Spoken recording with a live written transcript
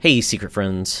Hey, secret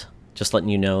friends. Just letting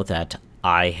you know that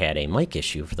I had a mic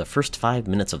issue for the first 5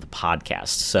 minutes of the podcast.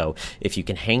 So if you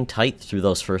can hang tight through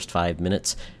those first 5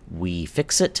 minutes, we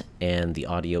fix it, and the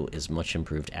audio is much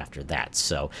improved after that.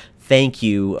 So thank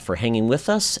you for hanging with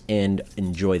us, and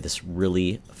enjoy this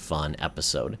really fun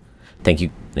episode. Thank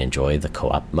you, and enjoy the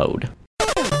co-op mode.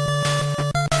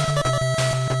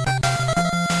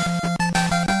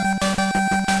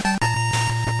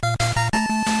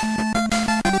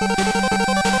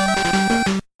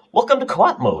 Welcome to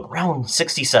Co-op Mode, round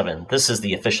 67. This is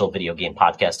the official video game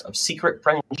podcast of Secret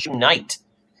Friends Unite.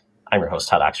 I'm your host,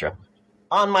 Todd Oxtra.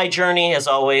 On my journey, as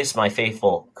always, my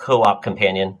faithful co-op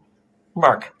companion,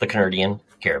 Mark the Canardian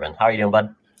Caravan. How are you doing,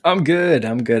 bud? I'm good.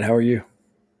 How are you?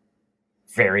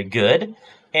 Very good.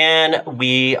 And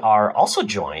we are also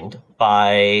joined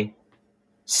by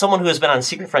someone who has been on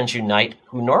Secret Friends Unite,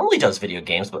 who normally does video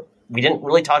games, but we didn't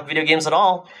really talk video games at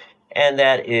all, and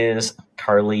that is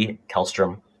Carly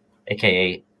Kellstrom,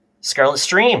 a.k.a. Scarlet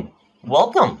Stream.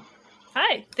 Welcome.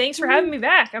 Hi. Thanks for having me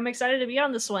back. I'm excited to be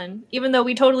on this one, even though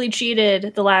we totally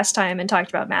cheated the last time and talked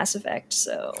about Mass Effect,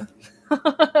 so...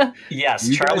 Yes,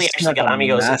 you Charlie actually got on me.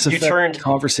 Goes, you turned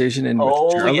conversation in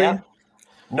with Charlie? Yeah.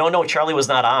 No, Charlie was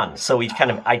not on, so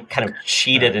I kind of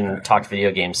cheated and talked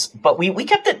video games, but we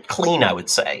kept it clean, I would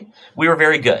say. We were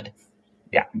very good.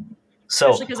 Yeah. So,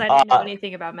 especially because I didn't know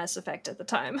anything about Mass Effect at the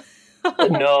time.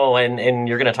 No, and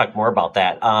you're going to talk more about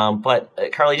that. But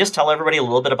Carly, just tell everybody a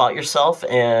little bit about yourself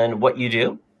and what you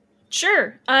do.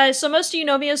 Sure. So most of you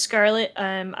know me as Scarlet.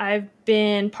 I've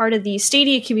been part of the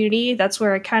Stadia community. That's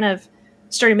where I kind of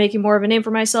started making more of a name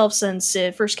for myself since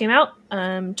it first came out.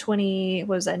 November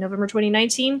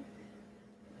 2019?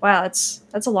 Wow, that's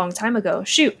a long time ago.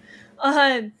 Shoot.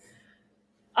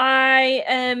 I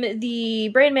am the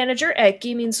brand manager at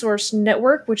Gaming Source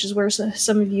Network, which is where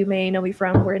some of you may know me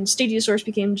from, where Stadia Source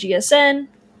became GSN.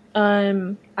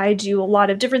 I do a lot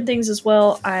of different things as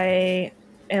well. I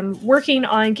am working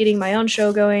on getting my own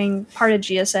show going, part of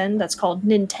GSN, that's called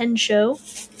Nintendo Show,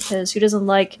 because who doesn't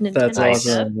like Nintendo? That's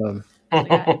awesome. I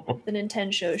got the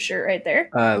Nintendo Show shirt right there.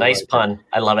 Nice pun.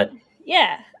 I love it.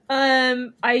 Yeah.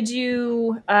 I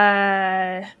do...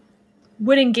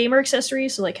 wooden gamer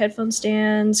accessories, so like headphone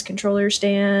stands, controller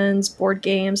stands, board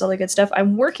games, all that good stuff.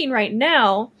 I'm working right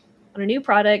now on a new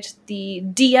product, the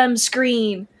DM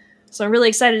screen. So I'm really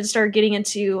excited to start getting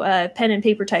into pen and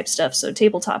paper type stuff, so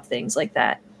tabletop things like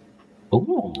that.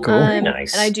 Ooh, cool. Very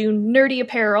nice. And I do nerdy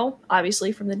apparel,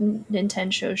 obviously from the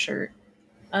Nintendo Show shirt.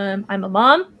 I'm a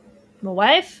mom, I'm a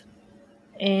wife,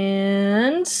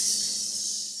 and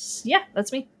yeah,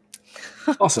 that's me.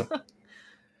 Awesome.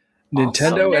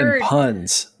 Nintendo and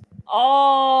puns.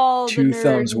 All two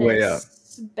thumbs way up.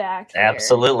 Back there.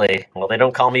 Absolutely. Well, they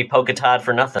don't call me Polka Todd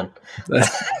for nothing.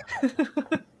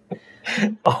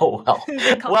 Oh well.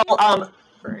 Well,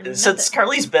 since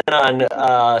Carly's been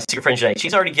on Secret Friends Unite,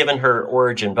 she's already given her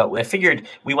origin, but I figured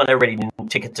we want everybody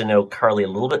to get to know Carly a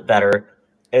little bit better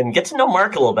and get to know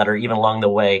Mark a little better even along the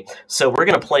way. So we're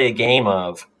going to play a game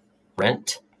of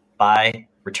Rent, Buy,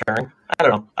 Return. I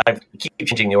don't know. I keep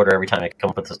changing the order every time I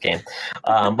come up with this game.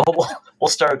 But we'll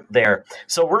start there.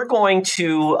 So we're going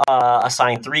to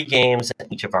assign 3 games, and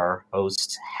each of our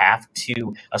hosts have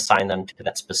to assign them to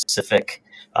that specific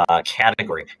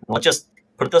category. Let's just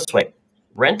put it this way.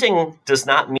 Renting does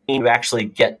not mean you actually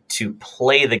get to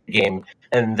play the game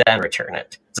and then return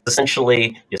it. It's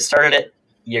essentially, you started it,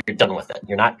 you're done with it.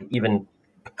 You're not even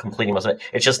completing most of it.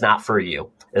 It's just not for you,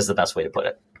 is the best way to put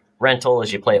it. Rental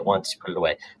is you play it once, you put it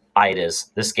away. Buy it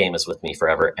is, this game is with me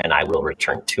forever, and I will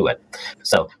return to it.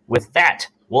 So with that,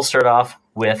 we'll start off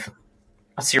with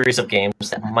a series of games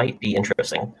that might be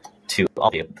interesting to all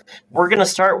of you. We're going to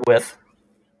start with,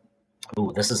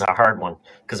 this is a hard one,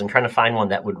 because I'm trying to find one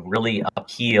that would really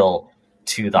appeal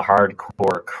to the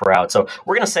hardcore crowd. So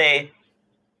we're going to say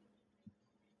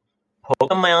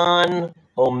Pokemon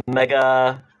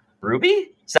Omega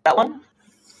Ruby? Is that one?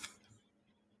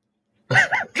 I'm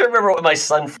trying to remember what my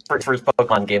son's first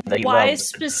Pokemon game that he loved. Why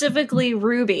specifically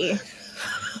Ruby?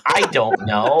 I don't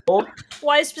know.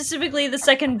 Why specifically the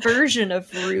second version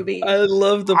of Ruby? I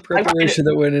love the preparation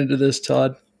that went into this,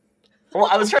 Todd. Well,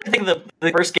 I was trying to think of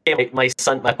the first game my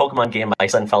Pokemon game my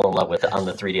son fell in love with on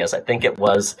the 3DS. I think it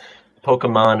was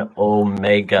Pokemon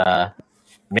Omega,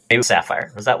 maybe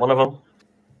Sapphire. Was that one of them?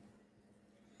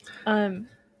 I'm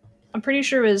pretty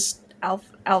sure it was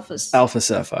Alpha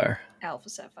Sapphire.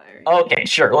 Alpha Sapphire. Okay,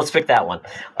 sure. Let's pick that one.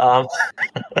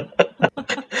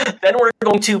 Then we're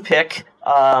going to pick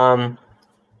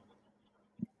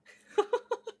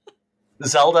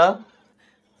Zelda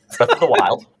Breath of the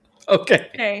Wild.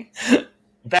 Okay.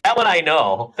 That one I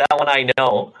know.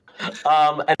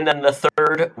 And then the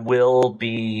third will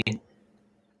be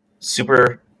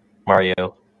Super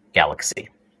Mario Galaxy.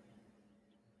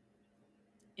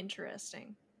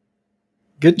 Interesting.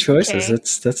 Good choices. Okay.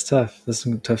 That's tough. That's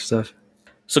some tough stuff.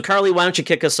 So, Carly, why don't you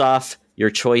kick us off? Your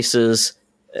choices.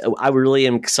 I really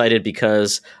am excited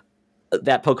because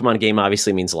that Pokemon game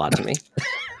obviously means a lot to me.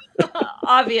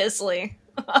 Obviously.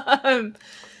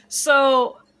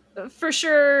 So for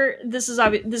sure, this is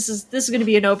going to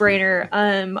be a no-brainer.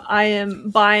 I am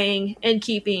buying and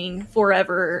keeping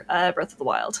forever Breath of the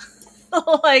Wild.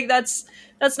 Like that's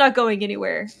not going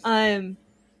anywhere. I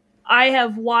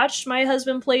have watched my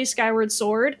husband play Skyward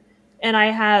Sword, and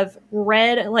I have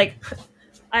read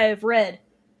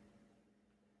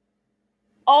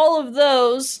all of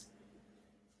those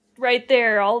right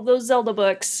there, all of those Zelda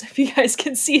books, if you guys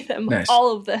can see them. Nice.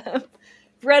 All of them.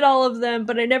 Read all of them,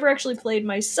 but I never actually played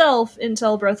myself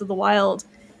until Breath of the Wild.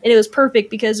 And it was perfect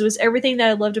because it was everything that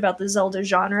I loved about the Zelda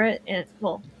genre, and,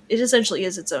 well, it essentially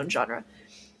is its own genre,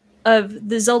 of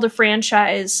the Zelda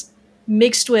franchise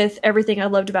mixed with everything I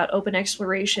loved about open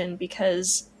exploration,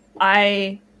 because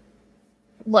I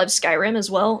love Skyrim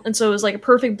as well. And so it was like a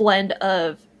perfect blend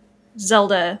of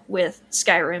Zelda with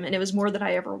Skyrim, and it was more than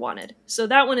I ever wanted. So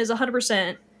that one is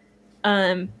 100%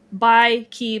 buy,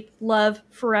 keep, love,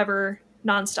 forever,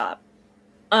 nonstop.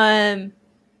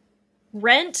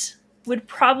 Rent would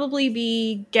probably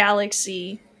be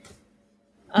Galaxy,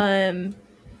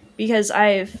 because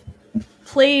I've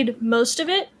played most of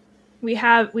it. We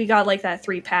got like that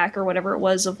 3-pack or whatever it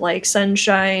was of like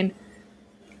Sunshine,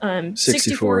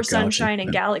 64 Sunshine,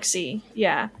 and Galaxy.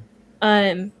 Yeah.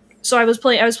 So I was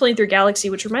playing through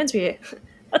Galaxy, which reminds me,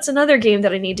 that's another game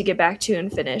that I need to get back to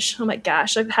and finish. Oh my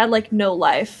gosh, I've had like no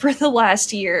life for the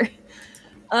last year.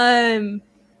 And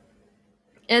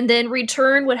then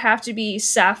Return would have to be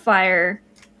Sapphire,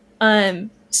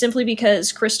 simply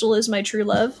because Crystal is my true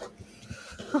love.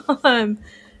 And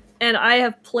I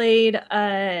have played,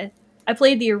 I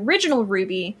played the original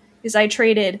Ruby because I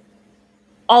traded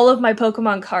all of my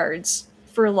Pokemon cards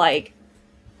for like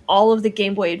all of the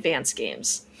Game Boy Advance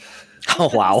games.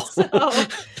 Oh, wow.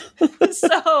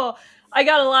 So I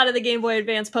got a lot of the Game Boy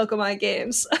Advance Pokemon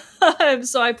games.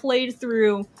 So I played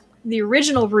through the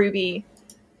original Ruby,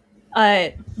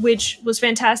 which was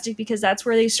fantastic because that's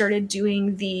where they started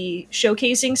doing the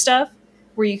showcasing stuff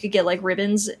where you could get like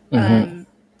ribbons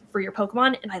for your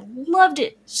Pokemon. And I loved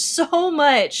it so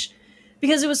much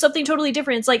because it was something totally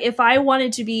different. It's like if I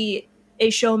wanted to be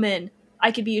a showman,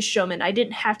 I could be a showman. I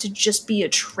didn't have to just be a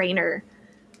trainer.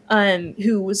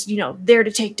 Who was, there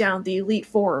to take down the Elite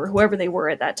Four or whoever they were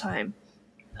at that time.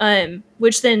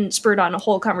 Which then spurred on a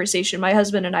whole conversation. My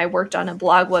husband and I worked on a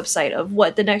blog website of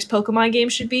what the next Pokemon game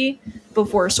should be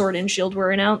before Sword and Shield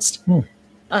were announced.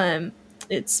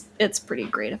 It's pretty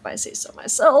great if I say so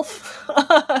myself.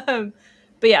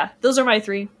 But yeah, those are my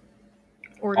 3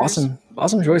 orders.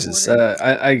 Awesome choices.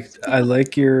 I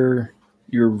like your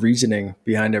reasoning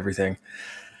behind everything.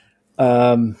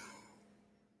 For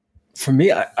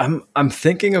me, I'm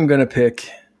thinking I'm going to pick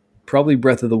probably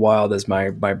Breath of the Wild as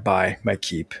my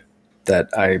keep.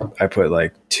 That I put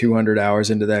like 200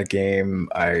 hours into that game.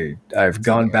 I've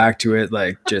gone back to it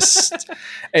like just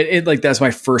it like that's my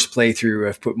first playthrough.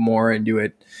 I've put more into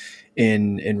it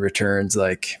in Returns.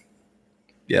 Like,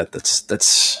 yeah, that's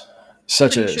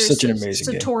such an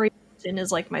amazing game. Satori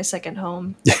is like my second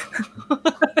home,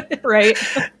 right?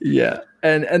 Yeah,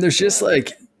 and there's just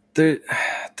like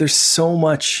there's so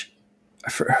much.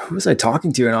 Who was I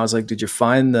talking to? And I was like, "Did you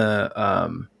find the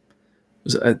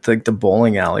was it like the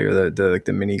bowling alley or the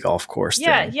mini golf course?"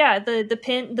 Yeah, thing? Yeah.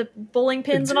 The bowling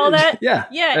pins and all that. Yeah,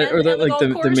 or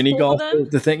the mini golf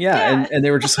the thing. Yeah, and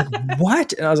they were just like,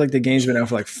 "What?" And I was like, "The game's been out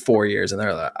for like 4 years," and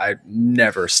they're like, "I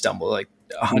never stumbled like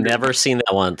 100." Never seen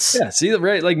that once. Yeah, see,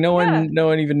 right? Like no one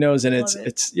even knows, and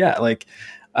it's like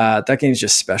that game's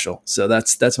just special. So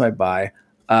that's my buy.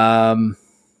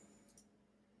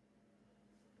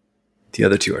 The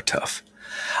other 2 are tough.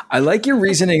 I like your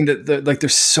reasoning that like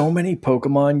there's so many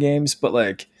Pokemon games, but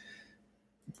like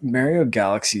Mario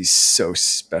Galaxy is so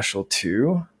special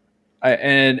too. I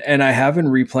have been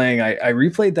replaying. I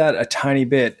replayed that a tiny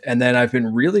bit, and then I've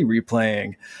been really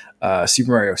replaying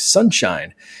Super Mario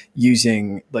Sunshine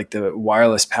using like the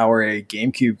wireless PowerA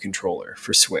GameCube controller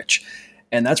for Switch.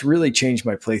 And that's really changed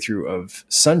my playthrough of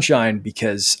Sunshine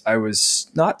because I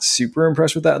was not super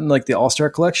impressed with that in like the All-Star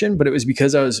Collection, but it was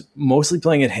because I was mostly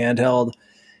playing it handheld,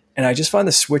 and I just find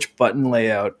the Switch button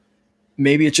layout,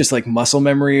 maybe it's just like muscle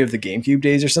memory of the GameCube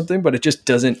days or something, but it just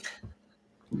doesn't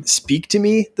speak to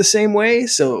me the same way.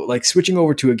 So like switching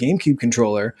over to a GameCube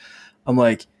controller, I'm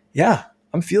like, yeah,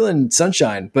 I'm feeling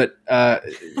sunshine. But yeah,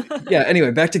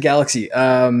 anyway, back to Galaxy.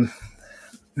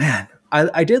 Man,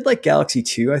 I did like Galaxy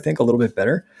 2, I think, a little bit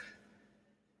better.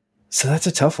 So that's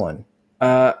a tough one.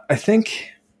 I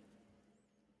think,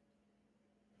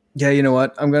 yeah, you know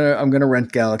what? I'm gonna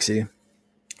rent Galaxy,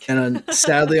 and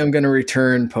sadly, I'm gonna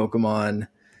return Pokemon,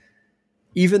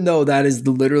 even though that is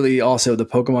literally also the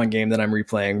Pokemon game that I'm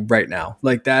replaying right now.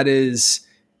 Like, that is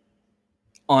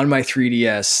on my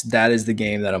 3DS. That is the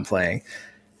game that I'm playing.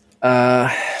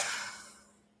 But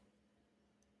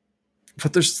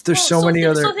there's so many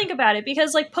other. So think about it,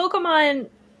 because like Pokemon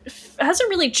hasn't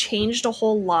really changed a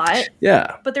whole lot.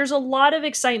 Yeah. But there's a lot of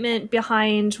excitement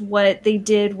behind what they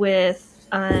did with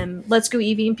Let's Go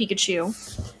Eevee and Pikachu,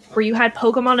 where you had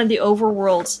Pokemon in the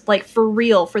overworld, like for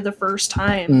real, for the first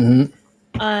time.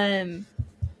 Mm-hmm.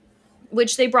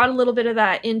 Which they brought a little bit of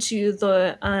that into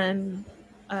the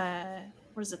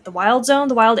what is it? The Wild Zone,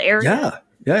 the Wild Area.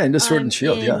 Yeah, into Sword and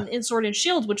Shield. In Sword and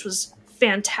Shield, which was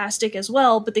fantastic as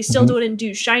well, but they still didn't do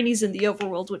shinies in the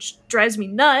overworld, which drives me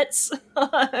nuts.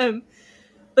 But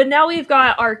now we've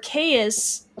got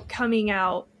Arceus coming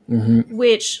out,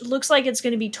 which looks like it's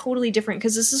going to be totally different,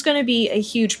 because this is going to be a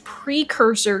huge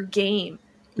precursor game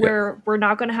where we're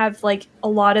not going to have like a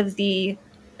lot of the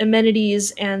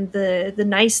amenities and the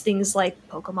nice things like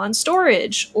Pokemon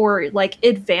storage or like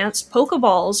advanced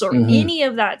Pokeballs or any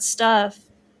of that stuff.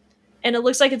 And it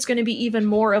looks like it's going to be even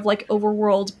more of like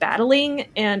overworld battling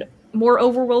and more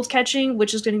overworld catching,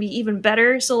 which is going to be even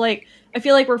better. So like, I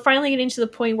feel like we're finally getting to the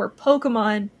point where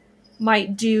Pokemon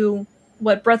might do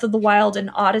what Breath of the Wild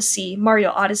and Mario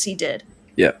Odyssey did.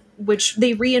 Yeah. Which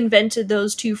they reinvented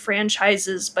those two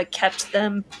franchises, but kept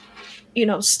them,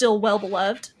 still well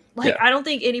beloved. Like, I don't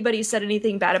think anybody said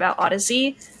anything bad about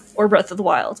Odyssey or Breath of the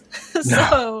Wild.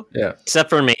 So,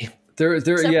 except for me.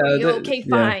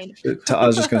 Fine. I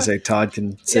was just going to say, Todd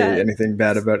can say anything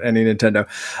bad about any Nintendo.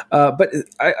 But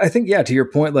I think, to your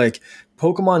point, like,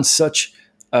 Pokemon's such,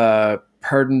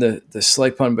 pardon the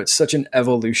slight pun, but such an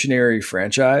evolutionary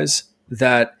franchise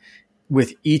that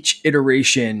with each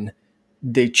iteration,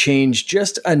 they change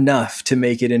just enough to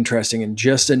make it interesting, and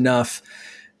just enough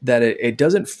that it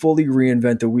doesn't fully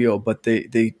reinvent the wheel, but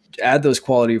they add those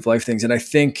quality of life things. And I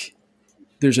think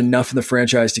there's enough in the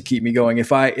franchise to keep me going.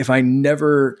 If I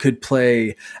never could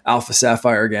play Alpha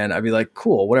Sapphire again, I'd be like,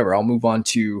 cool, whatever. I'll move on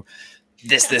to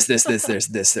this, or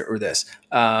this.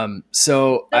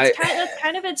 So that's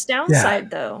kind of its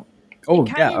downside, though. Oh,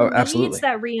 it absolutely. needs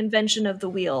that reinvention of the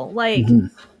wheel. Like,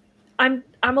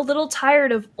 I'm a little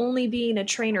tired of only being a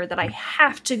trainer, that I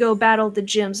have to go battle the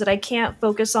gyms, that I can't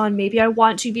focus on. Maybe I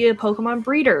want to be a Pokemon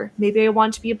breeder. Maybe I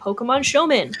want to be a Pokemon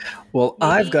showman. Well,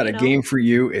 maybe, I've got a game for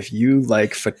you if you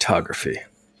like photography.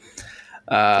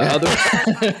 Otherwise,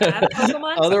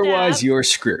 you're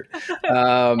screwed.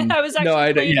 I was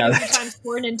actually playing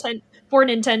it times for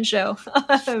Nintendo.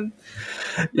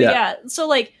 So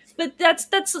like, but that's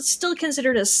still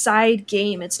considered a side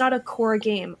game. It's not a core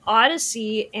game.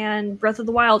 Odyssey and Breath of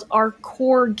the Wild are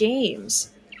core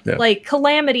games. Yeah. Like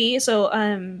Calamity, so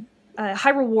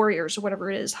Hyrule Warriors or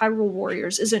whatever it is. Hyrule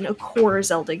Warriors isn't a core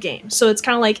Zelda game. So it's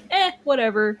kind of like,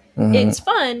 whatever. It's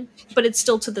fun, but it's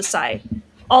still to the side.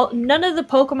 None of the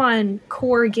Pokemon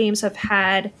core games have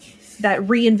had that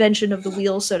reinvention of the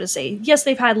wheel, so to say. Yes,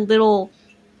 they've had little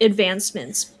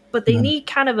advancements, but they need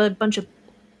kind of a bunch of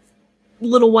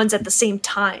little ones at the same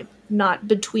time, not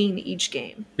between each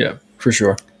game. Yeah, for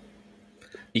sure.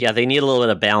 Yeah, they need a little bit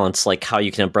of balance, like how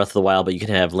you can have Breath of the Wild, but you can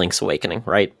have Link's Awakening,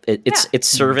 right? It's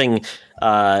serving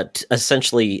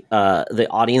essentially the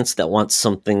audience that wants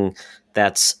something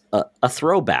that's a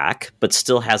throwback, but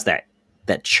still has that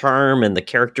charm and the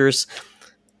characters,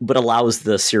 but allows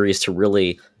the series to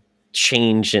really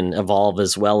change and evolve,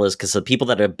 as well as, because the people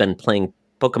that have been playing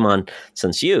Pokemon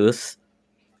since youth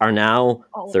are now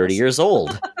 30 years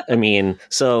old. I mean,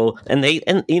 so, and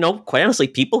quite honestly,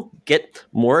 people get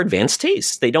more advanced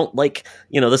tastes. They don't like,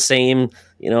 the same,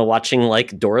 watching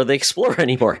like Dora the Explorer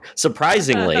anymore,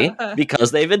 surprisingly,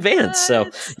 because they've advanced. So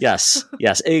yes,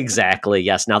 exactly.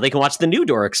 Yes. Now they can watch the new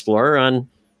Dora Explorer on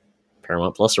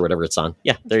Paramount Plus or whatever it's on.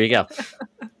 Yeah. There you go.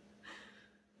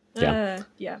 Yeah.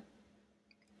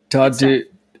 Todd,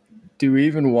 do we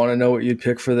even want to know what you'd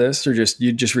pick for this, or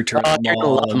you'd just return them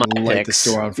all and light the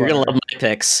store on fire? You're gonna love my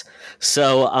picks.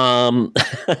 So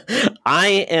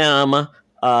I am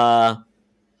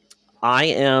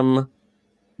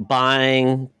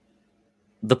buying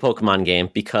the Pokemon game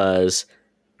because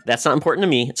that's not important to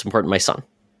me. It's important to my son.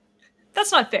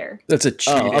 That's not fair. That's a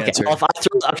cheat answer. Well,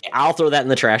 I'll throw that in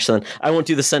the trash then. I won't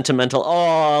do the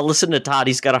sentimental, listen to Todd,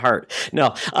 he's got a heart.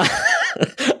 No.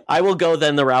 I will go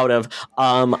then the route of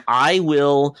I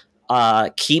will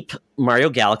keep Mario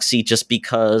Galaxy just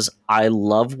because I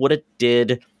love what it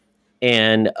did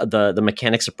and the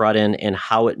mechanics it brought in and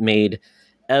how it made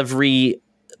every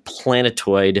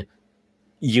planetoid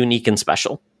unique and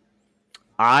special.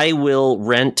 I will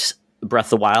rent Breath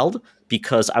of the Wild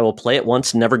because I will play it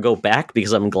once, never go back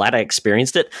because I'm glad I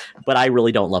experienced it, but I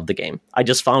really don't love the game. I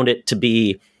just found it to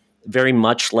be very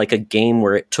much like a game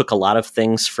where it took a lot of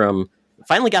things from,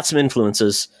 finally got some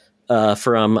influences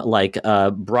from like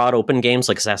broad open games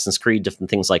like Assassin's Creed, different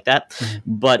things like that. Mm-hmm.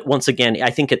 But once again,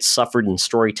 I think it suffered in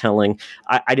storytelling.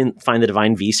 I didn't find the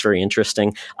Divine Beast very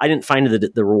interesting. I didn't find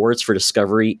the rewards for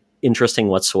discovery interesting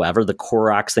whatsoever, the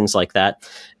Koroks, things like that.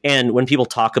 And when people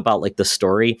talk about like the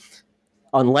story,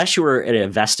 unless you were an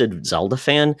invested Zelda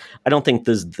fan, I don't think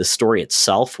the story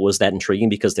itself was that intriguing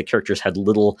because the characters had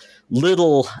little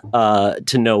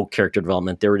to no character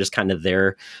development. They were just kind of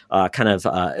there,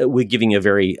 with giving you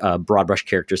very broad brush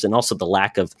characters, and also the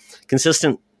lack of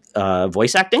consistent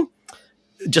voice acting.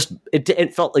 Just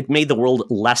it felt like made the world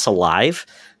less alive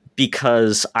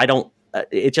because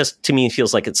it just to me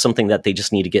feels like it's something that they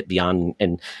just need to get beyond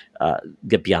and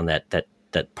get beyond that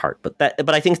part, but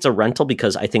I think it's a rental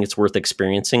because I think it's worth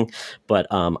experiencing. But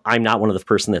I'm not one of the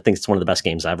person that thinks it's one of the best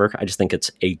games ever. I just think it's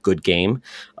a good game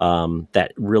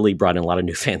that really brought in a lot of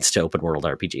new fans to open world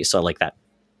RPG. So I like that.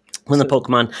 When the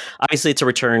Pokemon, obviously it's a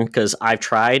return because I've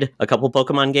tried a couple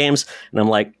Pokemon games and I'm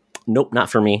like, nope, not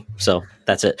for me. So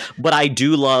that's it. But I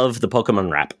do love the Pokemon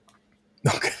rap.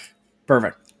 Okay,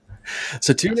 perfect.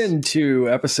 So tune in to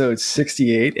episode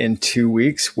 68 in 2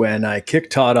 weeks when I kick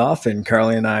Todd off and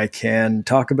Carly and I can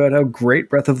talk about how great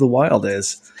Breath of the Wild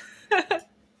is.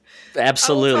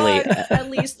 Absolutely. At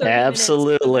least 30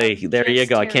 absolutely. Minutes. There you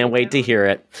go. I can't wait to hear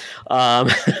it. Real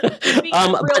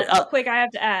quick, I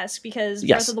have to ask because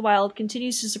Breath of the Wild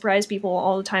continues to surprise people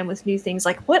all the time with new things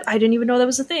like, what? I didn't even know that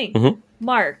was a thing. Mm-hmm.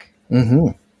 Mark,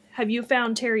 have you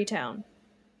found Terrytown?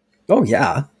 Oh,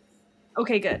 yeah.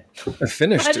 Okay, good. I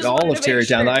finished all of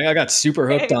Terrytown. Sure. I got super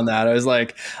hooked on that. I was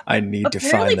like, I need to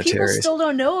find the Terrys. People still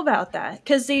don't know about that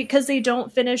because they don't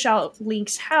finish out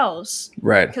Link's house,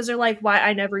 right? Because they're like, why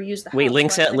I never used the house. Wait,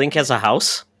 Link has a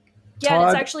house? Yeah, Todd?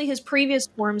 It's actually his previous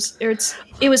forms. It was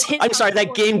his. I'm sorry,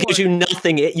 that game gives you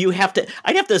nothing.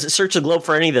 I'd have to search the globe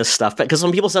for any of this stuff because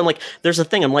when people say like, "There's a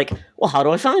thing," I'm like, "Well, how do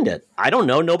I find it?" I don't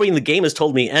know. Nobody in the game has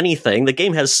told me anything. The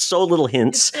game has so little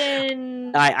hints.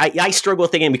 I struggle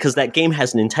with the game because that game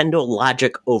has Nintendo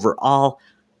logic overall.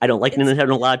 I don't like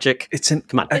Nintendo logic. It's an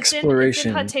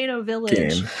exploration it's in Hateno Village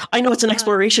game. I know it's an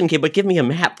exploration game, but give me a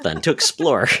map then to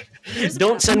explore.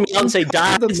 Don't send me out and say,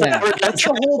 "Die."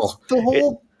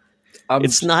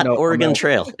 It's not Oregon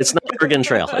Trail. It's not Oregon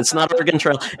Trail. It's not Oregon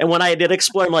Trail. And when I did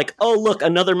explore, I'm like, oh, look,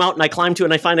 another mountain I climbed to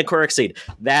and I find a Korok seed.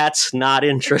 That's not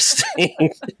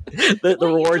interesting. the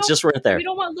rewards just weren't there. You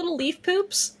don't want little leaf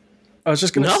poops? I was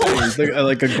just going to say,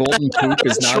 like a golden poop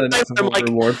is not enough of a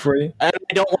reward for you. I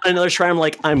don't want another shrine. I'm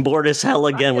like, I'm bored as hell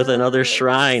again with another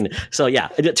shrine. So yeah,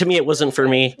 to me, it wasn't for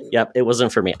me. Yep, it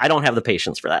wasn't for me. I don't have the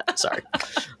patience for that. Sorry.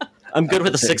 I'm good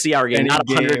with a 60-hour game, not a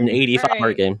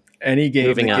 185-hour game. Any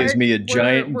game that gives me a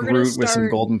giant Groot with some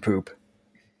golden poop.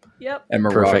 Yep. And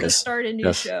Maracas. Start a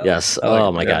new show. Yes.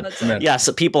 Oh my God. Yes.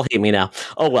 People hate me now.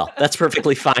 Oh well, that's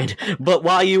perfectly fine. But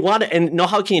while you want to, and know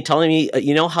how can you tell me?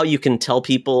 You know how you can tell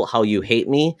people how you hate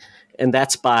me, and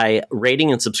that's by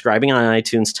rating and subscribing on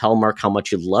iTunes. Tell Mark how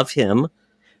much you love him,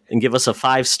 and give us a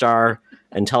 5-star,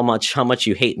 and tell how much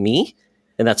you hate me,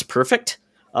 and that's perfect.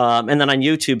 And then on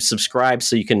YouTube, subscribe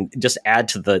so you can just add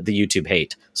to the YouTube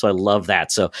hate. So I love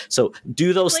that. So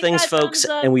do those things, folks,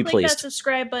 and we please. Click that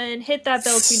subscribe button, hit that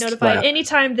bell to be notified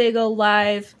anytime they go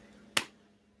live.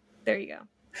 There you go.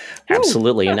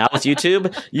 Absolutely. And now with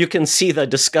YouTube, you can see the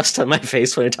disgust on my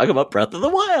face when I talk about Breath of the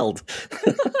Wild.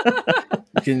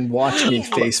 You can watch me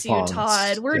facepalm.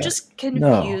 Todd, we're just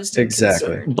confused. No,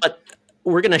 exactly. But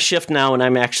we're going to shift now, and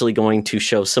I'm actually going to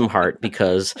show some heart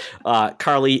because,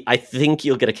 Carly, I think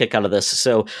you'll get a kick out of this.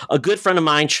 So a good friend of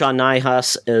mine, Sean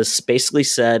Nyhus, has basically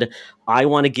said, I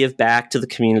want to give back to the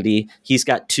community. He's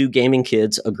got 2 gaming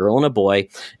kids, a girl and a boy,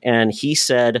 and he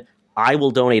said, I will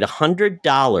donate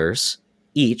 $100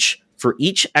 each for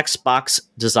each Xbox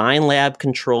Design Lab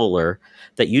controller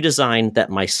that you design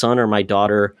that my son or my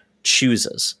daughter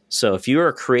chooses. So if you're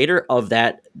a creator of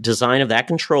that design of that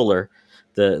controller,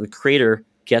 the creator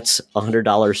gets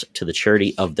 $100 to the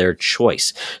charity of their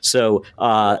choice. So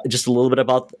just a little bit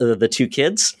about the 2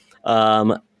 kids.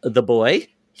 The boy,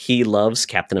 he loves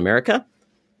Captain America.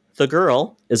 The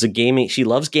girl is she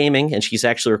loves gaming, and she's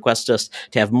actually requested us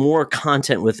to have more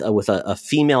content with a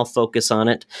female focus on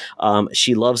it.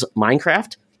 She loves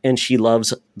Minecraft, and she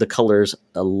loves the colors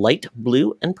light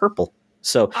blue and purple.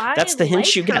 So that's the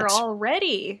hint you get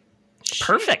already.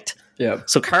 Perfect. Yeah.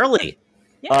 So Carly,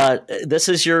 this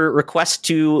is your request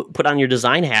to put on your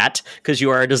design hat because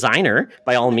you are a designer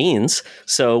by all means.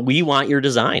 So we want your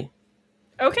design.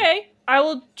 Okay, I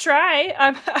will try.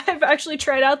 I've actually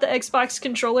tried out the Xbox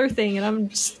controller thing,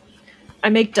 and I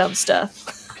make dumb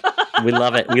stuff. We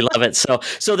love it. We love it. So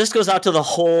this goes out to the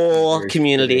whole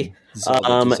community.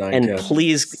 And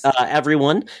please,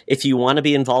 everyone, if you want to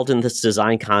be involved in this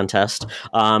design contest,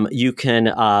 you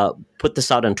can put this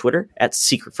out on Twitter at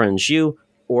Secret Friends U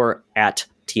or at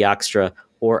Teoxtra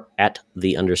or at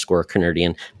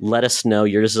 _Canardian. Let us know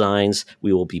your designs.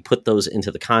 We will put those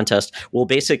into the contest. We'll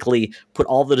basically put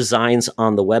all the designs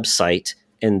on the website,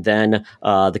 and then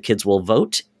the kids will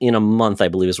vote in a month, I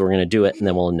believe is where we're going to do it, and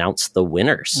then we'll announce the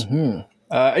winners. Mm-hmm.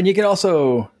 And you can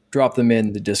also drop them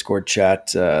in the Discord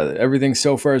chat. Everything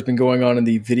so far has been going on in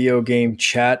the video game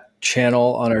chat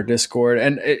channel on our Discord,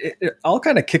 and it all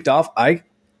kind of kicked off. I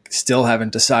still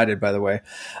haven't decided, by the way,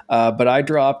 but I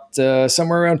dropped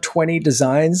somewhere around 20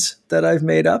 designs that I've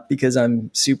made up because I'm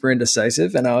super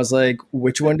indecisive, and I was like,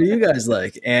 which one do you guys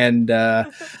like? And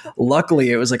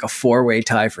luckily it was like a 4-way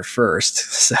tie for first,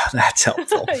 so that's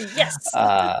helpful. Yes.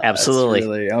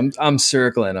 Absolutely. Really, I'm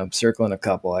circling a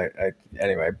couple.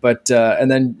 Anyway, but and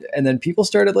then people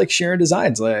started like sharing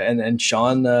designs, and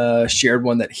Sean shared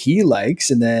one that he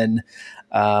likes, and then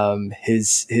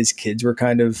his kids were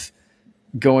kind of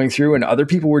going through, and other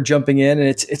people were jumping in, and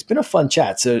it's been a fun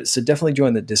chat. So definitely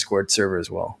join the Discord server as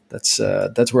well. That's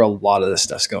where a lot of this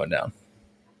stuff's going down.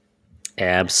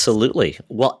 Absolutely.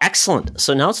 Well, excellent.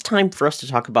 So now it's time for us to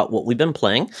talk about what we've been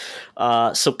playing.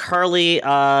 So Carly,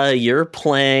 you're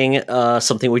playing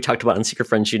something we talked about in Secret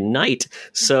Friends Unite.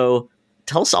 So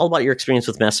tell us all about your experience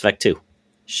with Mass Effect 2.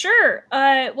 Sure.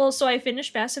 Well, so I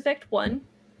finished Mass Effect 1,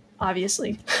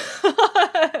 obviously.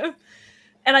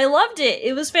 And I loved it.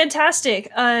 It was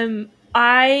fantastic.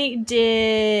 I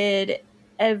did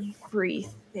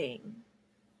everything.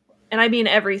 And I mean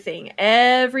everything.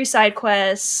 Every side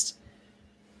quest,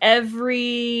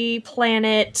 every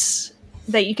planet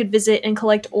that you could visit and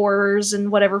collect ores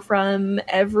and whatever from,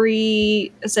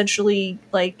 essentially,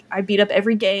 like, I beat up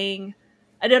every gang.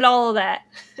 I did all of that.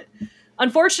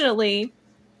 Unfortunately,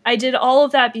 I did all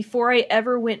of that before I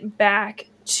ever went back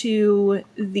to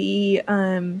the,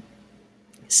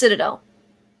 Citadel.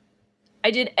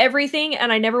 I did everything,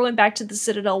 and I never went back to the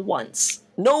Citadel once.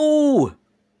 No!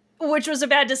 Which was a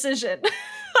bad decision.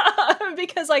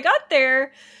 Because I got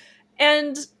there,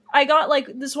 and I got, like,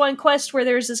 this one quest where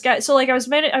there's this guy. So, like, I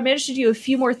managed to do a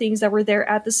few more things that were there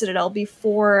at the Citadel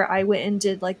before I went and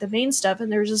did, like, the main stuff.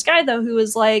 And there was this guy, though, who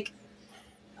was like,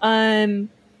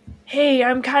 hey,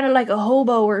 I'm kind of like a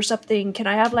hobo or something. Can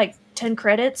I have, like, 10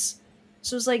 credits?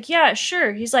 So I was like, yeah,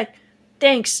 sure. He's like,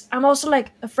 thanks. I'm also,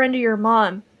 like, a friend of your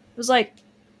mom. I was like,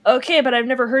 okay, but I've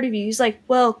never heard of you. He's like,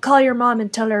 well, call your mom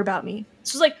and tell her about me.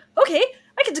 So I was like, okay,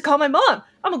 I get to call my mom.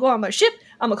 I'm going to go on my ship.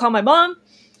 I'm going to call my mom.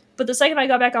 But the second I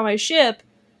got back on my ship,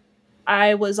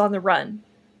 I was on the run.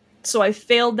 So I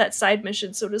failed that side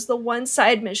mission. So it was the one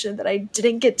side mission that I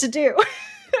didn't get to do.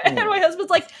 And my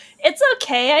husband's like, it's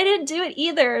okay. I didn't do it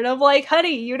either. And I'm like,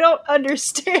 honey, you don't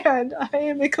understand. I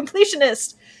am a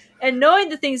completionist. And knowing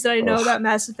the things that I know about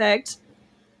Mass Effect,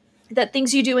 that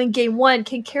things you do in game 1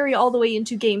 can carry all the way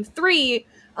into game 3,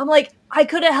 I'm like, I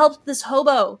could have helped this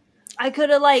hobo. I could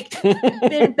have, like,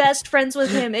 been best friends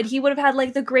with him, and he would have had,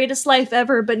 like, the greatest life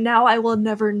ever, but now I will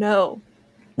never know.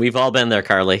 We've all been there,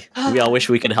 Carly. We all wish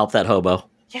we could help that hobo.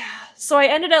 Yeah. So I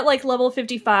ended at, like, level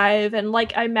 55, and,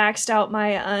 like, I maxed out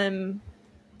my,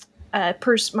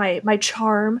 my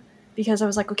charm, because I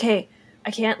was like, okay,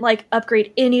 I can't, like,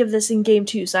 upgrade any of this in game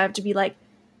 2, so I have to be, like,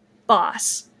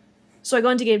 boss. So I go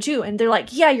into game 2, and they're like,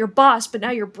 yeah, you're boss, but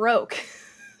now you're broke.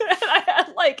 And I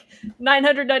had, like,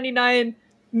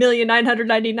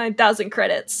 999,999,000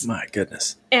 credits. My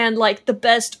goodness. And, like, the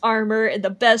best armor and the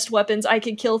best weapons. I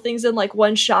could kill things in, like,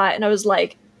 one shot, and I was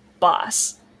like,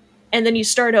 boss. And then you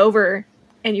start over,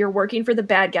 and you're working for the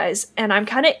bad guys, and I'm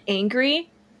kind of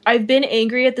angry. I've been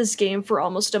angry at this game for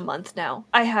almost a month now.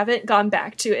 I haven't gone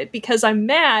back to it, because I'm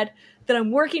mad that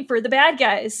I'm working for the bad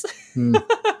guys.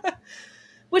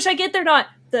 Which I get they're not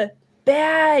the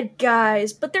bad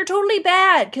guys, but they're totally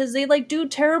bad because they, like, do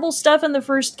terrible stuff in the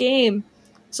first game.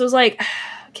 So I was like,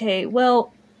 okay,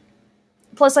 well,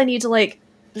 plus I need to, like,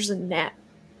 there's a nap.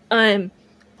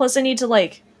 Plus I need to,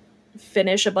 like,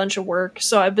 finish a bunch of work.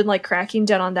 So I've been, like, cracking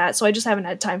down on that. So I just haven't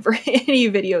had time for any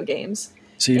video games.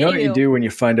 So you know what you do when you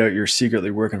find out you're secretly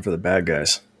working for the bad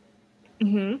guys?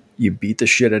 Mm-hmm. You beat the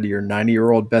shit out of your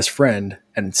 90-year-old best friend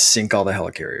and sink all the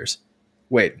helicarriers.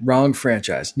 Wait, wrong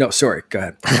franchise. No, sorry. Go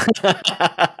ahead.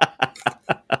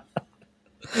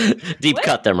 Deep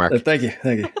cut there, Mark. Thank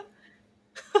you.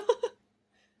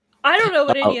 I don't know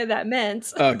what any of that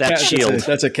meant. That's Shield.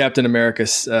 That's a Captain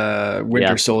America's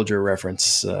Winter Soldier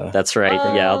reference. That's right.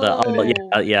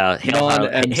 Yeah. Hail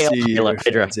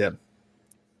Hydra. Yeah.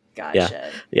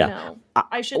 Gotcha. Yeah. No,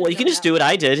 I should. Well, you can just do what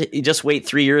I did. You just wait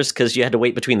 3 years because you had to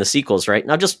wait between the sequels, right?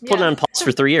 Now just put it on pause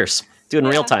for 3 years. Do it in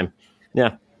real time.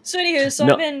 Yeah. So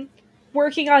anywho, I've been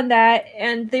working on that,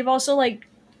 and they've also like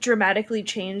dramatically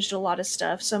changed a lot of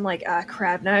stuff. So I'm like,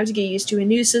 crap, now I have to get used to a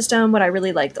new system when I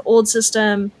really like the old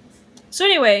system. So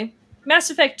anyway, Mass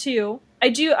Effect 2.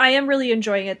 I am really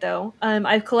enjoying it though.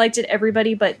 I've collected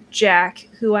everybody but Jack,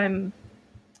 who I'm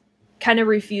kind of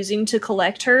refusing to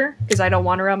collect her because I don't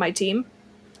want her on my team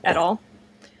at all.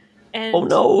 And oh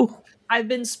no. I've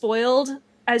been spoiled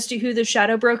as to who the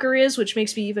Shadow Broker is, which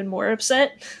makes me even more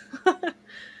upset.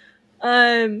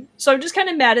 So I'm just kind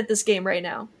of mad at this game right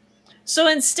now. So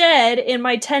instead, in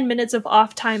my 10 minutes of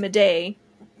off time a day,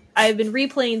 I've been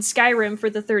replaying Skyrim for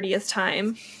the 30th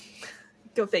time.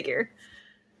 Go figure.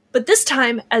 But this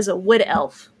time as a wood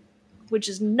elf, which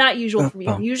is not usual for me.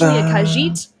 I'm usually a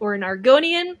Khajiit or an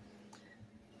Argonian,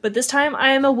 but this time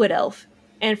I am a wood elf.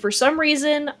 And for some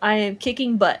reason, I am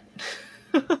kicking butt.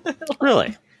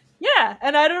 Really? Yeah,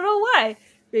 and I don't know why.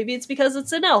 Maybe it's because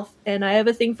it's an elf, and I have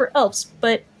a thing for elves.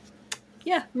 But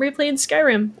yeah, I'm replaying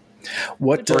Skyrim.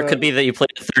 Or it could be that you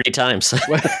played it 30 times. Or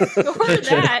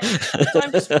that. So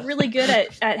I'm just really good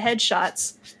at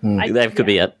headshots. That could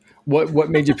be it. What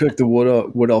made you pick the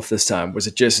wood elf this time? Was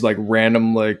it just like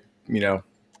random,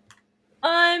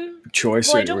 choice?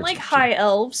 Well, I don't like high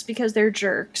elves because they're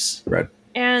jerks. Right.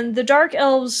 And the dark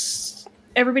elves,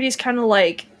 everybody's kind of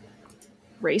like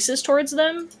racist towards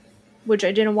them, which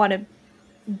I didn't want to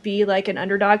be like an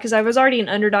underdog because I was already an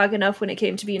underdog enough when it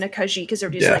came to being a Khajiit because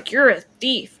everybody's like, you're a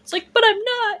thief. It's like, but I'm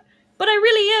not. But I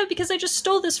really am because I just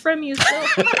stole this from you. So.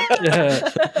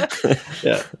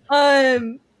 Yeah.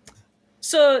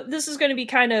 So this is going to be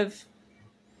kind of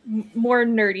more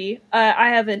nerdy. I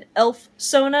have an elf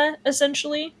Sona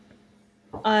essentially.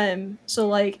 So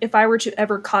like if I were to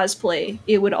ever cosplay,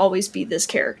 it would always be this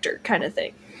character kind of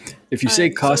thing. If you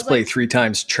say cosplay 3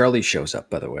 times, Charlie shows up,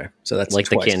 by the way. So that's like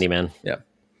twice. The Candyman. Yeah.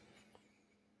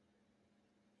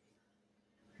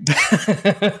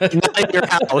 Not in your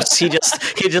house. He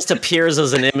just appears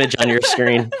as an image on your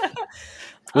screen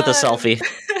with a selfie.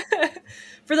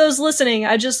 For those listening,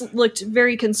 I just looked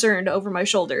very concerned over my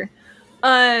shoulder.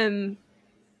 But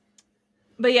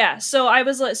yeah, so I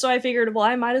figured, well,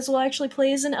 I might as well actually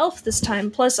play as an elf this time.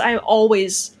 Plus, I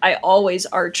always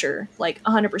archer, like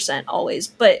 100% always.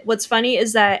 But what's funny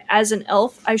is that as an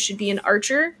elf, I should be an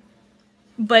archer,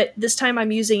 but this time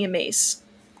I'm using a mace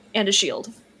and a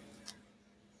shield.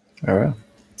 All right.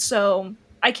 So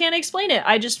I can't explain it.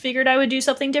 I just figured I would do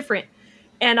something different.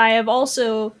 And I have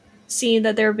also seen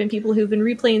that there have been people who've been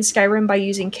replaying Skyrim by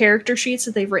using character sheets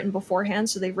that they've written beforehand.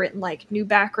 So they've written like new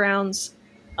backgrounds,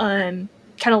 kind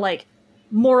of like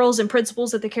morals and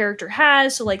principles that the character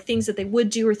has. So like things that they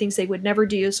would do or things they would never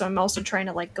do. So I'm also trying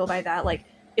to like go by that. Like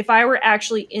if I were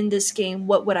actually in this game,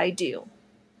 what would I do?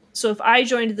 So if I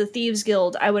joined the Thieves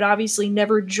Guild, I would obviously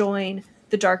never join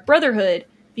the Dark Brotherhood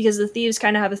because the Thieves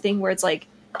kind of have a thing where it's like,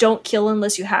 don't kill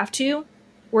unless you have to.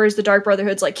 Whereas the Dark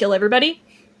Brotherhood's like, kill everybody.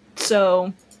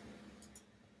 So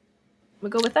we'll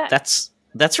go with that. That's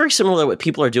very similar to what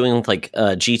people are doing with like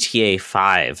GTA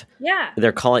 5. Yeah.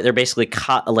 They're basically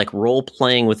like role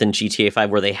playing within GTA 5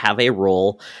 where they have a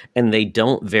role and they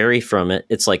don't vary from it.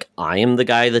 It's like, I am the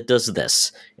guy that does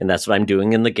this and that's what I'm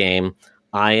doing in the game.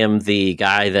 I am the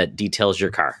guy that details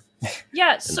your car.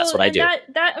 Yeah, and so that's what I do.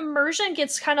 That immersion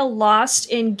gets kind of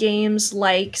lost in games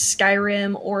like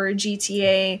Skyrim or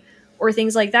GTA or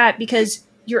things like that because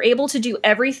you're able to do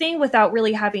everything without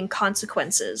really having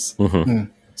consequences. Mm-hmm.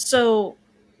 So,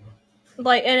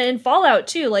 like, and in Fallout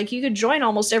too, like you could join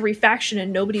almost every faction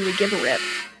and nobody would give a rip.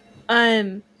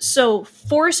 So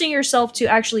forcing yourself to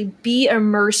actually be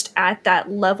immersed at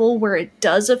that level where it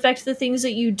does affect the things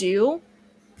that you do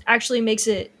actually makes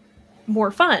it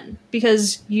more fun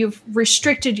because you've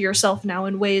restricted yourself now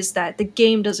in ways that the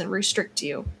game doesn't restrict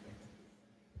you.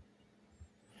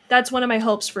 That's one of my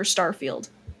hopes for Starfield,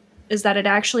 is that it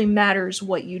actually matters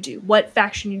what you do, what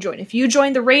faction you join. If you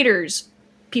join the Raiders,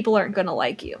 people aren't going to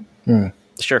like you.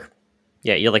 Sure.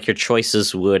 Yeah, you're like your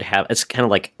choices would have. It's kind of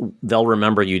like they'll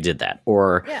remember you did that,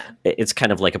 or it's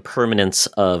kind of like a permanence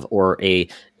of, or a,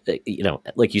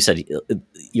 like you said,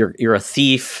 you're a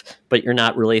thief, but you're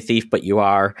not really a thief, but you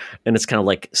are, and it's kind of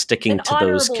like sticking to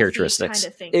those characteristics.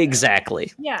 Kind of thing,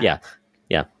 exactly. Yeah.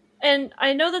 And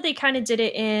I know that they kind of did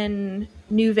it in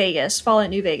New Vegas,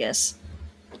 Fallout New Vegas,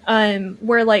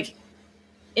 where like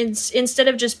instead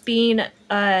of just being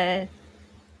I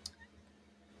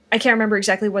can't remember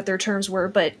exactly what their terms were,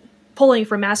 but pulling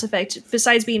from Mass Effect,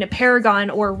 besides being a paragon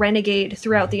or renegade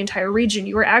throughout the entire region,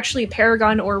 you were actually a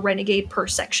paragon or renegade per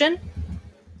section.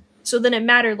 So then it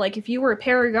mattered, like if you were a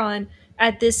paragon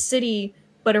at this city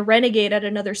but a renegade at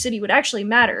another city would actually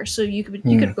matter. So you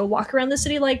could go walk around the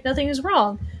city like nothing is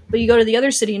wrong, but you go to the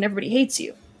other city and everybody hates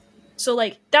you. So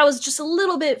like that was just a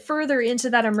little bit further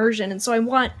into that immersion, and so I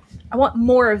want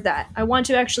more of that. I want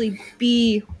to actually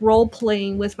be role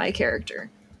playing with my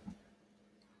character.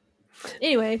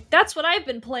 Anyway, that's what I've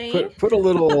been playing. Put a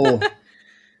little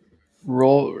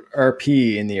role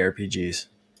RP in the RPGs.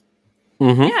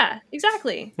 Mm-hmm. Yeah,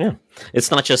 exactly. Yeah, it's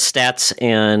not just stats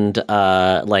and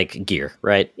like gear,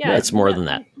 right? Yeah, it's more than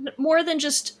that. More than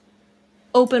just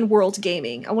open world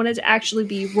gaming. I want it to actually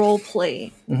be role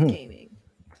play gaming.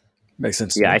 Makes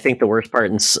sense. Yeah, I think the worst part,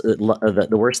 the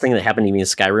worst thing that happened to me in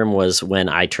Skyrim was when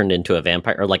I turned into a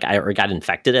vampire, or like I got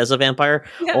infected as a vampire.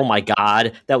 Yeah. Oh my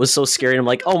god, that was so scary. I'm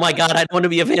like, oh my god, I don't want to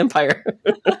be a vampire.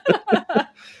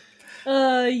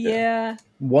 Yeah.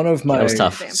 One of my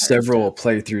several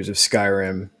playthroughs of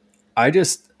Skyrim, I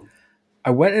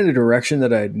went in a direction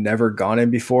that I'd never gone in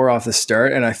before off the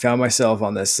start, and I found myself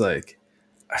on this, like,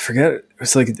 I forget,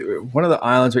 it's like one of the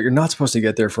islands, but you're not supposed to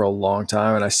get there for a long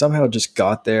time, and I somehow just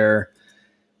got there,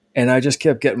 and I just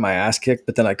kept getting my ass kicked,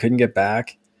 but then I couldn't get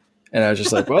back, and I was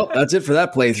just like, well, that's it for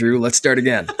that playthrough, let's start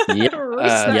again.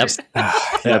 Yep.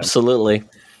 Absolutely.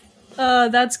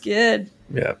 That's good.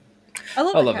 Yeah. I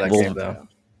love that game, though.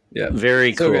 Yeah.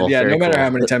 Very so cool. Yeah, very no matter cool. how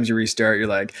many times you restart, you're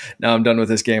like, no, I'm done with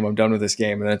this game. And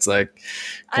then it's like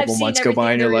a couple months go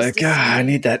by and you're like, I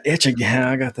need that itch again.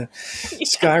 I got the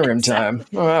Skyrim time.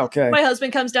 Oh, okay. My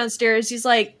husband comes downstairs. He's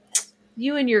like,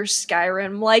 you and your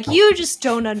Skyrim. Like, you just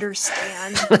don't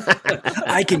understand.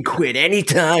 I can quit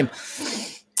anytime.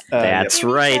 That's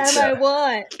right. I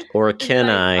want. Or can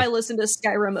I? I listen to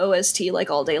Skyrim OST like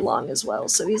all day long as well.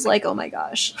 So he's like, oh my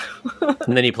gosh.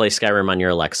 And then you play Skyrim on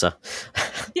your Alexa.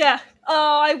 Yeah.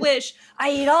 Oh, I wish.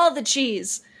 I eat all the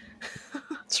cheese.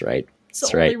 That's right. It's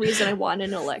the only reason I want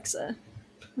an Alexa.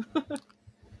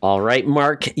 All right,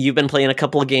 Mark, you've been playing a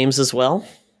couple of games as well?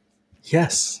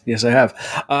 Yes, I have.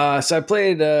 So I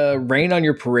played Rain on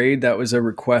Your Parade. That was a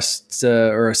request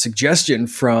or a suggestion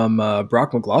from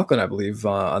Brock McLaughlin, I believe,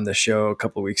 on the show a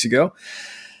couple of weeks ago.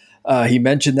 He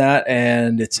mentioned that,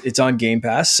 and it's on Game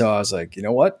Pass. So I was like, you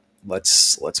know what?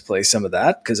 Let's play some of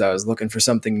that, because I was looking for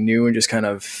something new and just kind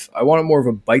of, I wanted more of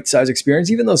a bite-sized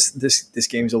experience, even though this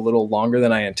game's a little longer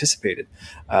than I anticipated.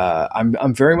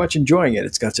 I'm very much enjoying it.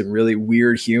 It's got some really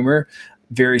weird humor.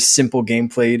 Very simple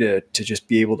gameplay to just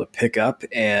be able to pick up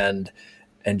and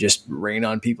just rain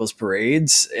on people's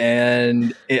parades.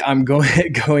 And I'm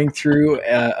going through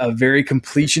a very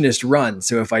completionist run.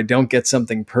 So if I don't get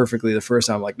something perfectly the first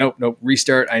time, I'm like, nope,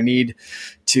 restart. I need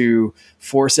to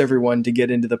force everyone to get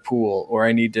into the pool, or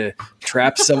I need to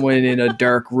trap someone in a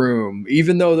dark room,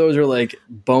 even though those are like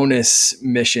bonus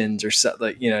missions or so,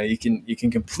 like, you can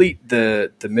complete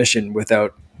the mission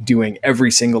without doing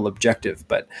every single objective.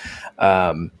 But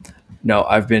no,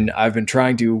 I've been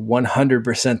trying to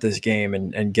 100% this game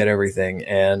and get everything,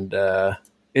 and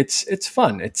it's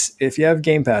fun. It's, if you have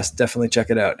Game Pass, definitely check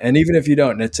it out. And even if you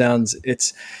don't,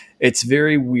 it's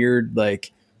very weird,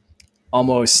 like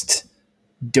almost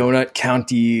Donut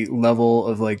County level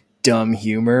of like dumb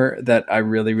humor that I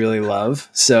really, really love.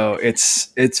 So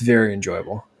it's very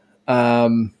enjoyable.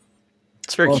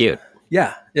 It's very cute.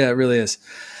 Yeah, it really is.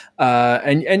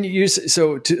 And you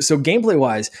so gameplay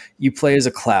wise, you play as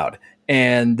a cloud,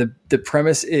 and the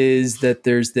premise is that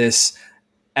there's this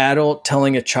adult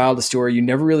telling a child a story. You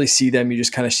never really see them. You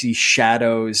just kind of see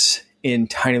shadows in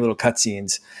tiny little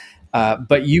cutscenes.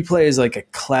 But you play as like a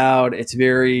cloud. It's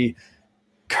very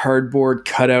cardboard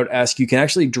cutout-esque. You can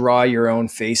actually draw your own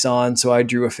face on. So I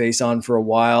drew a face on for a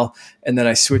while, and then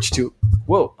I switched to,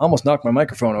 whoa, almost knocked my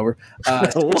microphone over.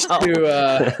 That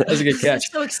was a good catch.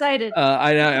 I'm so excited.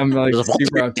 I'm like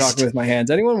super, I'm talking with my hands.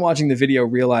 Anyone watching the video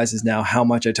realizes now how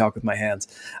much I talk with my hands.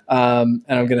 And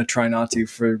I'm going to try not to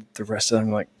for the rest of them.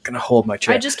 I'm like going to hold my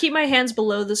chair. I just keep my hands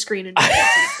below the screen and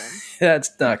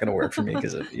that's not going to work for me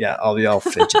because I'll be all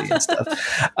fidgety and stuff.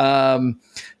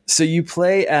 So you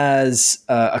play as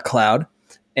a cloud,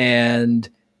 and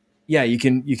you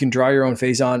can draw your own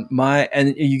face on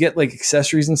and you get like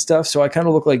accessories and stuff. So I kind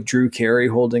of look like Drew Carey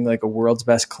holding like a world's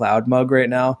best cloud mug right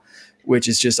now, which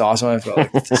is just awesome. I've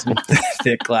got like some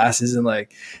thick glasses, and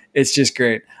like, it's just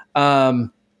great.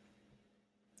 And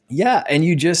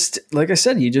you just, like I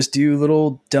said, you just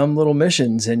do dumb little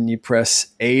missions, and you press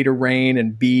A to rain,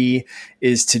 and B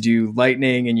is to do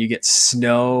lightning, and you get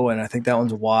snow. And I think that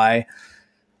one's Y.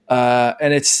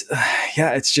 And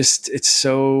it's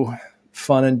so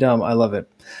fun and dumb. I love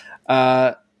it.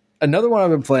 Another one I've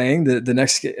been playing, the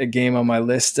next game on my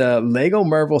list, Lego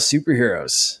Marvel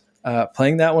Superheroes.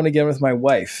 Playing that one again with my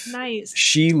wife. Nice.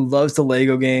 She loves the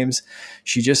Lego games.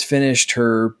 She just finished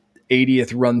her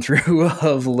 80th run through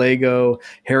of Lego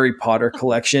Harry Potter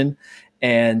collection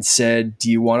and said, do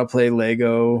you want to play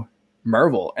Lego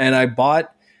Marvel? And I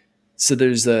bought, so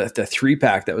there's the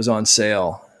 3-pack that was on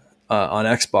sale on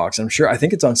Xbox. I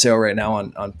think it's on sale right now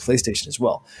on PlayStation as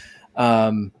well.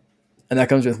 And that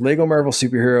comes with Lego Marvel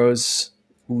Superheroes,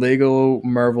 Lego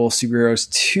Marvel Superheroes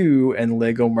 2, and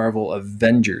Lego Marvel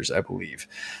Avengers, I believe.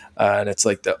 And it's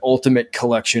like the ultimate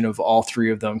collection of all three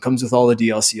of them. Comes with all the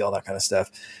DLC, all that kind of stuff.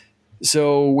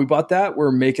 So we bought that.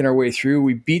 We're making our way through.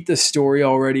 We beat the story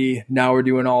already. Now we're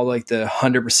doing all like the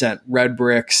 100% red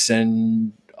bricks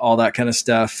and all that kind of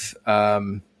stuff.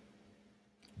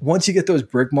 Once you get those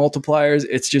brick multipliers,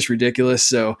 it's just ridiculous.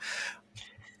 So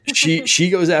she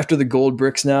goes after the gold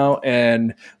bricks now,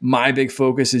 and my big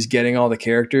focus is getting all the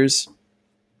characters.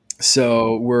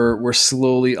 So we're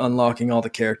slowly unlocking all the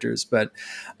characters, but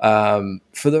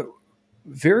for the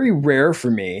very rare for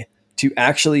me to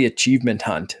actually achievement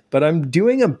hunt, but I'm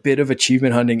doing a bit of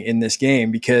achievement hunting in this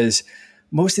game because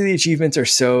most of the achievements are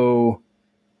so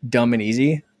dumb and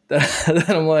easy that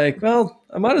I'm like, well,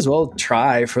 I might as well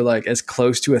try for like as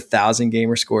close to 1,000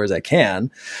 gamer score as I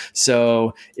can.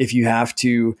 So if you have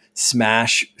to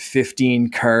smash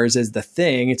 15 cars as the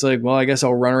thing, it's like, well, I guess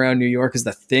I'll run around New York as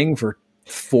the thing for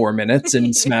 4 minutes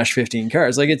and smash 15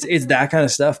 cars. Like it's that kind of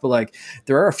stuff. But like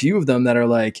there are a few of them that are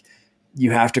like,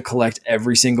 you have to collect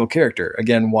every single character.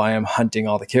 Again, why I'm hunting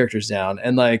all the characters down.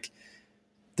 And like,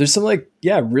 there's some like,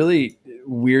 really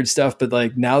weird stuff. But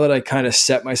like now that I kind of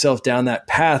set myself down that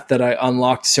path that I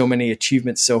unlocked so many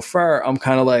achievements so far, I'm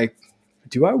kind of like,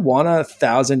 do I want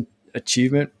 1,000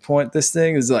 achievement point this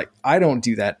thing? Is like, I don't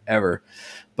do that ever.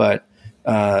 But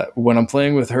when I'm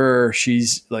playing with her,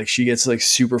 she's like, she gets like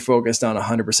super focused on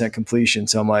 100% completion.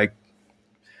 So I'm like,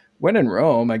 when in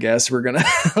Rome, I guess we're going to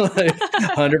like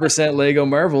 100% Lego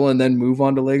Marvel and then move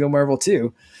on to Lego Marvel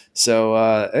 2. So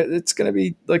it's going to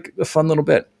be like a fun little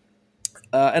bit.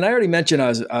 And I already mentioned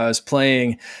I was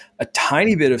playing a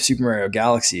tiny bit of Super Mario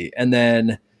Galaxy and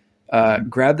then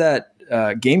grabbed that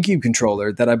GameCube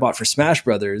controller that I bought for Smash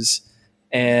Brothers.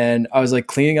 And I was like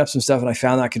cleaning up some stuff and I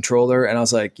found that controller and I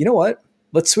was like, you know what?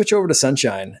 Let's switch over to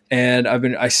Sunshine. And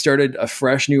I started a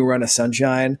fresh new run of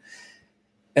Sunshine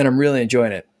and I'm really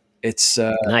enjoying it. It's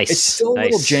nice. It's still a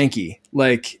little janky.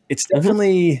 Like it's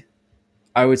definitely,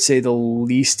 I would say, the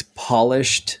least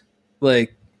polished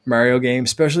like Mario game,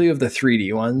 especially of the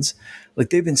 3D ones. Like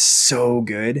they've been so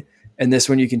good. And this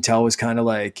one you can tell was kind of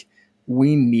like,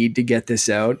 we need to get this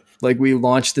out. Like we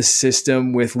launched the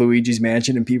system with Luigi's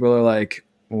Mansion and people are like,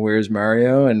 where's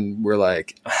Mario? And we're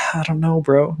like, I don't know,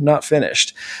 bro, not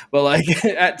finished. But like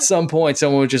at some point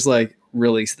someone would just like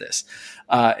release this.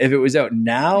 If it was out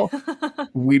now,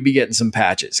 we'd be getting some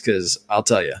patches because I'll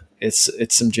tell you, it's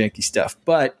some janky stuff,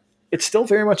 but it's still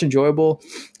very much enjoyable.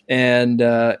 And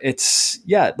it's,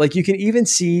 like you can even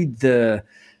see the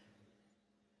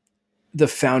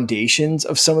foundations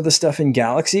of some of the stuff in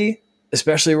Galaxy,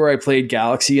 especially where I played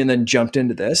Galaxy and then jumped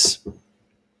into this.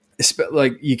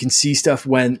 Like you can see stuff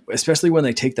especially when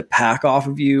they take the pack off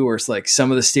of you, or it's like some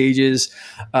of the stages.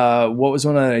 What was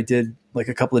one that I did like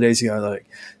a couple of days ago? Like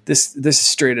this is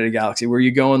straight out of Galaxy, where you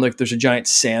go and like there's a giant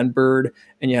sandbird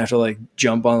and you have to like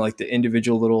jump on like the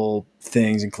individual little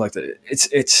things and collect it.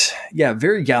 It's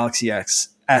very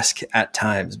Galaxy-esque at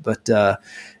times, but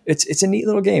it's a neat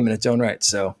little game in its own right.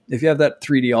 So if you have that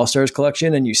 3D All-Stars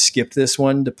collection and you skip this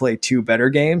one to play 2 better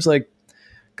games, like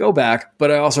go back.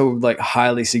 But I also like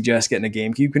highly suggest getting a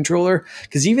GameCube controller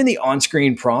because even the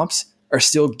on-screen prompts are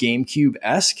still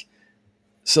GameCube-esque.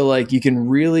 So like you can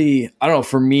really, I don't know,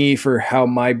 for me, for how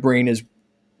my brain is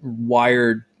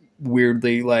wired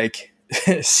weirdly, like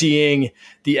seeing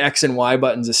the X and Y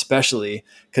buttons, especially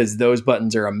because those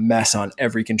buttons are a mess on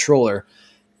every controller.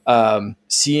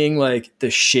 Seeing like the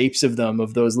shapes of them,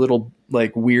 of those little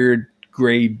like weird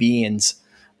gray beans,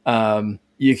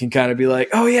 you can kind of be like,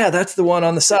 oh yeah, that's the one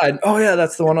on the side. Oh yeah,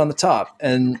 that's the one on the top.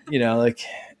 And you know, like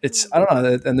it's, I don't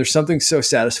know. And there's something so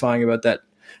satisfying about that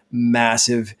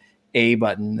massive A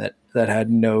button that had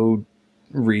no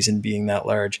reason being that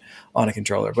large on a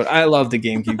controller. But I love the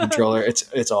GameCube controller.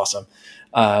 It's awesome.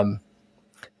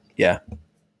 Yeah.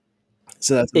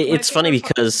 So that's, it's funny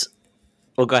because,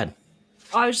 go ahead.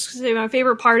 I was just going to say, my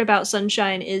favorite part about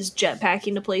Sunshine is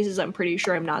jetpacking to places I'm pretty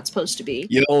sure I'm not supposed to be.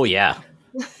 Yep. Oh, yeah.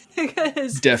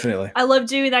 Definitely. I love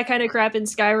doing that kind of crap in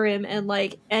Skyrim and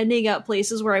like ending up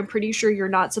places where I'm pretty sure you're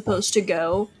not supposed to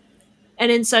go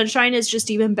And in Sunshine, it's just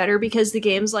even better because the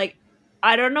game's like,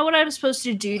 I don't know what I'm supposed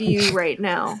to do to you right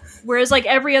now. Whereas like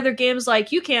every other game's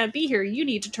like, you can't be here, you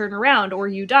need to turn around or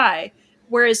you die.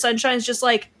 Whereas Sunshine's just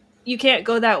like, you can't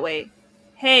go that way.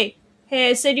 Hey,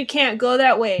 I said you can't go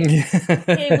that way.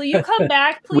 Hey, will you come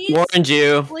back, please? We warned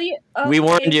you. Okay. We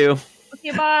warned you.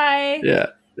 Okay, bye. Yeah,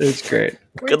 it's great.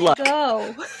 Good luck.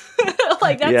 Go?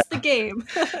 Like, that's the game.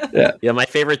 Yeah, my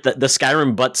favorite, the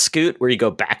Skyrim butt scoot, where you go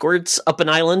backwards up an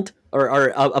island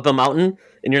or up a mountain,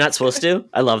 and you're not supposed to.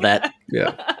 I love that.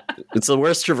 Yeah. It's the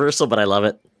worst traversal, but I love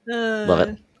it. Love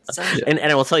it. And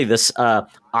I will tell you this,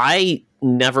 I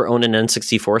never owned an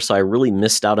N64, so I really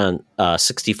missed out on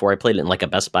 64. I played it in like a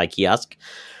Best Buy kiosk.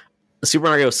 Super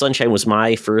Mario Sunshine was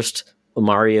my first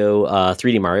Mario,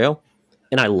 3D Mario,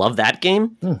 and I love that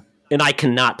game. And I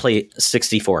cannot play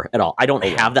 64 at all. I don't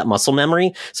have that muscle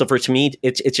memory. So to me,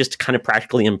 it's just kind of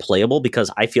practically unplayable because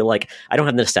I feel like I don't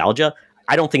have nostalgia.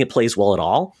 I don't think it plays well at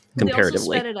all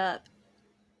comparatively. They also sped it up.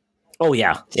 Oh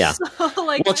yeah. So,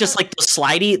 like, well, it's just like those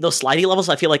slidey levels.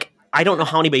 I feel like I don't know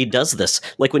how anybody does this.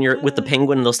 Like when you're with the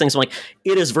penguin and those things, I'm like,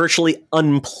 it is virtually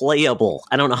unplayable.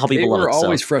 I don't know how people love it. They were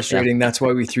always frustrating. Yeah. That's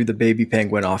why we threw the baby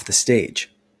penguin off the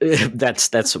stage.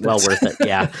 That's well worth it.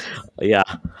 Yeah.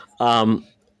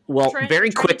 Well,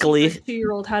 very quickly,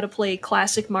 2-year-old how to play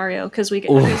classic Mario because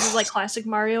this is like classic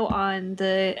Mario on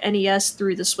the NES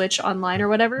through the Switch online or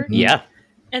whatever. Yeah.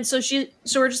 And so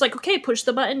we're just like, okay, push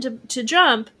the button to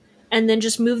jump. And then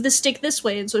just move the stick this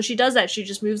way. And so she does that. She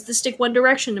just moves the stick one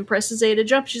direction and presses A to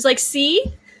jump. She's like, see?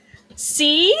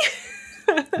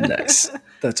 Nice.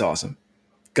 That's awesome.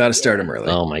 Got to start him early.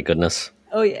 Oh, my goodness.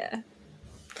 Oh, yeah.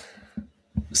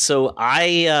 So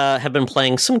I have been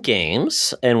playing some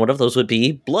games, and one of those would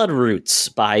be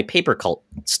Bloodroots by Paper Cult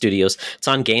Studios. It's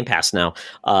on Game Pass now.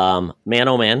 Man,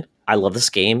 oh man, I love this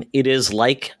game. It is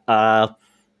like...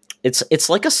 It's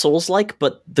like a Souls-like,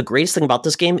 but the greatest thing about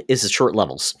this game is the short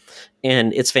levels,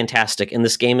 and it's fantastic. And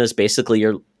this game is basically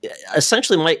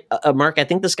essentially Mark. I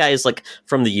think this guy is like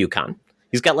from the Yukon.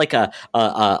 He's got like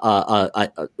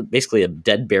basically a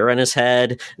dead bear on his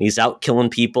head, and he's out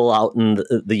killing people out in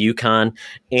the Yukon.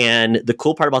 And the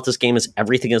cool part about this game is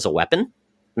everything is a weapon.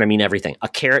 And I mean everything. A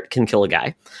carrot can kill a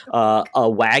guy. A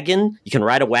wagon, you can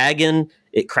ride a wagon.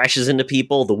 It crashes into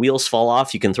people. The wheels fall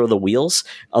off. You can throw the wheels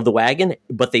of the wagon,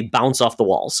 but they bounce off the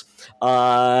walls.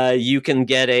 You can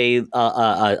get I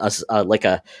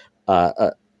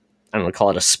don't know,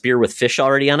 call it a spear with fish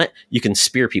already on it. You can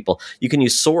spear people. You can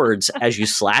use swords as you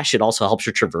slash. It also helps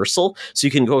your traversal, so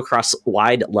you can go across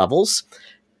wide levels.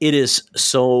 It is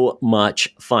so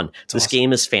much fun. This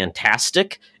game is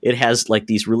fantastic. It has like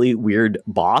these really weird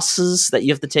bosses that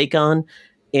you have to take on,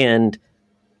 and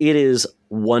it is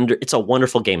it's a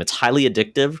wonderful game. It's highly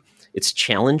addictive. It's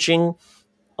challenging,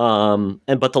 but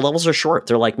the levels are short.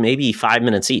 They're like maybe 5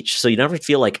 minutes each, so you never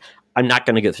feel like I'm not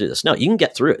going to get through this. No, you can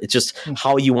get through it. It's just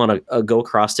how you want to go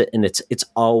across it, and it's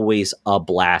always a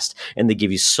blast. And they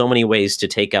give you so many ways to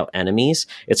take out enemies.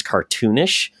 It's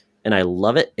cartoonish, and I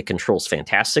love it. It controls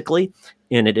fantastically,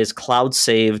 and it is cloud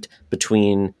saved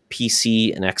between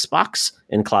PC and Xbox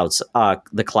and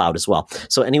the cloud as well.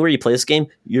 So anywhere you play this game,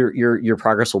 your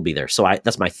progress will be there. So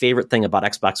that's my favorite thing about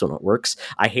Xbox when it works.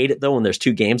 I hate it though when there's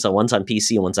two games, one's on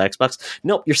PC and one's on Xbox.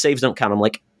 Nope, your saves don't count. I'm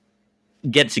like,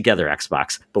 get it together,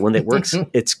 Xbox. But when it works,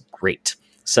 it's great.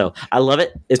 So I love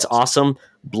it. It's awesome.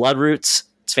 Bloodroots.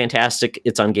 It's fantastic.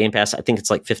 It's on Game Pass. I think it's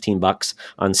like $15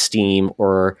 on Steam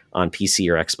or on PC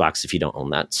or Xbox if you don't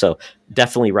own that. So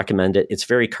definitely recommend it. It's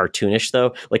very cartoonish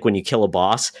though. Like when you kill a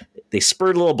boss, they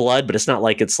spurt a little blood, but it's not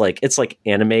like it's like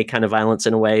anime kind of violence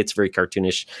in a way. It's very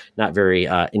cartoonish, not very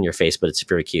in your face, but it's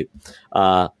very cute.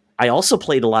 I also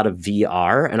played a lot of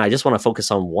VR, and I just want to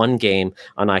focus on one game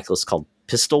on Oculus called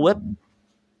Pistol Whip.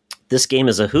 This game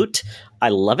is a hoot. I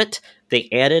love it. They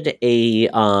added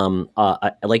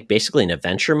like basically an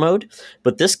adventure mode,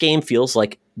 but this game feels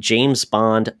like James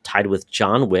Bond tied with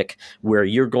John Wick, where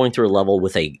you're going through a level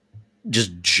with a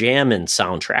just jamming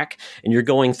soundtrack, and you're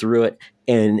going through it.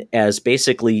 And as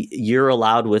basically you're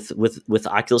allowed with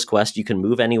Oculus Quest, you can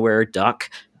move anywhere, duck,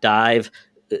 dive,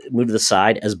 move to the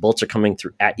side as bolts are coming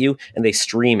through at you, and they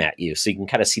stream at you, so you can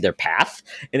kind of see their path,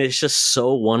 and it's just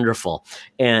so wonderful.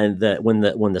 And when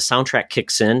the soundtrack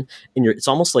kicks in, and it's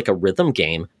almost like a rhythm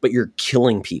game, but you're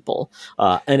killing people,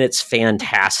 and it's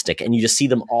fantastic. And you just see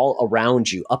them all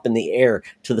around you, up in the air,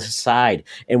 to the side,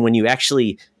 and when you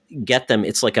actually get them,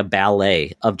 it's like a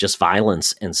ballet of just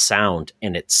violence and sound,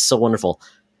 and it's so wonderful.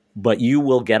 But you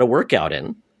will get a workout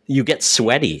in. You get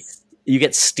sweaty, you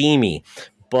get steamy.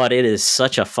 But it is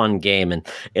such a fun game,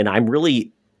 and I'm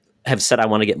really have said I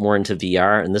want to get more into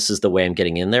VR, and this is the way I'm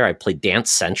getting in there. I played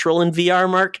Dance Central in VR,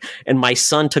 Mark, and my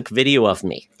son took video of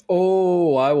me.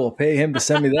 Oh, I will pay him to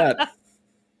send me that.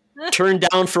 Turned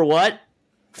down for what?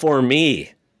 For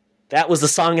me. That was the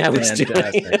song I was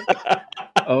doing.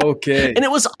 Okay. And it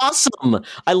was awesome.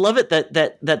 I love it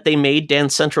that they made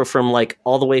Dance Central from like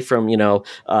all the way from, what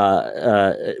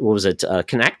was it?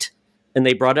 Connect. And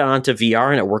they brought it onto VR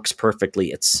and it works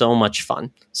perfectly. It's so much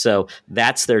fun. So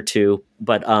that's there too.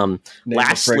 But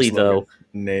lastly, though,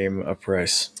 name a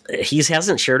price. He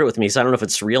hasn't shared it with me, so I don't know if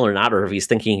it's real or not, or if he's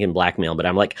thinking he can blackmail. But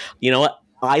I'm like, you know what?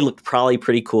 I look probably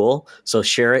pretty cool. So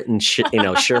share it and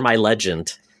share my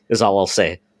legend is all I'll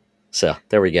say. So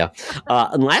there we go.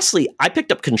 And lastly, I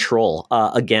picked up Control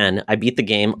again. I beat the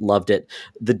game, loved it.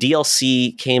 The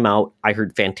DLC came out. I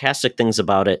heard fantastic things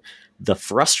about it. The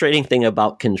frustrating thing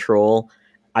about Control,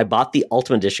 I bought the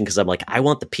Ultimate Edition because I'm like, I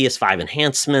want the PS5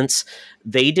 enhancements.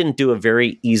 They didn't do a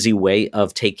very easy way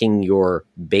of taking your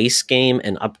base game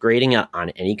and upgrading it on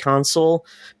any console.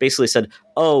 Basically said,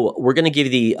 oh, we're going to give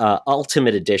you the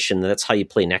Ultimate Edition. That's how you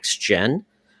play next gen.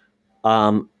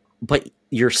 But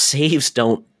your saves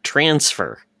don't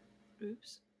transfer.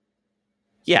 Oops.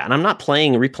 Yeah, and I'm not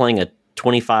replaying a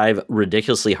 25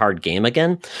 ridiculously hard game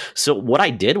again. So what I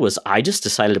did was I just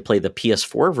decided to play the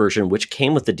PS4 version, which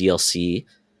came with the DLC,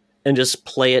 and just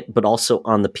play it, but also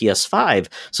on the PS5.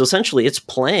 So essentially it's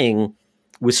playing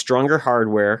with stronger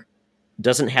hardware,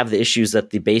 doesn't have the issues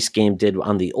that the base game did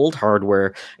on the old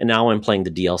hardware. And now I'm playing the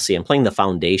DLC. I'm playing the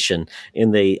Foundation,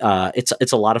 and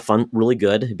it's a lot of fun, really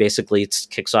good. Basically, it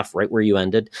kicks off right where you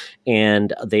ended,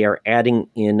 and they are adding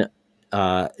in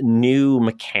new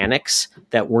mechanics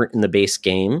that weren't in the base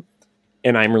game,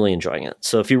 and I'm really enjoying it.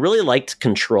 So if you really liked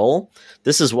Control,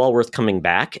 this is well worth coming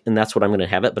back, and that's what I'm going to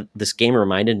have it. But this game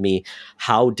reminded me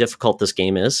how difficult this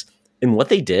game is, and what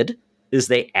they did is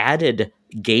they added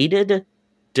gated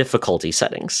difficulty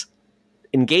settings,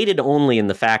 and gated only in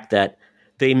the fact that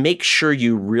they make sure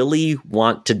you really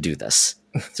want to do this.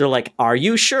 So they're like, are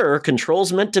you sure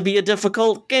Control's meant to be a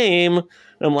difficult game? And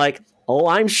I'm like, oh,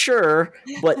 I'm sure,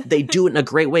 but they do it in a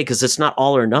great way because it's not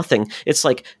all or nothing. It's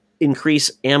like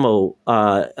increase ammo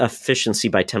efficiency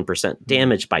by 10%,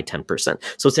 damage by 10%.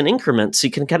 So it's an increment, so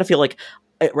you can kind of feel like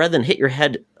rather than hit your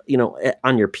head,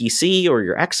 on your PC or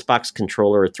your Xbox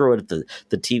controller or throw it at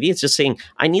the TV, it's just saying,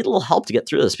 I need a little help to get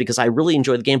through this because I really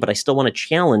enjoy the game, but I still want a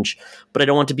challenge, but I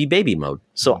don't want to be baby mode.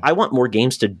 So I want more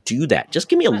games to do that. Just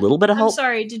give me a little bit of help. I'm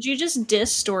sorry, did you just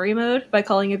diss story mode by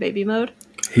calling it baby mode?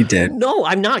 He did. No,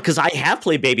 I'm not, because I have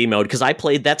played baby mode because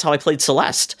that's how I played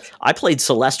Celeste. I played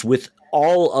Celeste with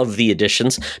all of the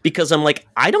additions because I'm like,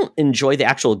 I don't enjoy the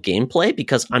actual gameplay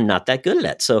because I'm not that good at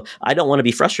it. So I don't want to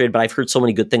be frustrated, but I've heard so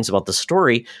many good things about the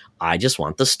story. I just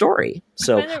want the story.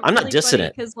 So I'm not dissing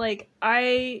it. Because like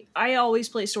I always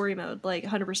play story mode, like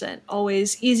 100%.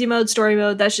 Always easy mode, story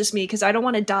mode. That's just me because I don't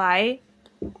want to die.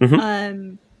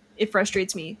 Mm-hmm. It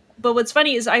frustrates me. But what's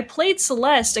funny is I played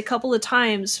Celeste a couple of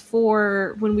times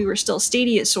for when we were still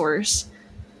Stadia Source.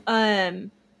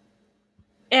 And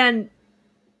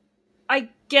I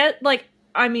get,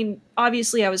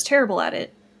 obviously I was terrible at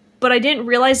it, but I didn't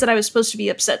realize that I was supposed to be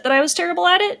upset that I was terrible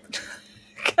at it.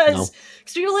 Because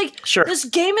people are like, sure, this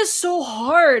game is so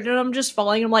hard, and I'm just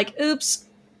falling. I'm like, oops,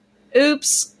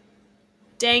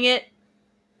 dang it.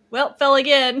 Well, fell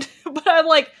again. But I'm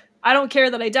like, I don't care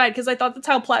that I died, because I thought that's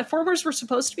how platformers were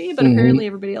supposed to be, but apparently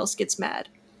everybody else gets mad.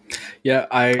 Yeah,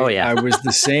 I was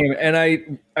the same. And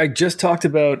I just talked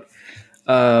about...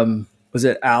 was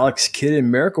it Alex Kidd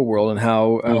in Miracle World and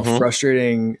how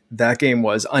frustrating that game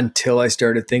was until I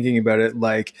started thinking about it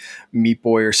like Meat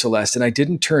Boy or Celeste. And I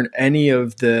didn't turn any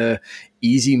of the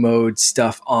easy mode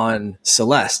stuff on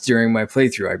Celeste during my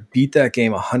playthrough. I beat that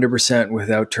game 100%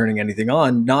 without turning anything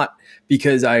on, not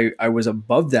because I was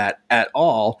above that at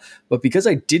all, but because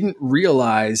I didn't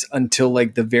realize until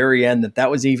like the very end that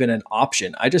was even an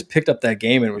option. I just picked up that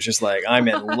game and was just like, I'm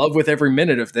in love with every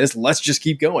minute of this. Let's just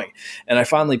keep going. And I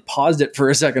finally paused it for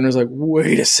a second. And was like,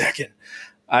 wait a second,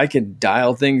 I can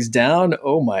dial things down.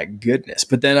 Oh my goodness.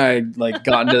 But then I like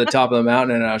got into the top of the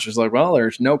mountain and I was just like, well,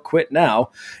 there's no quit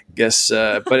now. Guess,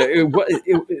 but it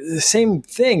the same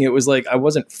thing. It was like, I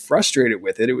wasn't frustrated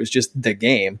with it. It was just the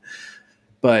game.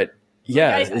 But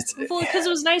yeah, because it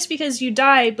was nice because you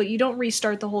die, but you don't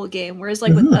restart the whole game. Whereas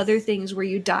like with other things where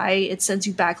you die, it sends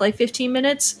you back like 15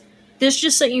 minutes. This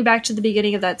just sent you back to the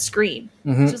beginning of that screen.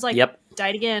 It's just like,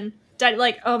 died again. Died,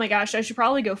 like, oh my gosh, I should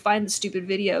probably go find the stupid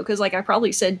video because like I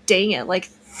probably said dang it like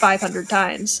 500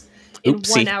 times in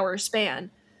 1 hour span.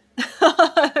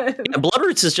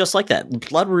 Bloodroots is just like that.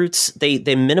 Bloodroots,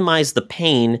 they minimize the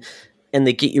pain and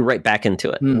they get you right back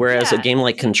into it. Whereas a game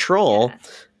like Control,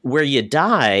 where you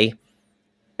die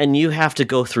and you have to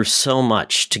go through so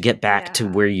much to get back to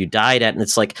where you died at. And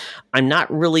it's like, I'm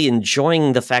not really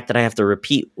enjoying the fact that I have to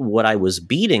repeat what I was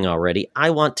beating already.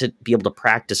 I want to be able to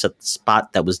practice at the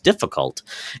spot that was difficult.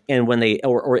 And when they,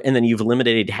 and then you've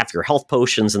eliminated half your health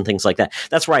potions and things like that.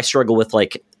 That's where I struggle with,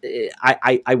 like,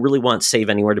 I really want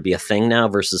Save Anywhere to be a thing now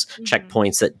versus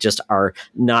checkpoints that just are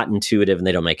not intuitive and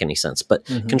they don't make any sense. But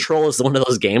Control is one of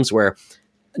those games where,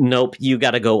 nope, you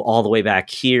got to go all the way back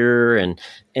here, and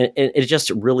it just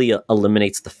really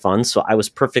eliminates the fun. So I was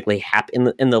perfectly happy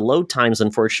in the load times.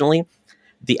 Unfortunately,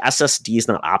 the SSD is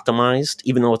not optimized,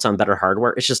 even though it's on better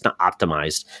hardware. It's just not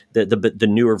optimized. The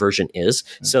newer version is,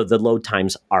 so the load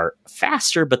times are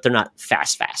faster, but they're not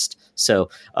fast. So,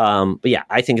 but yeah,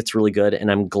 I think it's really good,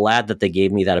 and I'm glad that they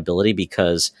gave me that ability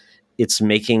because it's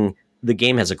making the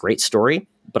game has a great story.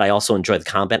 But I also enjoy the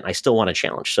combat, and I still want a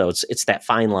challenge. So it's that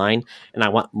fine line, and I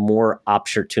want more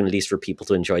opportunities for people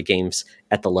to enjoy games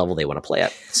at the level they want to play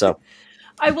at. So,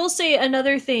 I will say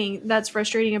another thing that's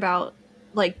frustrating about,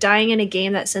 like, dying in a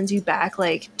game that sends you back,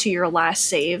 like, to your last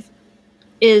save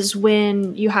is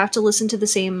when you have to listen to the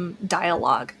same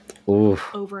dialogue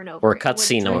over and over, or a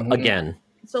cutscene again.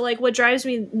 So, like, what drives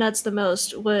me nuts the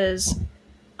most was,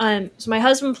 so my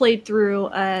husband played through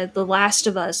The Last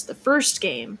of Us, the first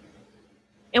game.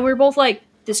 And we were both like,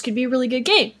 this could be a really good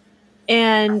game.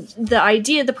 And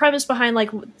the premise behind, like,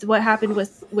 what happened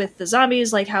with the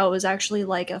zombies, like how it was actually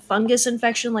like a fungus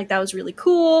infection, like that was really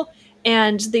cool.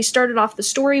 And they started off the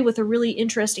story with a really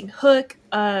interesting hook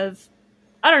of,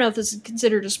 I don't know if this is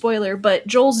considered a spoiler, but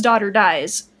Joel's daughter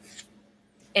dies.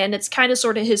 And it's kind of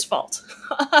sort of his fault.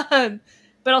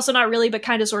 But also not really, but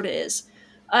kind of sort of is.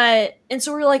 And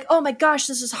so we were like, oh my gosh,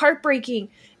 this is heartbreaking.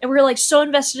 And we were like so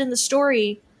invested in the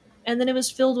story. And then it was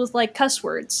filled with, like, cuss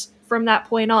words from that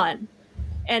point on.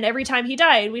 And every time he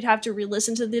died, we'd have to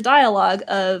re-listen to the dialogue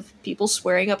of people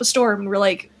swearing up a storm. And we're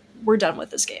like, we're done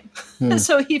with this game.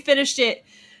 So he finished it.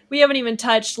 We haven't even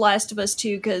touched Last of Us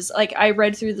 2 because, like, I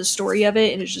read through the story of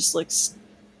it and it just looks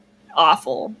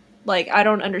awful. Like, I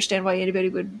don't understand why anybody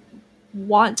would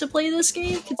want to play this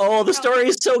game. The story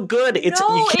is so good. It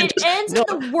ends in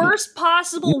the worst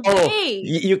possible way.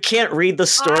 You can't read the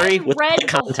story without the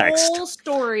context. The whole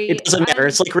story. It doesn't matter.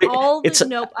 It's like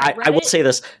I will say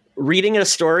this: reading a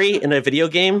story in a video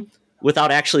game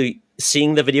without actually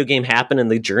seeing the video game happen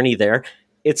and the journey there.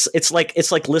 It's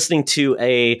like listening to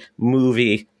a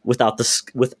movie with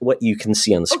what you can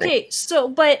see on the screen. Okay, so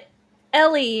but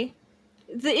Ellie.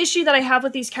 The issue that I have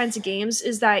with these kinds of games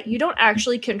is that you don't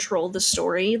actually control the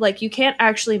story. Like, you can't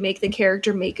actually make the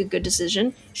character make a good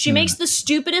decision. She makes the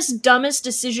stupidest, dumbest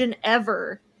decision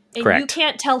ever. And Correct. You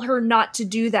can't tell her not to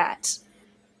do that.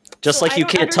 Just like you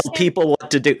can't tell people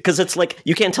what to do. Because it's like,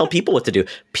 you can't tell people what to do.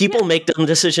 People make dumb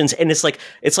decisions. And it's like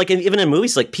even in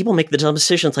movies, like, people make the dumb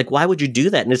decisions. Like, why would you do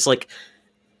that? And it's like,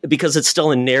 because it's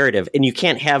still a narrative, and you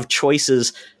can't have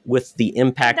choices with the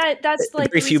impact. That's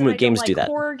like very few games do that.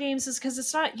 Horror games is because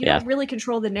it's not don't really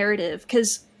control the narrative.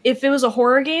 Because if it was a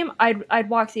horror game, I'd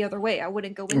walk the other way. I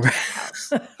wouldn't go into that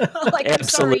house. Like,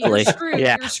 absolutely, I'm sorry, you're screwed.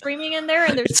 You're screaming in there,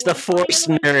 and there's it's the forced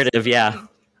narrative. Yeah.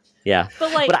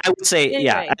 But I would say,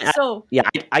 anyway,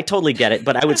 I totally get it.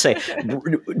 But I would say,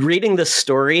 reading the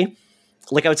story.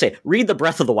 Like, I would say, read the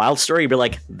Breath of the Wild story. You'd be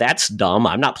like, that's dumb.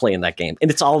 I'm not playing that game.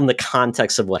 And it's all in the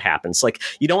context of what happens. Like,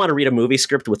 you don't want to read a movie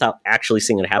script without actually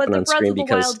seeing it happen on screen. But the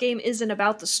Breath of the Wild game isn't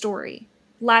about the story.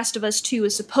 Last of Us 2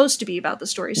 is supposed to be about the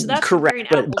story. So that's comparing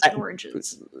apples and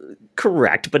oranges.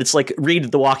 Correct. But it's like,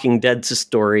 read The Walking Dead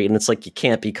story, and it's like, you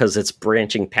can't because it's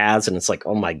branching paths, and it's like,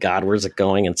 oh my God, where's it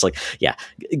going? And it's like,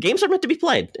 games are meant to be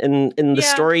played. And the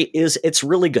story it's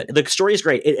really good. The story is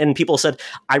great. And people said,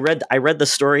 I read the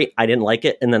story, I didn't like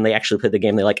it, and then they actually played the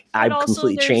game, they're like, I've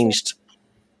completely changed.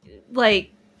 Like,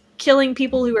 killing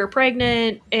people who are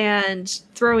pregnant and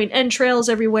throwing entrails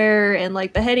everywhere and,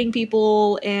 like, beheading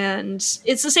people, and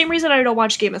it's the same reason I don't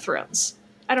watch Game of Thrones.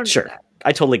 I don't know that.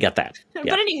 I totally get that. But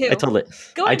anywho,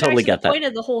 I totally get the point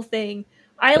of the whole thing,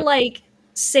 I like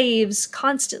saves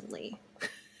constantly.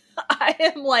 I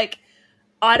am like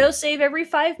auto save every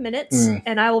 5 minutes,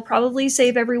 and I will probably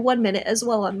save every 1 minute as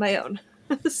well on my own.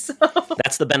 So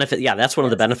that's the benefit. Yeah, that's one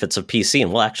of the benefits of PC,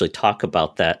 and we'll actually talk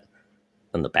about that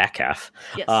in the back half.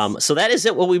 Yes. So that is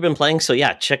it, what we've been playing. So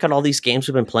yeah, check out all these games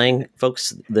we've been playing,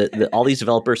 folks. All these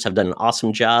developers have done an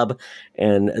awesome job,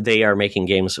 and they are making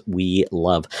games we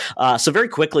love. So very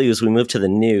quickly, as we move to the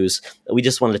news, we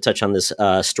just wanted to touch on this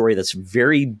story that's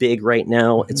very big right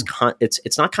now. It's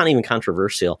not kind of even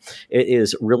controversial. It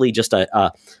is really just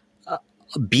a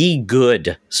be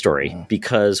good story,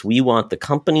 because we want the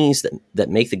companies that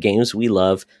make the games we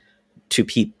love to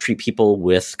treat people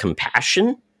with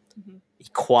compassion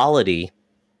equality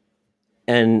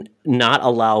and not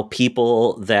allow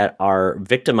people that are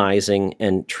victimizing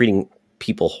and treating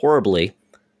people horribly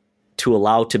to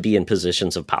allow to be in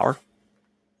positions of power.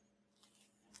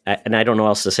 And I don't know what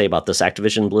else to say about this.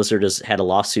 Activision Blizzard has had a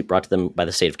lawsuit brought to them by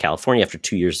the state of California after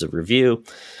 2 years of review.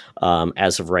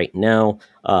 As of right now,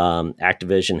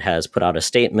 Activision has put out a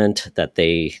statement that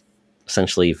they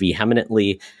essentially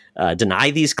vehemently deny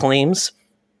these claims.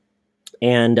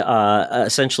 And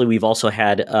essentially, we've also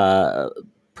had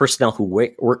personnel who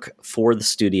work for the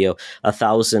studio,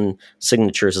 1,000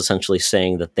 signatures essentially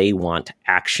saying that they want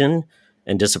action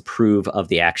and disapprove of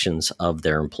the actions of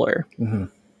their employer. Mm-hmm.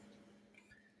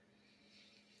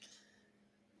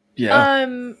 Yeah.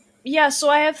 Yeah, so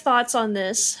I have thoughts on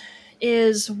this.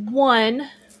 Is one,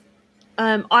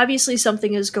 obviously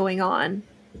something is going on.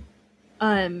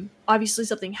 Obviously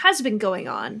something has been going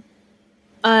on.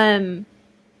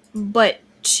 But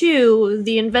two,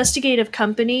 the investigative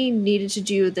company needed to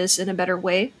do this in a better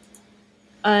way.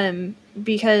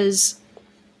 Because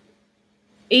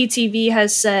ATV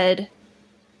has said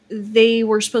they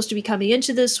were supposed to be coming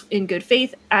into this in good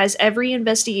faith, as every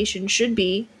investigation should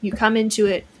be. You come into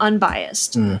it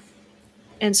unbiased.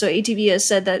 And so ATV has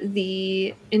said that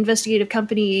the investigative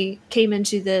company came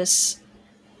into this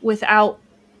without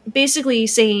basically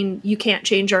saying, you can't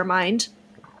change our mind.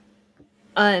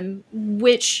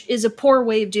 Which is a poor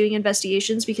way of doing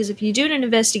investigations, because if you do an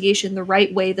investigation the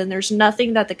right way, then there's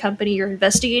nothing that the company you're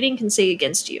investigating can say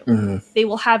against you. Mm-hmm. They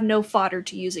will have no fodder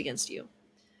to use against you.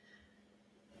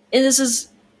 And this is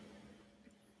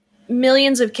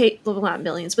millions of well, not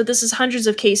millions, but this is hundreds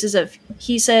of cases of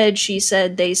he said, she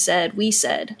said, they said, we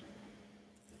said,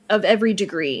 of every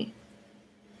degree.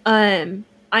 I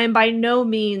am by no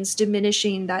means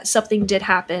diminishing that something did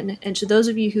happen, and to those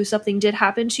of you who something did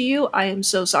happen to you, I am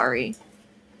so sorry.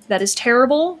 That is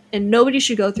terrible, and nobody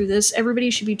should go through this. Everybody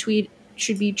should be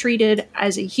treated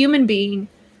as a human being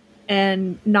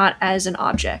and not as an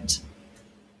object.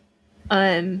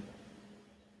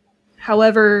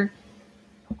 However,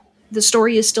 the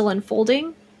story is still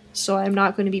unfolding, so I'm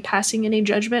not going to be passing any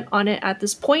judgment on it at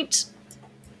this point.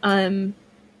 I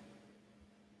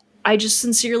just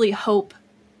sincerely hope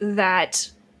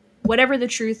that whatever the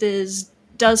truth is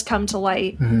does come to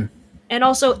light. Mm-hmm. And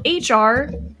also, HR,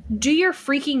 do your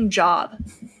freaking job.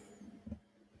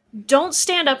 Don't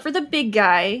stand up for the big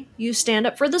guy. You stand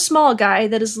up for the small guy.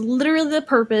 That is literally the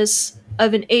purpose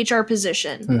of an HR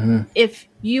position. Mm-hmm. If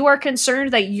you are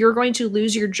concerned that you're going to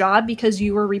lose your job because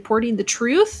you are reporting the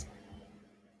truth,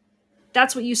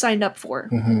 that's what you signed up for.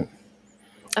 Mm-hmm.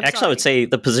 I would say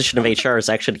the position of HR is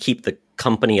actually to keep the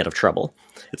company out of trouble.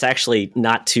 It's actually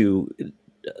not to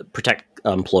protect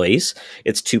employees.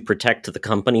 It's to protect the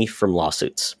company from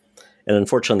lawsuits. And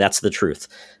unfortunately, that's the truth.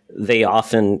 They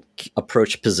often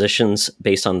approach positions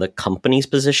based on the company's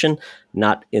position,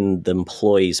 not in the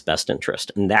employee's best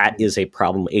interest. And that is a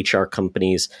problem. HR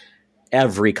companies,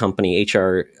 every company,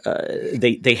 HR,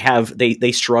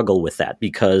 they struggle with that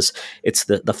because it's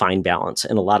the fine balance.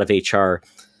 And a lot of HR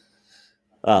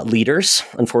leaders,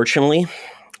 unfortunately,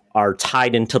 are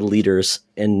tied into the leaders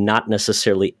and not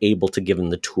necessarily able to give them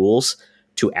the tools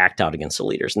to act out against the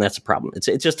leaders. And that's a problem.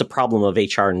 It's just a problem of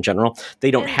HR in general.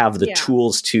 They don't have the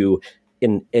tools to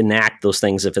enact those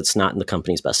things if it's not in the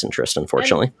company's best interest,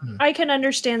 unfortunately. And I can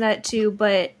understand that too,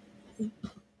 but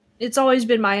it's always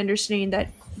been my understanding that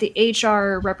the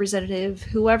HR representative,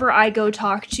 whoever I go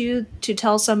talk to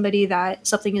tell somebody that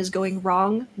something is going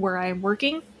wrong where I am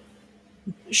working,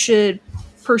 should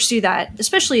pursue that,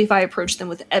 especially if I approach them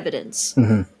with evidence.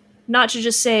 Mm-hmm. Not to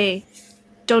just say,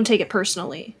 don't take it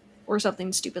personally, or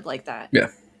something stupid like that.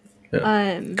 Yeah.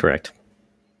 Correct.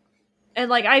 And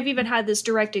like, I've even had this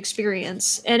direct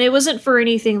experience, and it wasn't for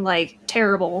anything like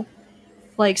terrible,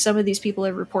 like some of these people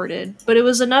have reported, but it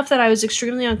was enough that I was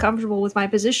extremely uncomfortable with my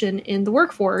position in the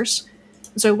workforce.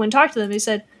 So when I talked to them, they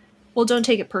said, well, don't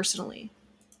take it personally.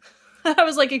 I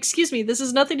was like, excuse me, this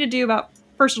has nothing to do about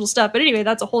personal stuff. But anyway,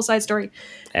 that's a whole side story.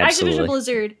 Absolutely. Activision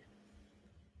Blizzard,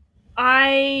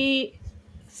 I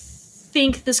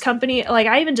think this company, like,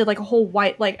 I even did like a whole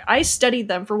I studied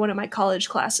them for one of my college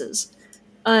classes.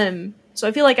 So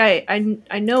I feel like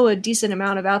I know a decent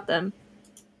amount about them.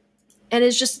 And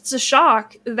it's a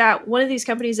shock that one of these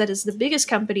companies that is the biggest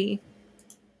company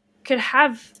could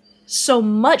have so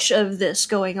much of this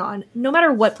going on. No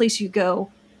matter what place you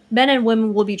go, men and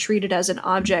women will be treated as an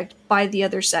object by the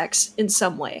other sex in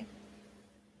some way.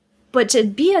 But to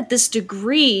be at this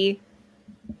degree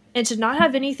and to not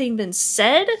have anything been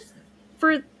said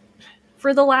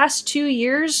for the last 2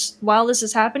 years while this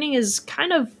is happening is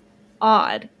kind of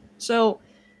odd. So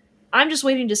I'm just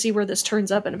waiting to see where this turns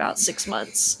up in about 6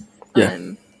 months. Yeah.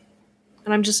 And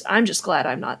I'm just glad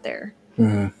I'm not there.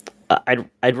 Mm-hmm.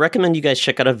 I'd recommend you guys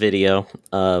check out a video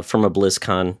from a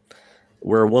BlizzCon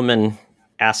where a woman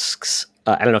asks,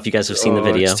 I don't know if you guys have seen the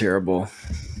video. It's terrible.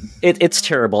 It's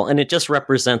terrible, and it just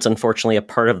represents, unfortunately, a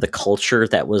part of the culture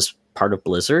that was part of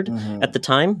Blizzard at the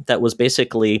time. That was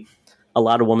basically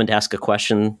allowed a woman to ask a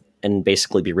question and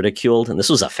basically be ridiculed. And this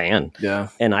was a fan. Yeah.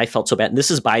 And I felt so bad. And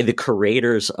this is by the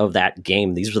creators of that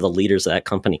game. These were the leaders of that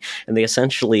company. And they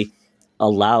essentially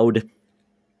allowed,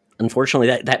 unfortunately,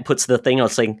 that puts the thing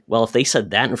out saying, well, if they said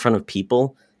that in front of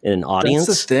people in an audience.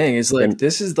 That's the thing. Is like,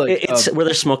 this is like, it's where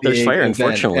there's smoke, there's fire, event.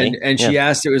 Unfortunately. And she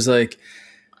asked, it was like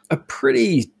a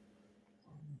pretty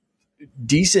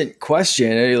decent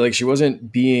question. Like, she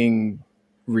wasn't being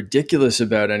ridiculous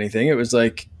about anything. It was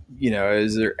like,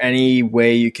 is there any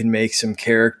way you can make some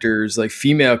characters, like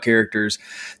female characters,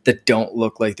 that don't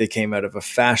look like they came out of a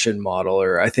fashion model?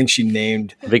 Or I think she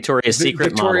named Victoria's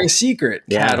Secret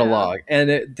catalog.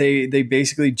 And they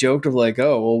basically joked of like,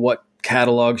 oh, well, what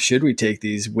catalog should we take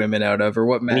these women out of, or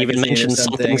what magazine, and even mentioned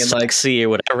something sexy or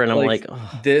whatever, and I'm like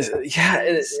oh.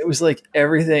 It was like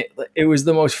everything. It was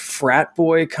the most frat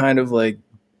boy kind of like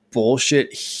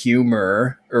bullshit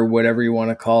humor, or whatever you want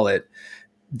to call it,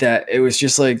 that it was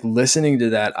just like, listening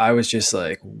to that, I was just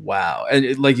like, wow.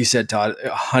 And like you said, Todd,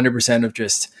 100% of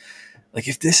just like,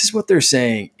 if this is what they're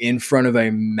saying in front of a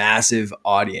massive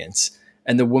audience.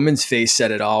 And the woman's face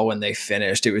said it all when they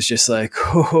finished. It was just like,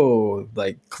 oh,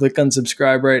 like, click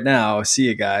unsubscribe right now. See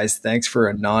you guys. Thanks for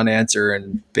a non-answer.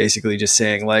 And basically just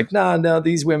saying like, no,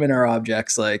 these women are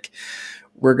objects. Like,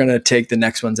 we're going to take the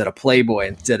next ones at a Playboy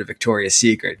instead of Victoria's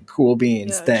Secret. Cool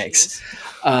beans. Oh, thanks.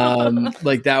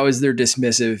 Like, that was their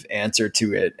dismissive answer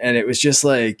to it. And it was just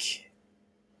like,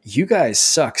 you guys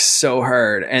suck so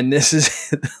hard. And this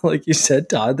is, like you said,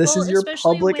 Todd, this is your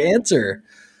public answer.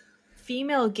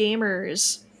 Female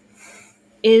gamers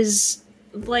is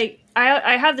like,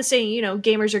 I have the saying,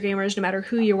 gamers are gamers no matter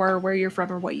who you are, where you're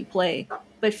from, or what you play.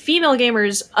 But female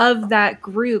gamers of that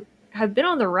group have been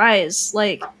on the rise.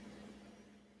 Like,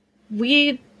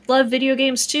 we love video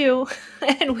games too,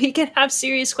 and we can have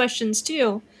serious questions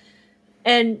too.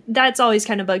 And that's always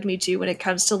kind of bugged me too when it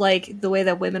comes to like the way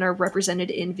that women are represented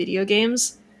in video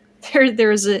games.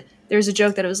 There's a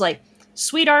joke that it was like,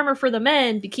 sweet armor for the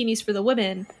men, bikinis for the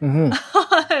women.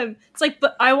 Mm-hmm. It's like,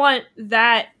 but I want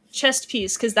that chest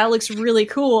piece because that looks really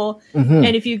cool. Mm-hmm.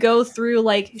 And if you go through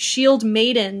like shield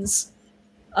maidens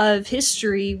of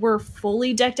history, were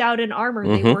fully decked out in armor.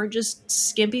 Mm-hmm. They weren't just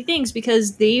skimpy things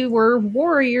because they were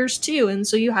warriors too. And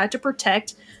so you had to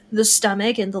protect the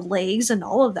stomach and the legs and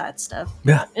all of that stuff.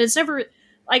 Yeah. And it's never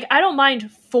like, I don't mind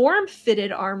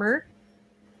form-fitted armor.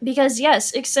 Because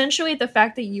yes, accentuate the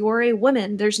fact that you are a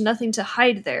woman. There's nothing to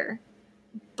hide there.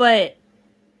 But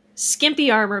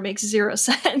skimpy armor makes zero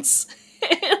sense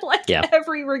in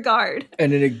every regard.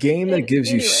 And in a game that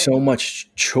gives you so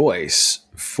much choice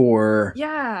for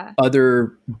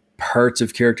other parts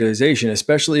of characterization,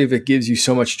 especially if it gives you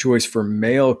so much choice for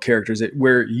male characters,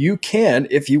 where you can,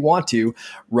 if you want to,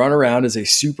 run around as a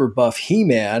super buff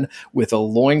He-Man with a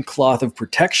loincloth of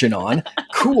protection on.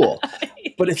 Cool.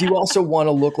 But if you also want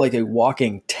to look like a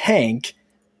walking tank,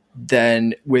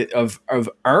 then of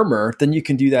armor, then you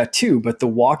can do that too. But the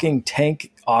walking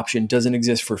tank option doesn't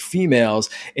exist for females.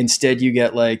 Instead, you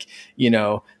get like,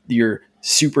 your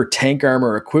super tank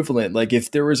armor equivalent. Like if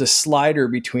there was a slider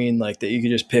between like that, you could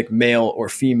just pick male or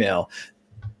female,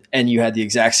 and you had the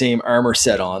exact same armor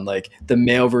set on. Like the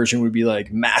male version would be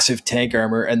like massive tank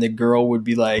armor, and the girl would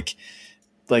be like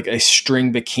a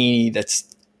string bikini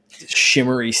that's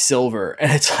shimmery silver.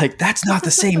 And it's like, that's not the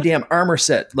same damn armor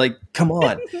set. Like, come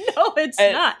on. No, it's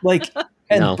not.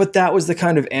 But that was the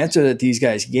kind of answer that these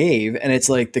guys gave. And it's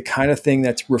like the kind of thing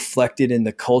that's reflected in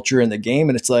the culture in the game.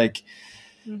 And it's like,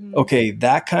 okay,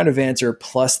 that kind of answer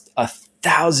plus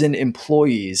 1,000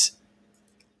 employees.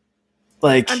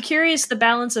 Like, I'm curious the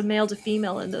balance of male to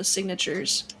female in those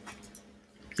signatures.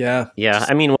 Yeah.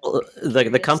 I mean, well,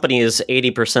 the company is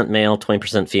 80% male,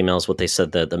 20% female is what they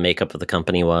said the makeup of the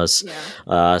company was.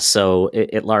 Yeah. So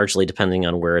it largely depending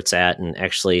on where it's at. And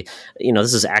actually,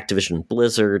 this is Activision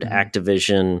Blizzard.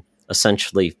 Activision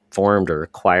essentially formed or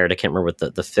acquired, I can't remember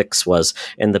what the fix was.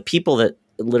 And the people that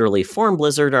literally formed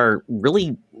Blizzard are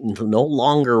really no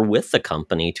longer with the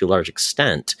company to a large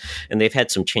extent, and they've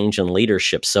had some change in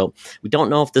leadership. So we don't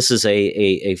know if this is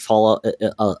a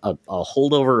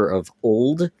holdover of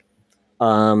old,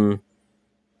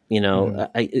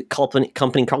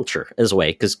 company culture as a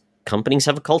way, because companies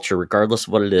have a culture regardless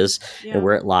of what it is and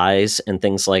where it lies and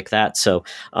things like that. So,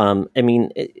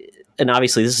 and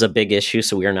obviously this is a big issue,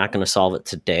 so we are not going to solve it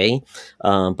today.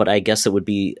 But I guess it would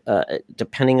be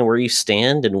depending on where you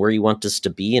stand and where you want this to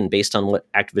be, and based on what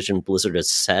Activision Blizzard has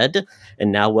said,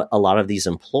 and now what a lot of these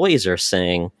employees are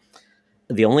saying,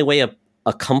 the only way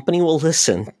a company will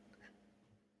listen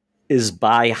is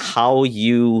by how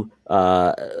you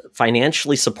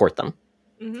financially support them.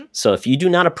 Mm-hmm. So if you do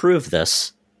not approve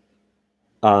this,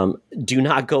 do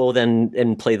not go then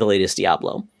and play the latest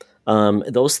Diablo.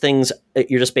 Those things,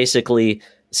 you're just basically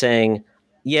saying,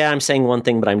 yeah, I'm saying one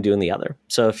thing, but I'm doing the other.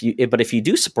 So if you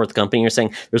do support the company, you're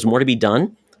saying there's more to be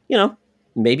done,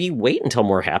 maybe wait until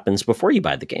more happens before you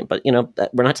buy the game. But,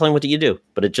 we're not telling what you do,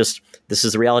 but this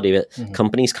is the reality of it. Mm-hmm.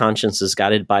 Company's conscience is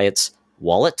guided by its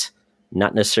wallet,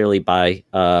 not necessarily by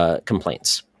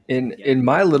complaints. In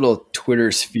my little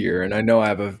Twitter sphere, and I know I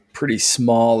have a pretty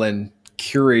small and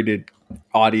curated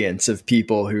audience of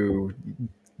people who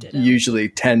usually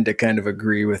tend to kind of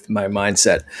agree with my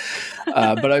mindset.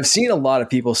 But I've seen a lot of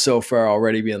people so far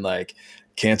already being like,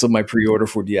 canceled my pre-order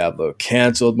for Diablo,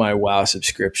 canceled my WoW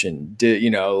subscription,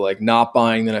 not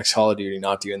buying the next Call of Duty,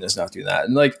 not doing this, not doing that.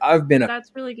 And like, I've been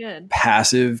that's really good.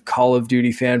 Passive Call of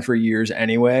Duty fan for years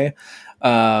anyway.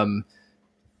 And,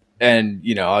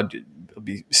 I'll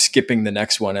be skipping the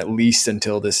next one at least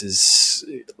until this is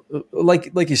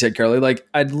like you said, Carly, like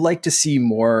I'd like to see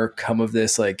more come of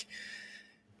this. Like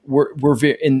we're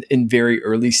in very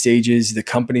early stages. The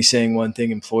company's saying one thing,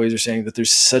 employees are saying that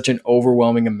there's such an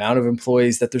overwhelming amount of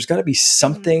employees that there's got to be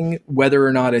something, whether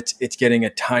or not it's getting a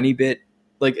tiny bit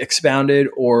like expounded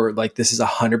or like this is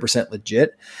 100%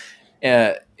 legit.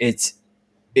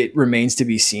 It remains to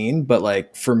be seen. But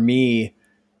like for me,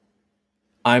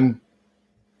 I'm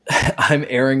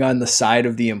erring on the side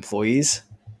of the employees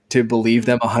to believe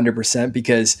them 100%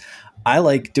 because I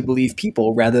like to believe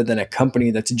people rather than a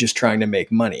company that's just trying to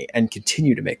make money and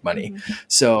continue to make money. Mm-hmm.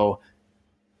 So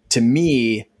to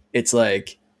me, it's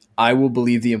like, I will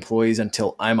believe the employees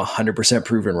until I'm 100%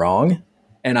 proven wrong.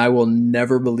 And I will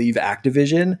never believe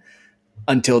Activision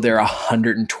until they're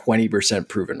 120%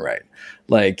 proven right.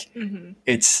 Like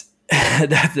it's,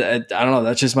 I don't know.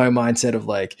 That's just my mindset of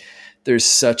like, there's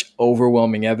such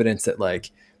overwhelming evidence that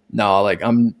like, no, like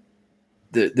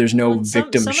there's no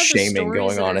victim shaming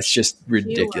going on. It's just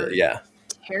ridiculous. Yeah.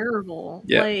 Terrible.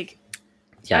 Yeah. Like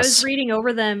yes. I was reading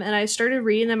over them and I started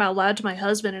reading them out loud to my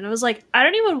husband and I was like, I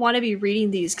don't even want to be reading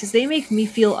these because they make me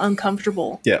feel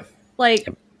uncomfortable. Yeah. Like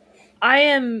I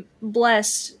am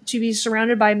blessed to be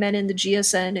surrounded by men in the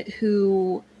GSN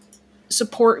who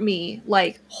support me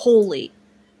like wholly.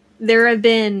 There have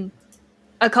been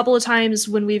a couple of times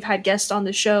when we've had guests on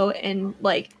the show and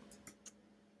like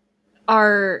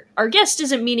our guest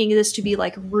isn't meaning this to be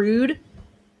like rude,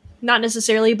 not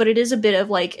necessarily, but it is a bit of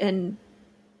like an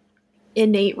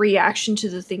innate reaction to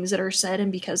the things that are said.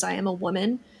 And because I am a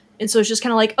woman. And so it's just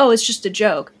kind of like, oh, it's just a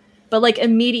joke, but like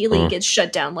immediately it gets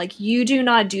shut down. Like you do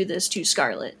not do this to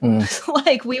Scarlett.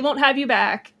 Like we won't have you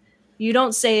back. You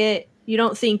don't say it. You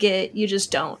don't think it. You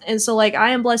just don't. And so like, I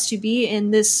am blessed to be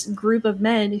in this group of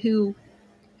men who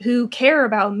care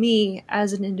about me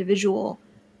as an individual,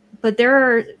 but there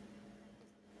are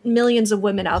millions of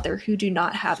women out there who do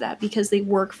not have that because they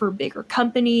work for bigger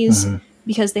companies,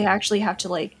 because they actually have to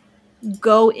like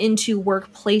go into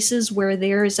workplaces where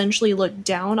they're essentially looked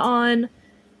down on,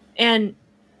 and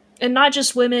not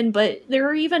just women, but there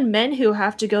are even men who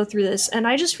have to go through this. And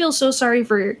I just feel so sorry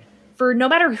for no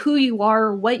matter who you are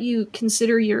or what you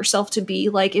consider yourself to be.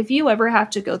 Like if you ever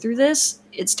have to go through this,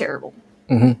 it's terrible.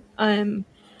 To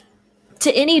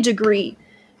any degree.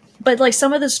 But like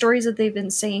some of the stories that they've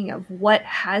been saying of what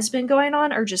has been going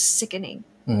on are just sickening.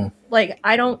 Like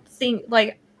I don't think,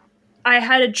 like I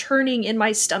had a churning in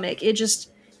my stomach. It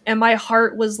just, and my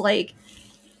heart was like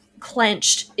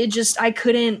clenched. It just, I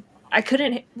couldn't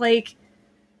like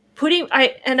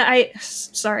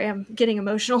sorry, I'm getting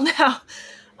emotional now.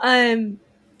 I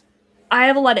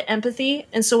have a lot of empathy.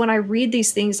 And so when I read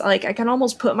these things, like I can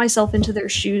almost put myself into their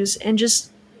shoes, and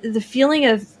just the feeling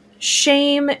of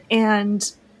shame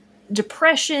and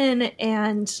depression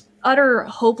and utter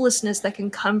hopelessness that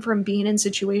can come from being in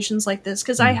situations like this.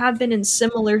 Because I have been in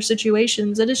similar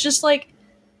situations, and it's just like,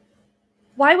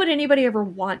 why would anybody ever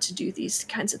want to do these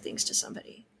kinds of things to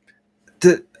somebody?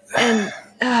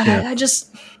 I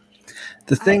just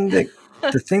the thing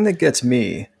that gets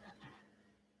me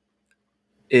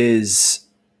is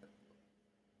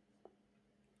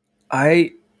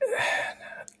I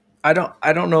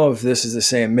don't know if this is the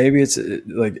same. Maybe it's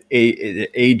like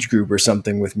a age group or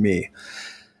something with me.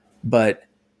 But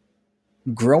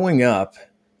growing up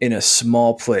in a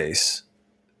small place,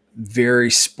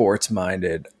 very sports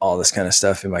minded, all this kind of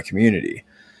stuff in my community,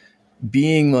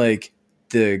 being like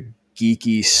the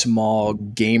geeky, small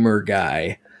gamer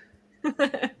guy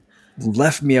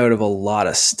left me out of a lot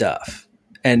of stuff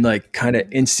and like kind of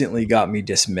instantly got me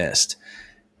dismissed.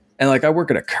 And like, I work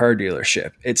at a car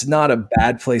dealership. It's not a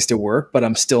bad place to work, but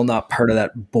I'm still not part of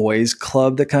that boys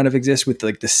club that kind of exists with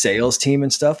like the sales team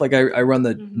and stuff. Like I run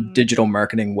the digital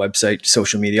marketing website,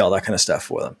 social media, all that kind of stuff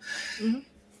for them. Mm-hmm.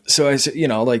 So I, you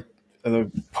know, like I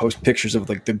post pictures of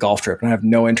like the golf trip, and I have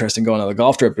no interest in going on the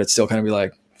golf trip, but it's still kind of be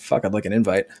like, fuck, I'd like an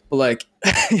invite. But like,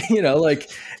 you know, like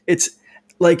it's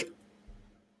like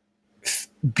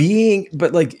being,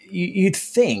 but like you'd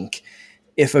think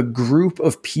if a group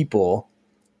of people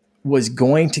was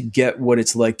going to get what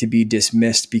it's like to be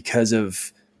dismissed because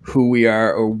of who we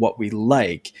are or what we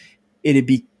like, it'd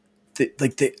be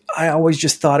I always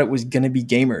just thought it was going to be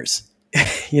gamers.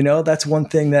 You know, that's one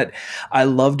thing that I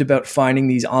loved about finding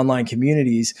these online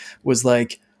communities was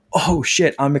like, oh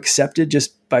shit, I'm accepted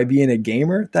just by being a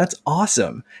gamer. That's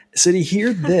awesome. So to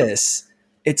hear this,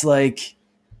 it's like,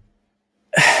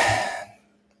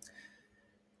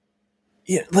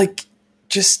 yeah, like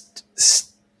just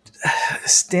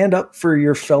stand up for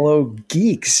your fellow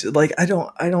geeks. Like, I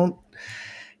don't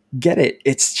get it.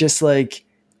 It's just like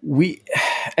maybe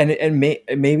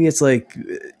it's like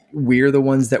we're the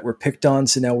ones that were picked on.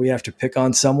 So now we have to pick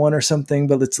on someone or something,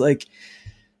 but it's like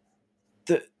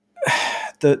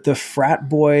the frat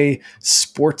boy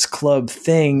sports club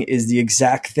thing is the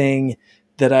exact thing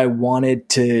that I wanted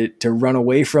to run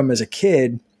away from as a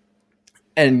kid.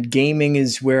 And gaming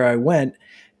is where I went.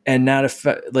 And now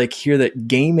to like hear that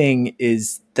gaming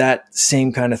is that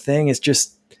same kind of thing, it's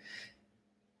just,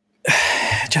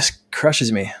 it just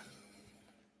crushes me.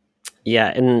 Yeah.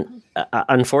 And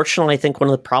unfortunately, I think one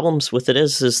of the problems with it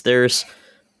is there's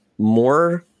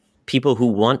more people who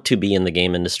want to be in the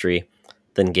game industry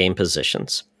than game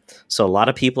positions. So a lot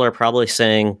of people are probably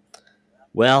saying,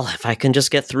 well, if I can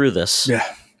just get through this,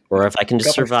 or if I can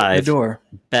just survive,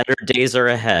 better days are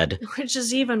ahead. Which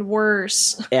is even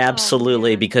worse.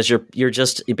 Absolutely, because you're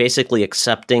just basically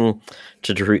accepting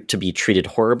to be treated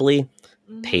horribly,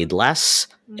 paid less,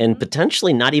 and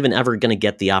potentially not even ever going to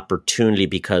get the opportunity,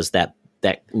 because that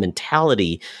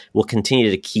mentality will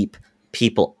continue to keep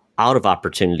people out of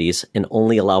opportunities and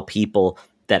only allow people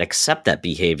that accept that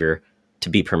behavior to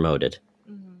be promoted.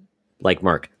 Like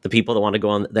Mark, the people that want to go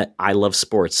on that, I love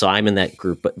sports, so I'm in that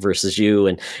group versus you.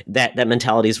 And that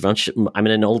mentality is, I'm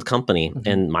in an old company,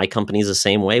 and my company is the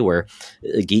same way, where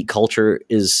geek culture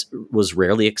was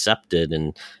rarely accepted,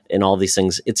 and all these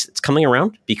things. It's coming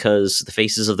around because the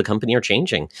faces of the company are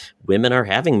changing. Women are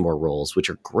having more roles, which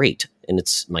are great. And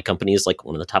my company is like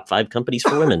one of the top 5 companies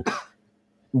for women.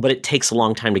 But it takes a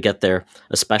long time to get there,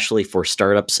 especially for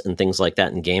startups and things like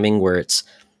that in gaming, where it's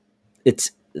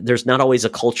there's not always a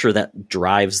culture that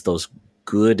drives those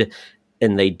good,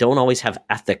 and they don't always have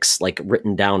ethics like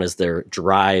written down as their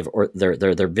drive or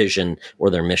their vision or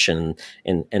their mission.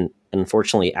 And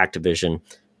unfortunately, Activision,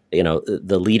 you know,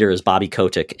 the leader is Bobby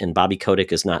Kotick, and Bobby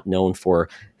Kotick is not known for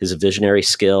his visionary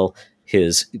skill,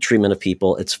 his treatment of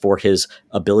people. It's for his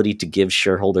ability to give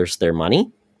shareholders their money,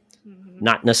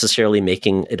 not necessarily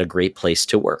making it a great place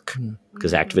to work,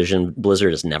 because Activision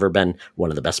Blizzard has never been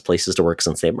one of the best places to work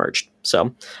since they merged.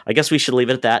 So I guess we should leave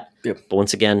it at that. Yep. But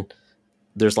once again,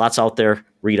 there's lots out there.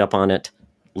 Read up on it.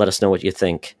 Let us know what you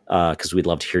think, because we'd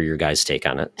love to hear your guys' take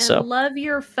on it. And love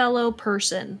your fellow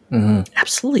person.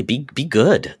 Absolutely. Be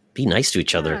good. Be nice to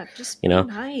each other. Just be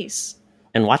nice.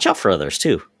 And watch out for others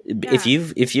too. Yeah.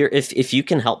 If you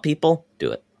can help people,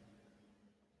 do it.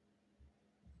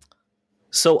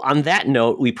 So on that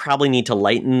note, we probably need to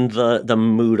lighten the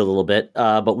mood a little bit,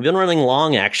 but we've been running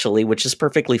long, actually, which is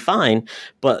perfectly fine.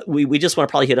 But we just want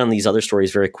to probably hit on these other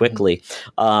stories very quickly.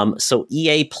 So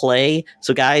EA Play.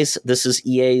 So guys, this is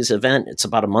EA's event. It's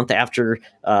about a month after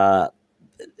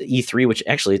E3, which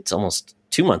actually it's almost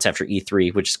 2 months after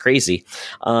E3, which is crazy.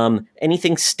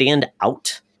 Anything stand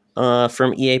out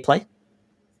from EA Play?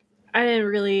 I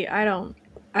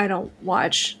don't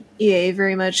watch EA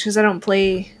very much because I don't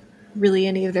play really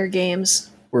any of their games.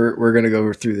 We're gonna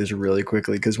go through this really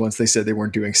quickly, because once they said they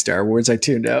weren't doing Star Wars, I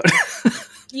tuned out.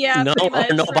 Yeah, no, much,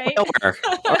 no right? BioWare,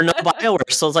 or no BioWare.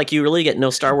 So it's like you really get no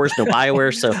Star Wars, no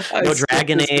BioWare, so no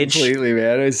Dragon Age. Completely,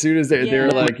 man. As soon as they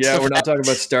were like, "Yeah, we're not talking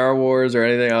about Star Wars or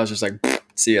anything," I was just like,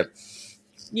 "See ya."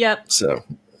 Yep. So.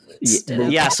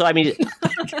 Yeah, so I mean,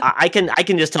 I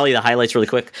can just tell you the highlights really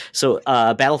quick. So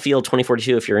Battlefield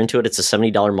 2042, if you're into it, it's a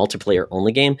 $70 multiplayer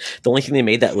only game. The only thing they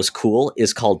made that was cool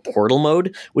is called Portal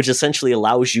Mode, which essentially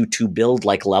allows you to build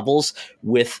like levels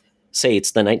with, say,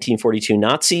 it's the 1942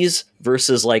 Nazis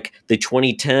versus like the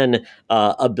 2010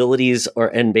 abilities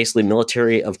and basically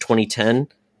military of 2010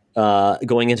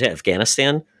 going into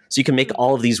Afghanistan. So you can make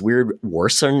all of these weird war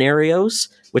scenarios,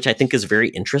 which I think is very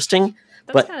interesting.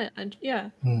 That's kind of, yeah.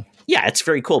 Yeah, it's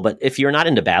very cool. But if you're not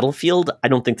into Battlefield, I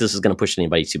don't think this is going to push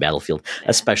anybody to Battlefield,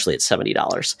 especially at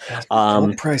 $70.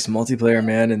 Full price multiplayer,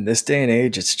 man. In this day and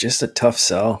age, it's just a tough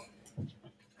sell.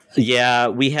 Yeah,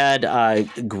 we had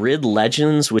Grid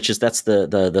Legends, which is that's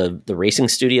the racing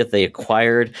studio that they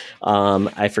acquired.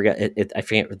 I forgot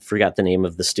the name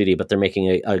of the studio, but they're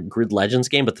making a Grid Legends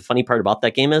game. But the funny part about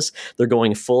that game is they're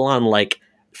going full on like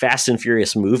Fast and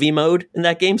Furious movie mode in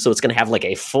that game, so it's going to have like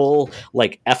a full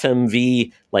like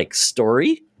FMV like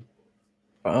story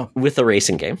with a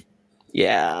racing game.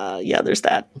 Yeah, there's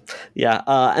that. Yeah,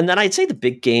 and then I'd say the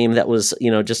big game that was,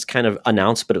 just kind of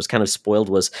announced, but it was kind of spoiled,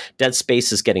 was Dead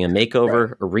Space is getting a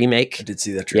makeover, a remake. I did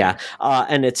see that trailer. Yeah,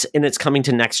 and it's coming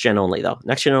to next gen only though.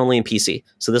 Next gen only in PC.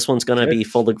 So this one's going to be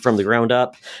full from the ground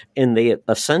up, and they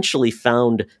essentially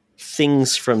found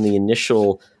things from the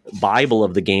initial Bible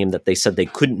of the game that they said they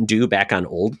couldn't do back on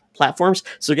old platforms.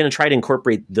 So they're going to try to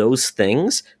incorporate those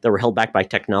things that were held back by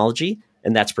technology,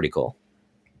 and that's pretty cool.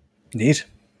 Neat.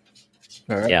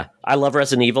 All right. Yeah, I love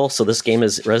Resident Evil, so this game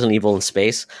is Resident Evil in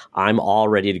space. I'm all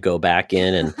ready to go back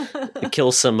in and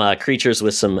kill some creatures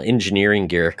with some engineering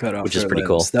gear, which is pretty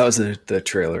cool. That was the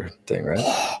trailer thing,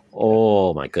 right?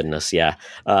 Oh my goodness, yeah.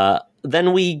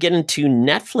 Then we get into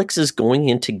Netflix is going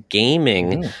into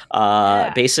gaming,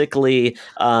 basically,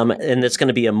 and it's going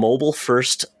to be a mobile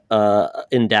first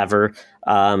endeavor.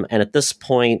 And at this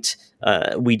point,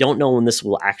 we don't know when this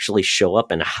will actually show up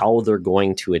and how they're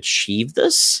going to achieve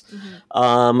this.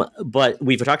 But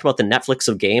we've talked about the Netflix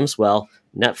of games. Well,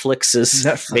 Netflix is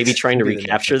maybe trying to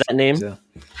recapture that name. Yeah.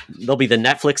 They'll be the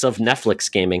Netflix of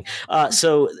Netflix gaming.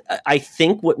 So I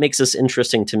think what makes this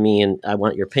interesting to me, and I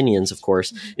want your opinions, of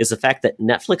course, is the fact that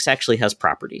Netflix actually has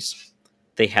properties.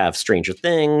 They have Stranger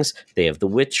Things. They have The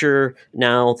Witcher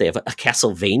now. They have a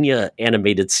Castlevania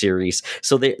animated series.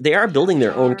 So they are building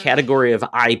their own category of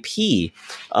IP,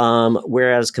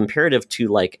 whereas comparative to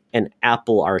like an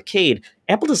Apple Arcade,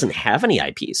 Apple doesn't have any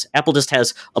IPs. Apple just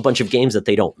has a bunch of games that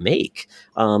they don't make.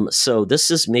 So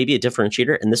this is maybe a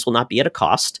differentiator, and this will not be at a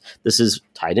cost. This is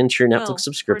tied into your Netflix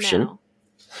subscription.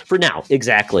 For now,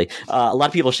 exactly. A lot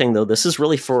of people are saying, though, this is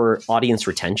really for audience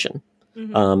retention.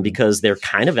 Because they're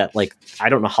kind of at like, I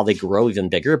don't know how they grow even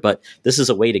bigger, but this is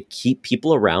a way to keep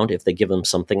people around if they give them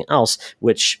something else,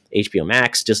 which HBO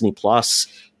Max, Disney Plus,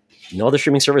 no other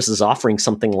streaming service is offering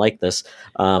something like this.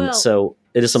 So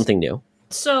it is something new.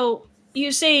 So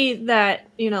you say that,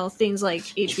 things like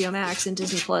HBO Max and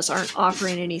Disney Plus aren't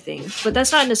offering anything, but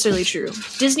that's not necessarily true.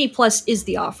 Disney Plus is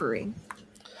the offering.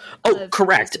 Oh,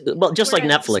 correct. Well, just like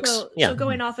Netflix. So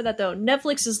going off of that, though,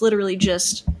 Netflix is literally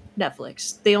just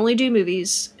Netflix. They only do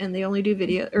movies and they only do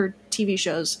video or TV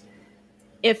shows.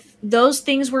 If those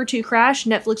things were to crash,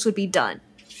 Netflix would be done.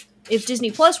 If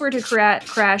Disney Plus were to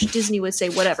crash, Disney would say,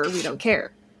 whatever, we don't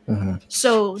care.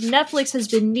 So Netflix has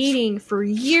been needing for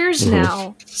years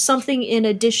now something in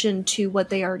addition to what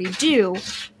they already do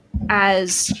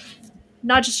as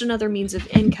not just another means of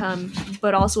income,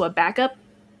 but also a backup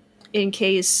in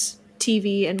case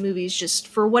TV and movies just,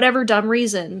 for whatever dumb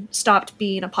reason, stopped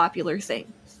being a popular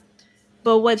thing.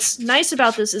 But what's nice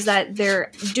about this is that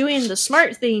they're doing the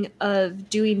smart thing of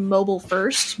doing mobile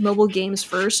games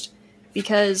first,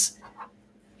 because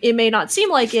it may not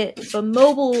seem like it, but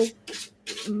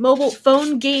mobile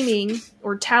phone gaming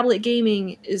or tablet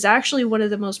gaming is actually one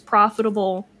of the most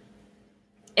profitable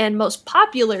and most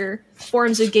popular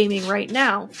forms of gaming right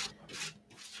now.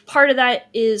 Part of that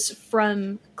is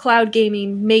from cloud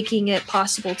gaming making it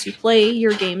possible to play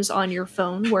your games on your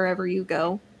phone wherever you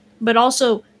go, but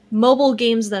also mobile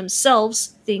games themselves,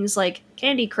 things like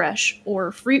Candy Crush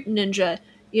or Fruit Ninja,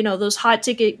 those hot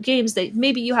ticket games that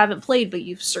maybe you haven't played but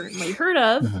you've certainly heard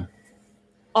of,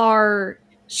 are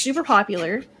super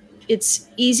popular. It's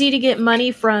easy to get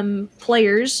money from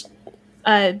players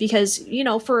because, for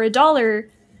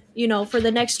 $1, for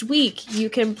the next week, you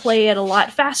can play it a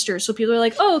lot faster. So people are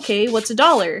like, oh, okay, what's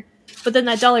 $1? But then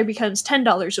that dollar becomes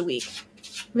 $10 a week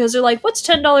because they're like, what's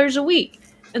 $10 a week?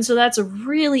 And so that's a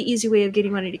really easy way of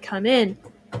getting money to come in.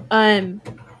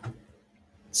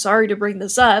 Sorry to bring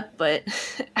this up, but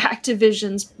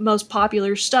Activision's most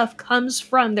popular stuff comes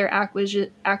from their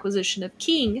acquisition of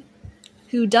King,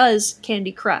 who does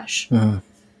Candy Crush.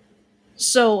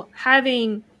 So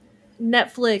having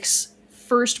Netflix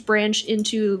first branch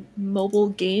into mobile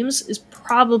games is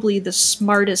probably the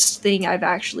smartest thing I've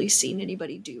actually seen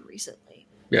anybody do recently.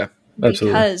 Yeah,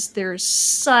 absolutely. Because there's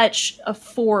such a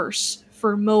force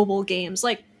for mobile games.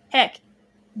 Like, heck,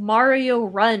 Mario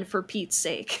Run, for Pete's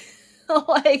sake.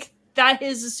 Like, that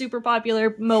is a super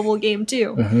popular mobile game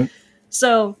too.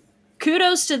 So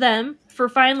kudos to them for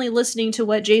finally listening to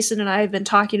what Jason and I have been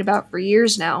talking about for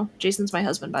years now. Jason's my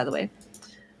husband, by the way.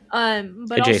 But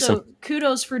Hey, Jason. also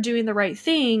kudos for doing the right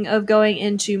thing of going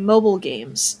into mobile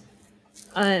games.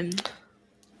 But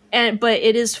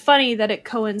it is funny that it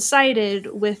coincided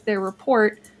with their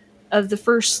report of the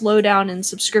first slowdown in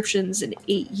subscriptions in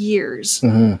 8 years.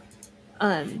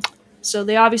 Mm-hmm. So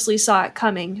they obviously saw it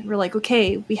coming and were like,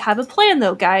 okay, we have a plan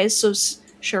though, guys. So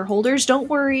shareholders, don't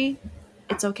worry.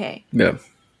 It's okay. Yeah.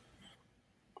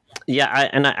 Yeah,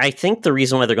 I think the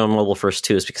reason why they're going mobile first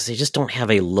too is because they just don't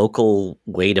have a local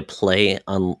way to play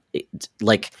on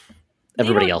like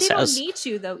everybody else has. They don't need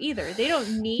to though either. They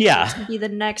don't need to be the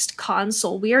next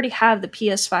console. We already have the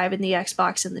PS5 and the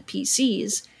Xbox and the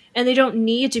PCs, and they don't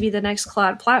need to be the next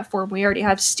cloud platform. We already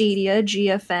have Stadia,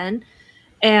 GFN,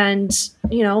 and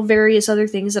various other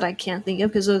things that I can't think of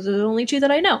because those are the only two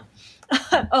that I know.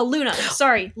 Oh, Luna.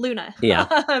 Sorry, Luna. Yeah.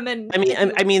 I mean,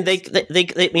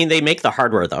 they make the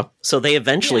hardware though, so they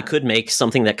eventually could make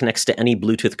something that connects to any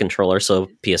Bluetooth controller. So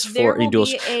PS4, there will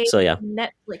be a so yeah,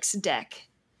 Netflix deck.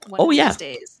 These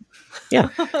days. Yeah,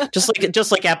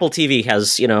 just like Apple TV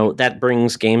has, that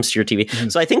brings games to your TV. Mm-hmm.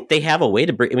 So I think they have a way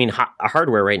to bring. I mean,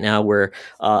 hardware right now where.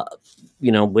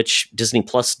 Which Disney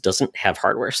Plus doesn't have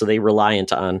hardware, so they rely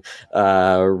on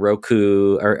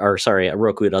Roku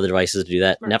Roku and other devices to do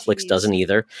that. Smart Netflix TVs. Doesn't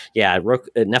either. Yeah,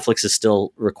 Netflix is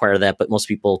still require that, but most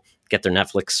people get their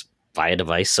Netflix via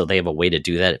device, so they have a way to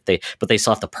do that. But they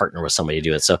still have to partner with somebody to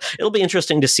do it. So it'll be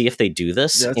interesting to see if they do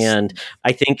this. And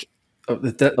I think.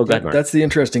 That's the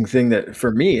interesting thing that for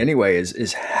me anyway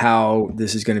is how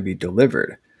this is going to be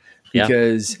delivered,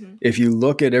 because if you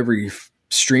look at every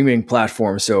streaming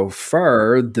platform so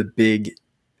far, the big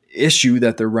issue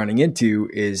that they're running into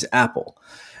is Apple,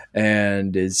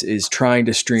 and is trying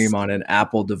to stream on an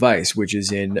Apple device, which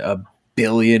is in a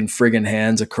billion friggin'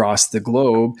 hands across the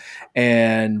globe.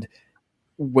 And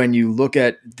when you look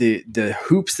at the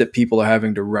hoops that people are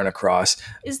having to run across,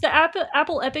 is the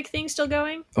Apple Epic thing still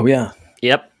going? Oh yeah.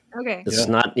 Yep. Okay. It's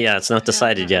not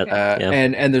decided yet.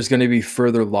 And there's going to be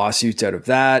further lawsuits out of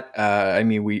that. I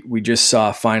mean, we just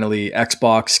saw finally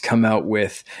Xbox come out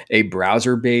with a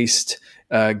browser-based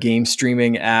game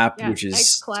streaming app, which is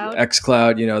xCloud.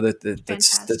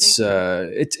 That's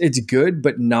it's good,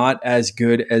 but not as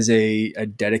good as a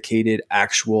dedicated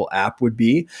actual app would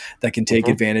be that can take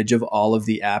advantage of all of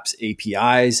the app's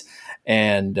APIs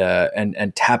and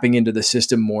tapping into the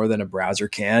system more than a browser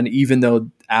can. Even though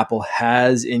Apple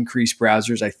has increased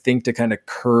browsers, I think, to kind of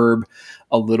curb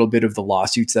a little bit of the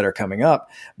lawsuits that are coming up,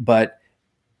 but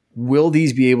will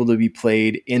these be able to be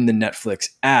played in the Netflix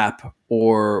app,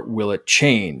 or will it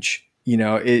change?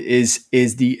 Is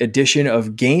the addition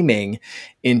of gaming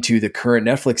into the current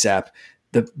Netflix app,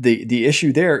 the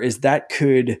issue there is that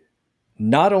could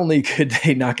not only could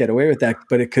they not get away with that,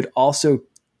 but it could also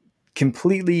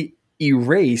completely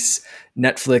erase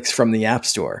Netflix from the App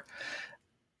Store.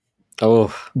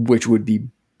 Oh, which would be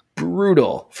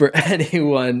brutal for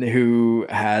anyone who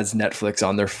has Netflix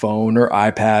on their phone or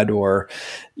iPad or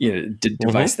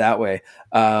device that way.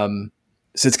 So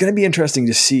it's going to be interesting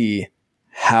to see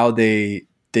how they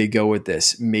go with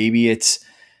this. Maybe it's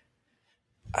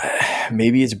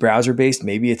browser based.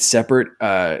 Maybe it's separate.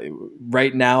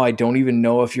 Right now, I don't even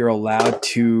know if you're allowed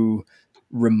to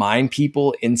remind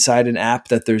people inside an app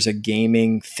that there's a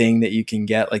gaming thing that you can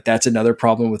get. Like, that's another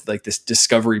problem with like this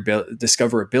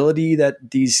discoverability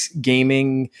that these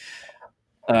gaming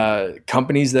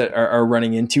companies that are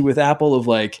running into with Apple, of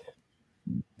like,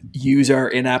 use our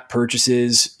in-app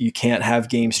purchases, you can't have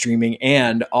game streaming.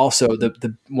 And also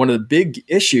the one of the big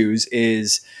issues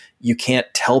is you can't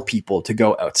tell people to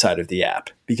go outside of the app,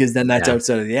 because then that's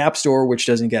outside of the App Store, which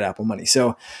doesn't get Apple money.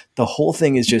 So the whole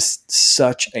thing is just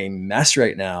such a mess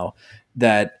right now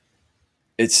that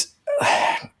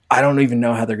I don't even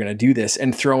know how they're going to do this.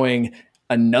 And throwing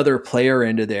another player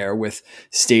into there with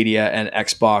Stadia and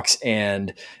Xbox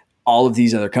and all of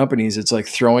these other companies, it's like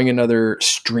throwing another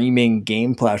streaming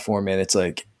game platform in. It's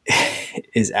like,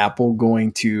 is Apple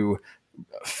going to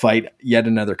fight yet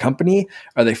another company?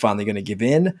 Are they finally going to give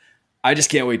in? I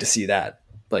just can't wait to see that,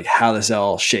 like, how this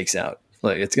all shakes out.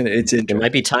 Like, it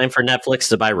might be time for Netflix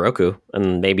to buy Roku,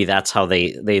 and maybe that's how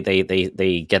they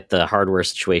get the hardware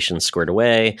situation squared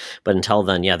away. But until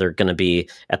then, they're going to be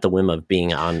at the whim of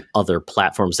being on other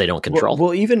platforms they don't control.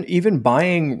 Well, even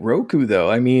buying Roku though,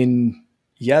 I mean,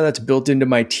 that's built into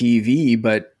my TV,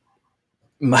 but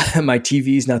my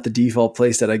TV is not the default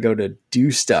place that I go to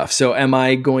do stuff. So am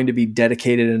I going to be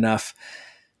dedicated enough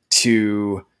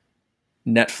to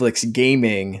Netflix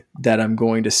gaming that I'm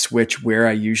going to switch where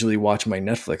I usually watch my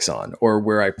Netflix on, or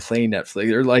where I play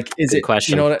Netflix, or like, is Good it,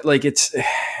 question. you know what, like it's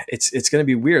going to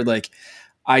be weird. Like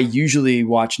I usually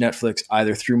watch Netflix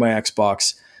either through my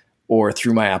Xbox or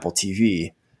through my Apple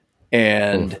TV.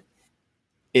 And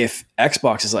if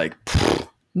Xbox is like,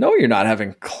 no, you're not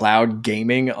having cloud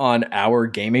gaming on our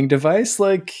gaming device,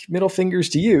 like middle fingers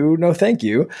to you. No, thank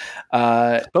you.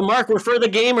 But Mark, we're for the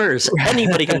gamers.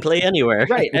 Anybody can play anywhere.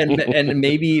 Right. And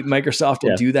maybe Microsoft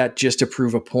will do that just to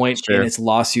prove a point in its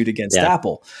lawsuit against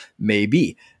Apple.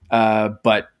 Maybe.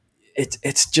 But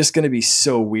it's just going to be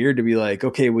so weird to be like,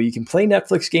 okay, well, you can play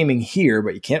Netflix gaming here,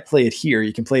 but you can't play it here.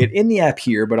 You can play it in the app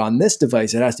here, but on this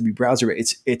device, it has to be browser.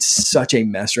 It's such a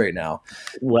mess right now.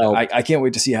 Well, I can't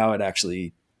wait to see how it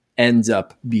actually ends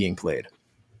up being played.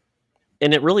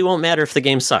 And it really won't matter if the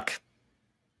games suck.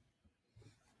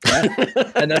 Yeah.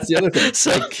 And that's the other thing.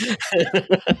 So,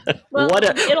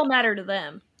 it'll matter to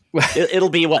them. It'll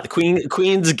be what?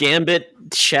 Queen's Gambit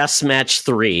Chess Match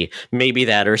 3. Maybe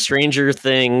that, or Stranger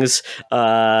Things.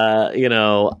 I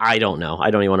don't know.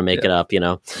 I don't even want to make it up,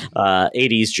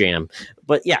 80s jam.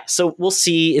 But yeah, so we'll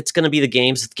see. It's going to be the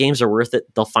games. If the games are worth it,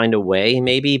 they'll find a way,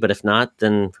 maybe. But if not,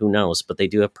 then who knows? But they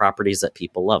do have properties that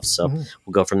people love. So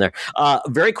we'll go from there.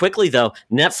 Very quickly, though,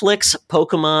 Netflix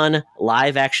Pokemon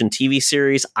live action TV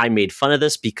series. I made fun of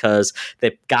this because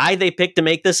the guy they picked to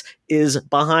make this is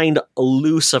behind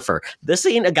Lucifer. This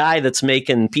ain't a guy that's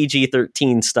making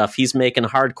PG-13 stuff. He's making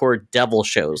hardcore devil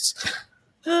shows.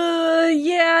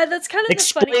 Yeah, that's kind of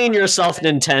explain yourself,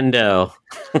 Nintendo.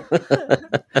 Well,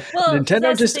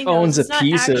 Nintendo just owns a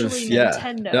piece of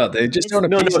Nintendo. No, they just own a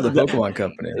piece of the Pokemon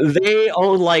company. They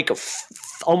own like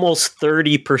almost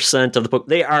 30% of the Pokemon.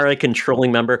 They are a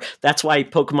controlling member. That's why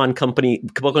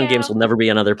Pokemon games will never be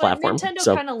on other platforms.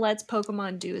 Nintendo kind of lets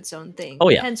Pokemon do its own thing. Oh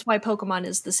yeah, hence why Pokemon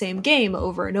is the same game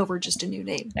over and over, just a new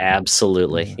name.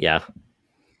 Absolutely, yeah.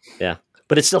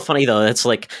 But it's still funny though. It's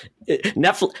like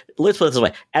Netflix. Let's put it this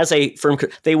way: as a firm,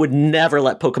 they would never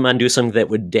let Pokemon do something that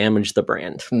would damage the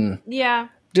brand. Yeah,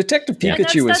 Detective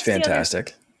Pikachu was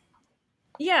fantastic.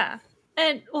 Yeah,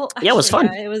 and actually, it was fun.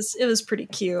 Yeah, it was pretty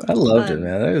cute. I loved it,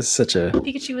 man. It was such a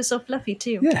Pikachu was so fluffy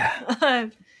too. Yeah,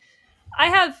 I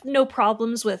have no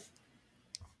problems with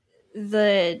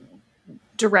the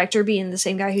director being the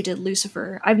same guy who did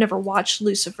Lucifer. I've never watched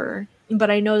Lucifer, but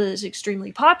I know that it's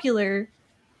extremely popular,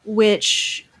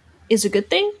 which is a good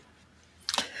thing.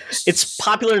 It's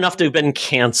popular enough to have been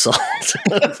canceled,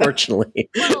 unfortunately.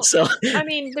 Well, so I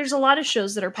mean, there's a lot of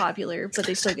shows that are popular, but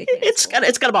they still get canceled.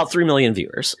 It's got about 3 million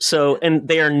viewers. So, and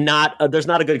they are not. There's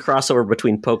not a good crossover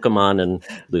between Pokemon and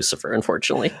Lucifer,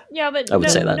 unfortunately. Yeah, but I would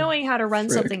say that. Knowing how to run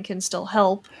something can still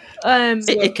help.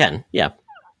 It can, yeah.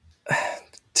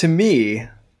 To me,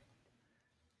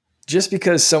 just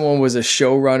because someone was a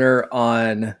showrunner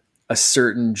on a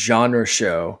certain genre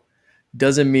show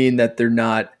doesn't mean that they're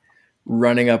not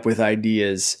running up with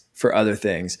ideas for other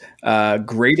things.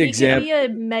 Great example. Be a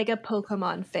mega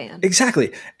Pokemon fan.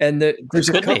 Exactly. And there's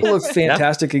a couple of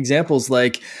fantastic examples.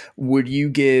 Like, would you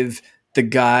give the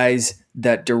guys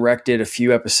that directed a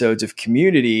few episodes of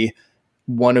Community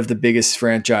one of the biggest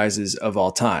franchises of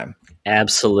all time?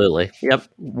 Absolutely. Yep.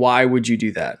 Why would you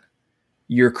do that?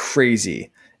 You're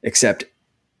crazy. Except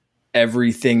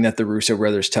everything that the Russo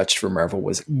brothers touched for Marvel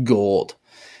was gold.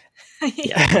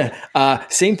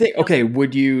 Same thing. Okay.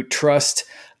 Would you trust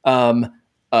a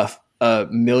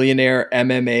millionaire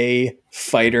MMA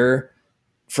fighter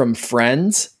from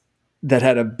Friends that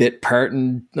had a bit part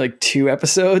in like 2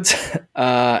 episodes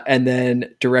and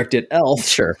then directed Elf?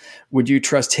 Sure. Would you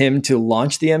trust him to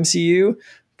launch the MCU?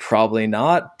 Probably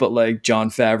not. But like Jon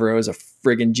Favreau is a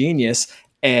friggin' genius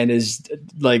and is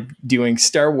like doing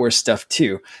Star Wars stuff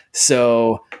too.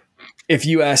 So if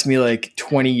you asked me like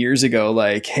 20 years ago,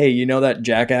 like, hey, you know that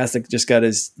jackass that just got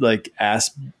his like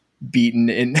ass beaten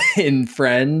in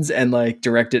Friends and like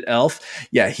directed Elf?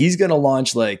 Yeah, he's going to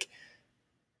launch like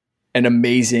an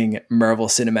amazing Marvel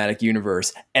Cinematic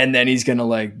Universe. And then he's going to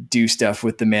like do stuff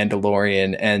with The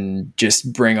Mandalorian and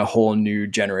just bring a whole new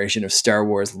generation of Star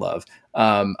Wars love.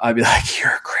 I'd be like,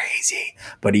 you're crazy,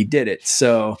 but he did it.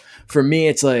 So for me,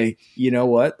 it's like, you know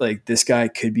what? Like this guy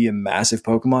could be a massive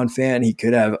Pokemon fan. He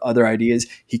could have other ideas.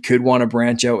 He could want to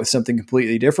branch out with something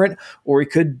completely different, or he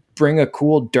could bring a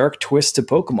cool dark twist to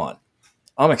Pokemon.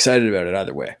 I'm excited about it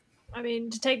either way. I mean,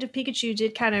 Detective Pikachu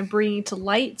did kind of bring to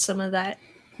light some of that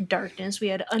darkness. We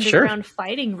had underground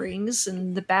fighting rings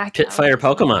and the back Pitfire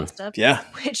Pokemon stuff,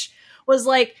 which was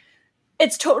like,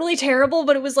 it's totally terrible,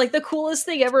 but it was like the coolest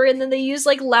thing ever. And then they used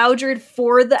like Loudred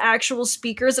for the actual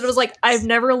speakers, and it was like, I've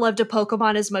never loved a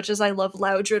Pokemon as much as I love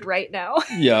Loudred right now.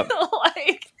 Yeah.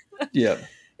 Like, yeah.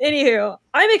 Anywho,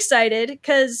 I'm excited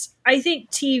because I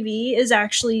think TV is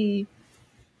actually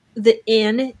the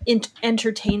in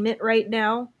entertainment right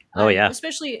now. Oh, yeah.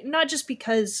 Especially not just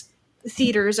because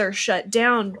theaters are shut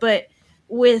down, but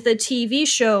with a TV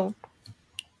show,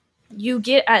 you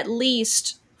get at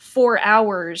least 4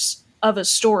 hours of a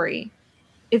story.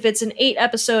 If it's an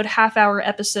 8-episode, half-hour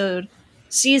episode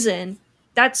season,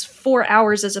 that's 4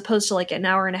 hours as opposed to like an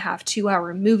hour and a half,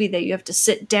 2-hour movie that you have to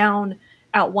sit down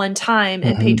at one time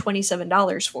and pay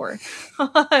 $27 for.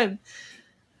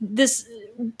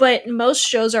 But most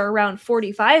shows are around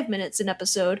 45 minutes an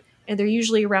episode, and they're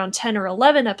usually around 10 or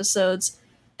 11 episodes.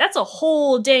 That's a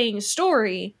whole dang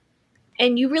story.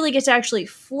 And you really get to actually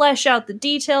flesh out the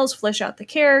details, flesh out the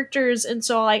characters. And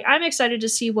so like I'm excited to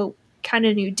see what kind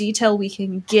of new detail we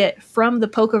can get from the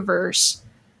Pokeverse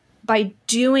by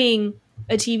doing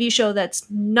a TV show that's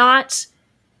not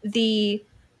the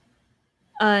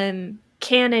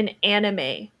canon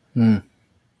anime.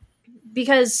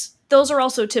 Because those are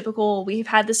also typical. We've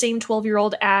had the same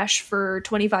 12-year-old Ash for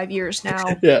 25 years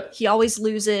now. Yeah. He always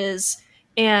loses,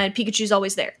 and Pikachu's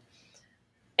always there.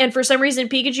 And for some reason,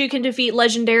 Pikachu can defeat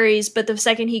legendaries, but the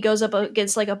second he goes up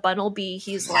against like a Bunnelby,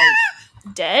 he's like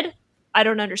dead. I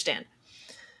don't understand.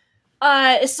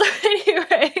 So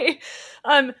anyway,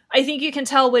 I think you can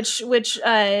tell which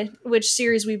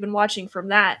series we've been watching from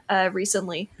that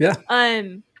recently. Yeah.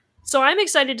 So I'm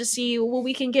excited to see what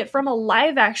we can get from a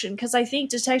live action, because I think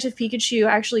Detective Pikachu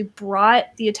actually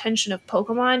brought the attention of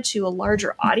Pokemon to a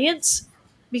larger audience,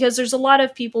 because there's a lot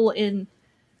of people in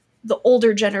the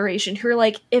older generation who are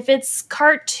like, if it's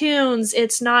cartoons,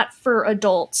 it's not for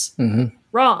adults.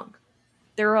 Wrong.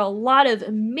 There are a lot of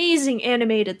amazing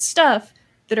animated stuff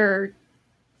that are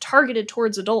targeted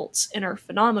towards adults and are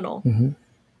phenomenal.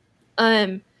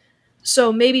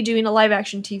 So maybe doing a live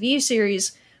action TV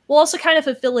series will also kind of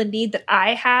fulfill a need that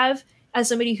I have as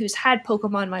somebody who's had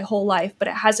Pokemon my whole life, but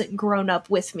it hasn't grown up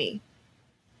with me.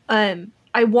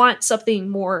 I want something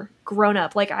more grown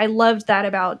up. Like, I loved that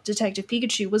about Detective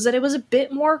Pikachu, was that it was a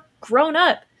bit more grown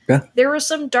up. Yeah. There was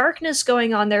some darkness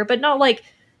going on there, but not like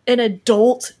an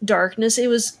adult darkness. It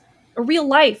was a real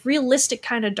life, realistic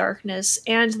kind of darkness.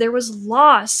 And there was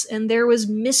loss, and there was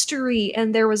mystery,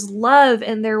 and there was love,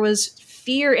 and there was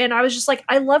fear. And I was just like,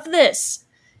 I love this.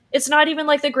 It's not even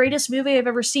like the greatest movie I've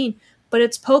ever seen, but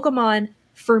it's Pokemon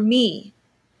for me,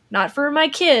 not for my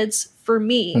kids, for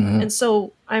me. And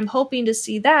so I'm hoping to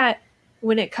see that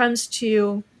when it comes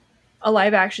to a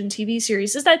live action TV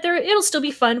series, is that it'll still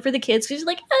be fun for the kids, because you're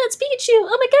like, oh, it's Pikachu.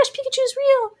 Oh my gosh, Pikachu's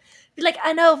real. Be like,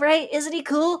 I know, right? Isn't he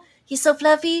cool? He's so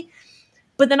fluffy.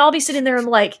 But then I'll be sitting there and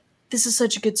I'm like, this is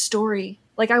such a good story.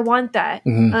 Like, I want that.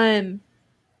 I'm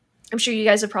sure you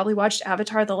guys have probably watched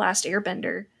Avatar: The Last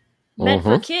Airbender. Meant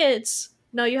for kids.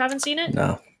 No, you haven't seen it?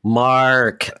 No.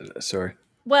 Mark. Sorry.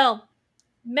 Well,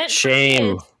 meant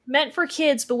for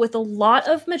kids, but with a lot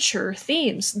of mature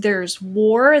themes. There's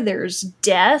war, there's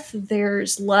death,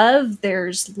 there's love,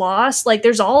 there's loss. Like,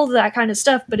 there's all of that kind of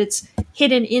stuff, but it's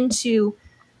hidden into,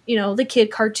 the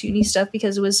kid cartoony stuff,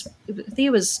 because I think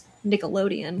it was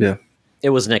Nickelodeon. Yeah.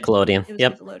 It was Nickelodeon. It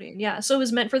was Nickelodeon, yeah. So it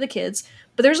was meant for the kids,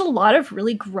 but there's a lot of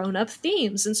really grown-up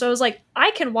themes. And so I was like,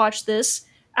 I can watch this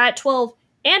at 12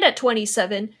 and at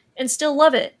 27 and still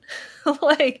love it.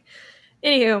 Like,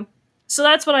 anywho, so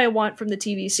that's what I want from the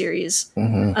TV series.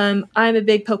 I'm a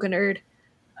big Poke nerd.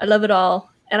 I love it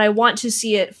all, and I want to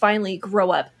see it finally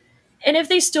grow up. And if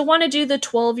they still want to do the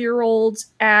 12-year-old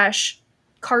Ash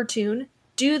cartoon,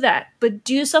 do that, but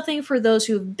do something for those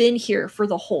who have been here for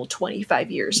the whole 25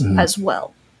 years as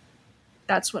well.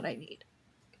 That's what I need.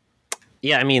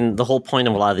 Yeah, I mean, the whole point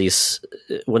of a lot of these,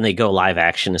 when they go live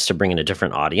action, is to bring in a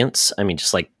different audience. I mean,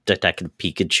 just like Detective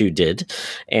Pikachu did.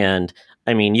 And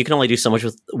I mean, you can only do so much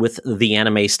with the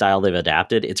anime style they've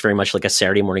adapted. It's very much like a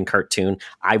Saturday morning cartoon.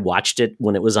 I watched it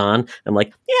when it was on. I'm like,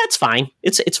 yeah, it's fine.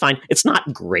 It's fine. It's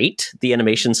not great. The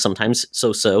animation's sometimes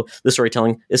so-so. The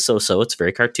storytelling is so-so. It's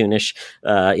very cartoonish.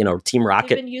 Team Rocket.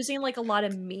 They've been using like a lot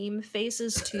of meme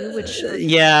faces too, which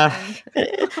yeah.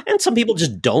 And some people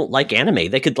just don't like anime.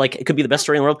 It could be the best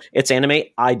story in the world. It's anime.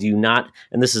 I do not.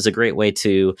 And this is a great way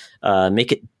to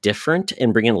make it different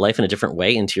and bring in life in a different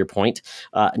way. And to your point,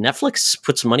 Netflix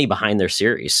puts money behind their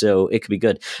series, so it could be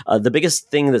good. The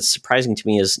biggest thing that's surprising to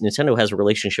me is Nintendo has a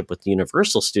relationship with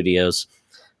Universal Studios.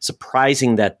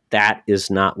 Surprising that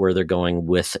is not where they're going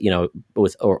with,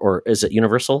 or is it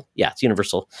Universal? Yeah, it's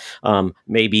Universal.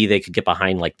 Maybe they could get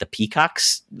behind like the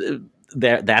Peacocks.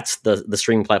 That's the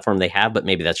streaming platform they have, but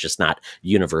maybe that's just not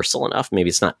universal enough. Maybe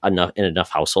it's not enough in enough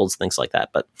households, things like that.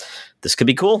 But this could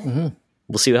be cool.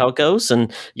 We'll see how it goes.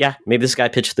 And yeah, maybe this guy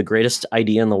pitched the greatest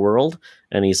idea in the world,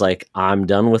 and he's like, I'm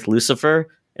done with Lucifer.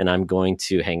 and I'm going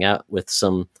to hang out with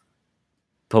some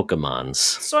Pokemons.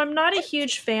 So I'm not a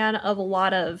huge fan of a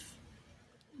lot of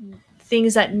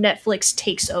things that Netflix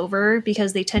takes over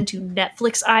because they tend to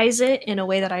Netflix-ize it in a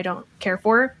way that I don't care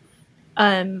for.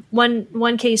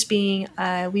 One case being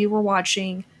we were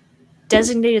watching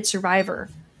Designated Survivor.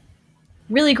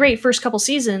 Really great first couple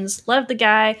seasons. Loved the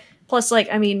guy. Plus,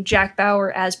 Jack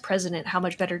Bauer as president. How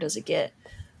much better does it get?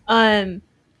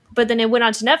 But then it went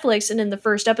on to Netflix, and in the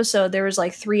first episode, there was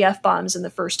 3 F-bombs in the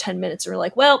first 10 minutes. And we're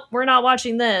like, well, we're not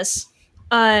watching this.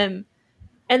 And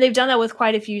they've done that with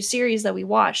quite a few series that we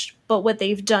watched. But what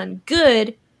they've done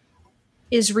good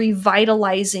is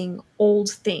revitalizing old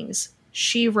things.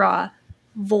 She-Ra,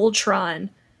 Voltron.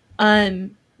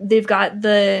 They've got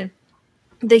the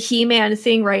He-Man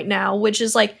thing right now, which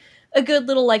is a good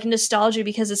little nostalgia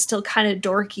because it's still kind of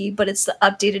dorky, but it's the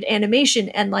updated animation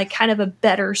and kind of a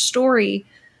better story.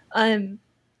 And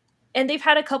they've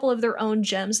had a couple of their own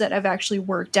gems that have actually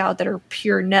worked out that are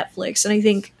pure Netflix. And I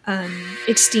think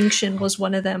Extinction was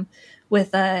one of them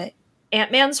with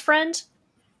Ant-Man's friend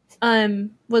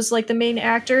was the main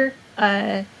actor.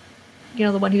 The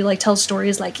one who tells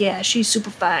stories yeah, she's super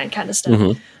fine kind of stuff.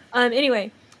 Mm-hmm.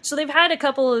 Anyway, so they've had a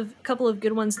couple of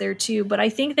good ones there too, but I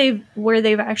think they've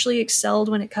actually excelled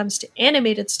when it comes to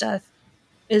animated stuff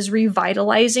is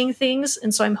revitalizing things.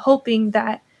 And so I'm hoping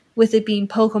that with it being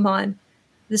Pokemon,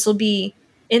 this will be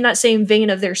in that same vein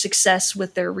of their success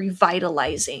with their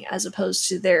revitalizing as opposed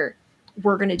to their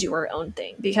we're going to do our own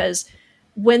thing. Because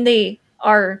when they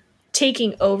are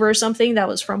taking over something that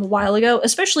was from a while ago,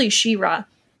 especially She-Ra,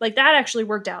 that actually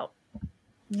worked out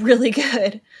really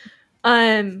good.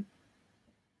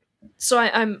 So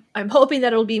I'm hoping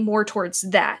that it'll be more towards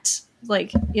that.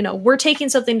 We're taking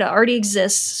something that already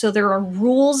exists, so there are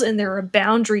rules and there are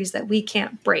boundaries that we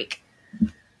can't break.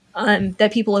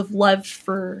 That people have loved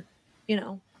for,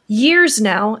 years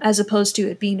now, as opposed to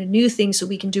it being a new thing so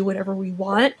we can do whatever we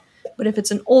want. But if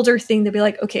it's an older thing, they'll be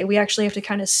like, okay, we actually have to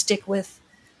kind of stick with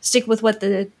what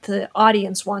the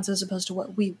audience wants as opposed to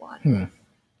what we want.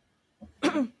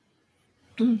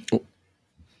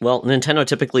 Well, Nintendo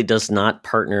typically does not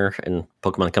partner, and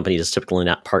Pokemon Company does typically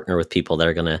not partner with people that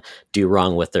are going to do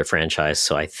wrong with their franchise.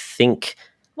 So I think...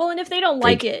 Well, and if they don't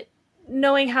like it,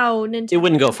 knowing how Nintendo it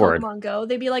wouldn't go forward. Pokemon go,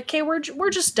 they'd be like, okay, we're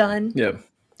just done. Yeah.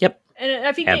 Yep. And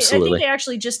I think they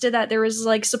actually just did that. There was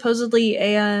supposedly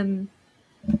I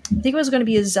think it was going to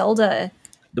be a Zelda.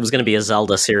 It was going to be a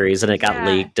Zelda series, and it got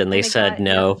leaked, and they said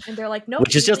no. And they're like, nope.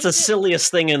 Which is just the silliest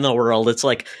thing in the world. It's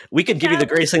like, we could give you the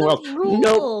greatest thing in the world.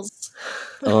 Nope.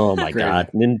 Oh my God.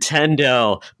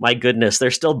 Nintendo. My goodness. They're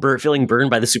still feeling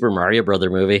burned by the Super Mario Brother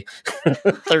movie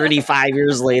 35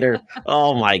 years later.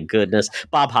 Oh my goodness.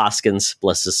 Bob Hoskins,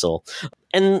 bless his soul.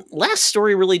 And last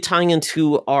story really tying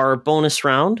into our bonus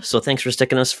round. So thanks for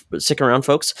sticking around,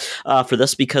 folks, for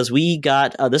this, because we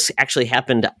got, this actually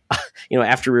happened,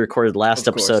 after we recorded the last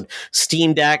episode.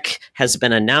 Steam Deck has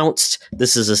been announced.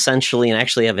 This is essentially, and I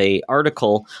actually have a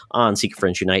article on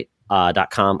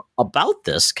SecretFriendsUnite.com about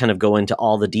this, kind of go into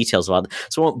all the details about it.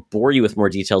 So I won't bore you with more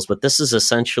details, but this is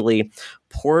essentially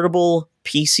portable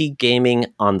PC gaming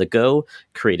on the go,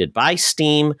 created by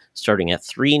Steam, starting at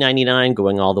 $3.99,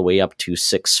 going all the way up to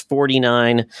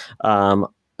 $6.49.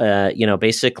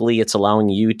 Basically it's allowing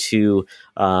you to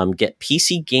get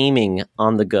PC gaming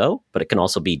on the go, but it can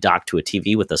also be docked to a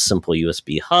TV with a simple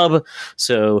USB hub.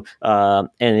 So, and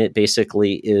it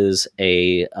basically is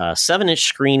a 7-inch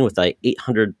screen with a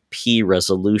 800p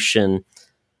resolution.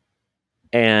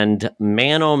 And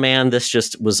man, oh man, this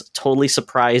just was totally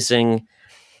surprising.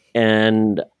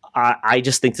 And I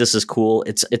just think this is cool.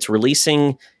 It's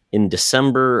releasing in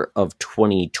December of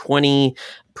 2020.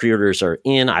 Pre-orders are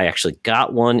in. I actually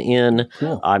got one in.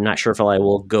 Cool. I'm not sure if I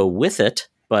will go with it,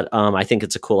 but I think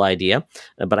it's a cool idea.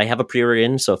 But I have a pre-order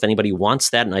in, so if anybody wants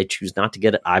that and I choose not to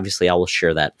get it, obviously I will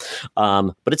share that.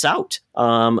 But it's out.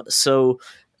 So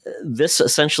this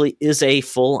essentially is a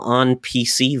full-on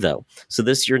PC, though. So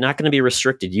you're not going to be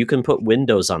restricted. You can put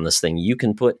Windows on this thing. You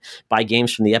can buy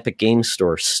games from the Epic Games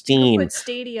Store, Steam. Put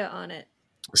Stadia on it.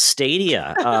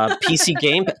 Stadia,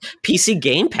 PC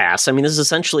Game Pass. I mean, this is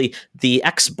essentially the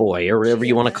X-Boy or whatever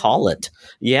you want to call it.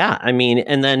 Yeah, I mean,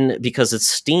 and then because it's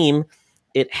Steam,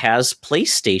 it has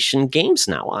PlayStation games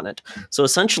now on it. So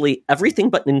essentially,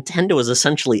 everything but Nintendo is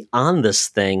essentially on this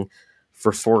thing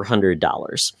for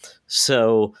 $400.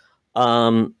 So,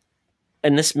 and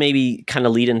this maybe kind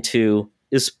of lead into,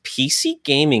 is PC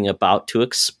gaming about to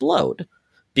explode?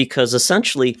 Because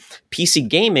essentially, PC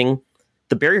gaming,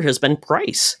 the barrier has been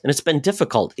price, and it's been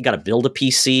difficult. You got to build a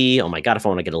PC. Oh my God, if I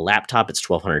want to get a laptop, it's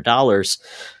 $1,200.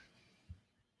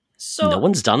 So no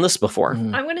one's done this before.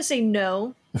 I'm going to say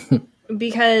no.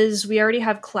 because we already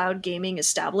have cloud gaming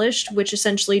established, which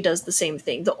essentially does the same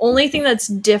thing. The only thing that's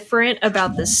different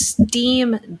about the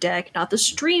Steam Deck, not the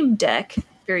Stream Deck,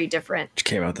 very different. Which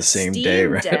came out the same Steam day,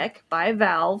 right? Deck by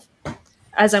Valve,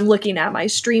 as I'm looking at my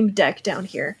Stream Deck down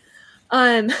here,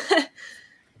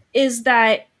 is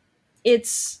that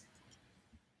it's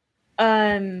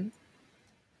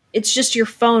just your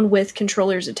phone with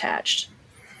controllers attached.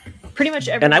 Pretty much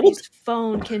everybody's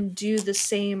phone can do the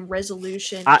same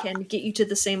resolution, can get you to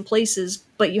the same places,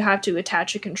 but you have to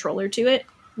attach a controller to it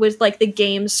with like the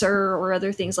Game Sir or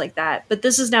other things like that. But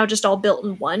this is now just all built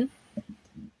in one.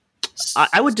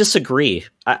 I would disagree.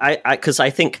 Because I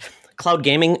think cloud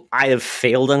gaming, I have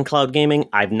failed on cloud gaming.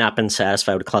 I've not been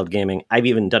satisfied with cloud gaming. I've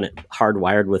even done it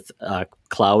hardwired with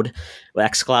xCloud,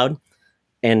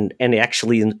 and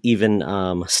actually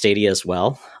even Stadia as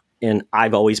well. And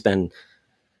I've always been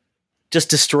just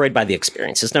destroyed by the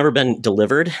experience. It's never been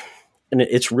delivered, and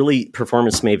it's really,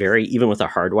 performance may vary even with a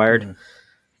hardwired. Mm-hmm.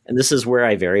 And this is where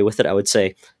I vary with it. I would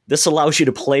say this allows you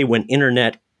to play when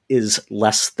internet is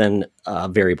less than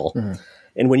variable. Mm-hmm.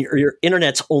 And when your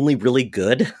internet's only really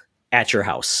good at your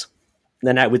house,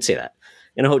 then I would say that.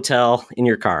 In a hotel, in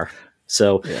your car.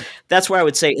 So that's where I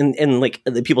would say, and like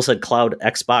the people said cloud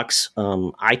Xbox,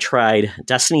 I tried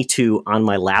Destiny 2 on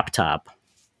my laptop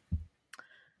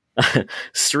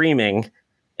streaming,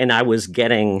 and I was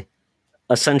getting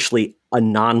essentially a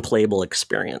non-playable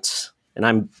experience. And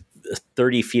I'm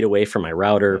 30 feet away from my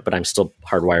router, but I'm still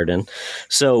hardwired in.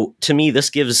 So to me, this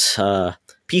gives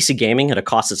PC gaming at a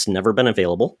cost that's never been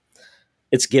available.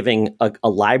 It's giving a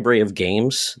library of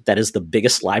games that is the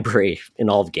biggest library in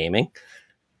all of gaming.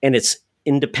 And it's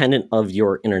independent of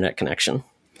your internet connection.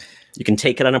 You can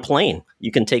take it on a plane.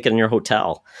 You can take it in your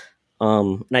hotel.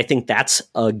 And I think that's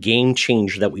a game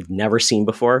changer that we've never seen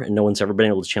before. And no one's ever been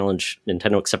able to challenge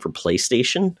Nintendo except for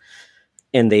PlayStation.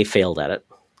 And they failed at it.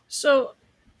 So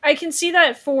I can see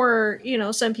that for,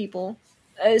 some people,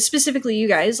 specifically you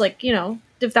guys, like,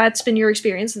 if that's been your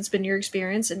experience, it's been your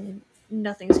experience and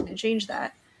nothing's going to change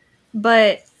that.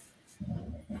 But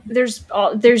there's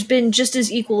been just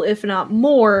as equal, if not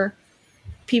more,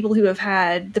 people who have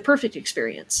had the perfect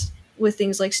experience with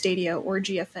things like Stadia or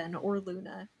GFN or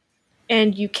Luna.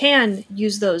 And you can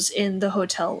use those in the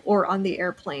hotel or on the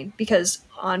airplane, because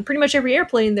on pretty much every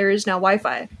airplane there is now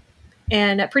Wi-Fi.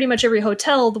 And at pretty much every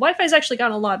hotel, the Wi-Fi's actually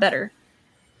gotten a lot better.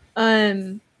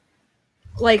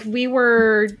 Like we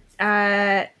were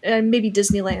at maybe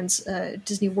Disneyland's,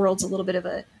 Disney World's a little bit of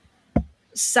a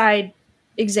side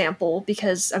example,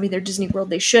 because they're Disney World,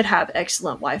 they should have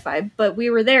excellent Wi-Fi, but we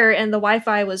were there and the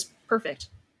Wi-Fi was perfect.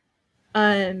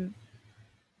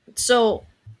 So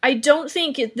I don't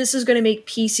think this is going to make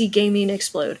PC gaming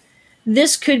explode.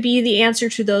 This could be the answer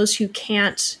to those who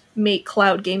can't make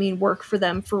cloud gaming work for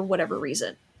them for whatever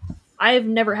reason. I have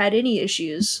never had any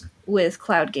issues with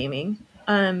cloud gaming,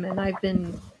 and I've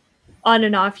been on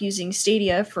and off using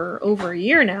Stadia for over a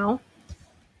year now.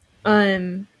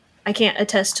 I can't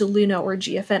attest to Luna or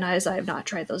GFN as I have not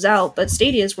tried those out, but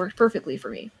Stadia has worked perfectly for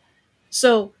me.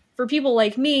 So for people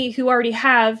like me who already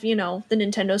have, the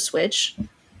Nintendo Switch,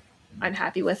 I'm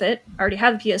happy with it. I already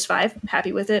have the PS5,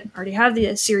 happy with it. I already have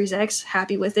the Series X,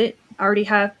 happy with it. I already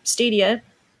have Stadia,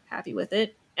 happy with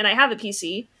it. And I have a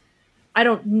PC. I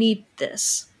don't need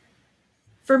this.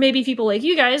 For maybe people like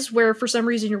you guys, where for some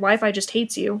reason your Wi-Fi just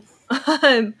hates you,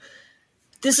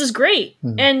 this is great.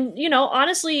 Mm-hmm. And,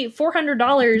 honestly,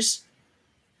 $400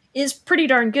 is pretty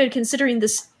darn good, considering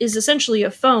this is essentially a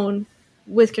phone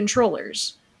with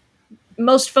controllers.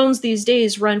 Most phones these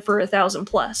days run for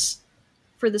 $1,000+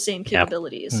 for the same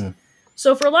capabilities. Yep. Mm.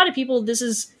 So for a lot of people, that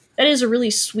is a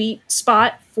really sweet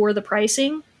spot for the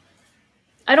pricing.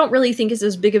 I don't really think it's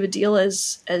as big of a deal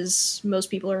as most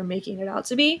people are making it out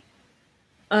to be.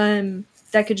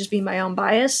 That could just be my own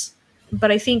bias.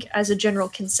 But I think as a general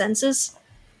consensus,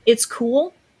 it's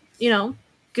cool.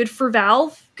 Good for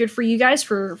Valve, good for you guys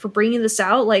for bringing this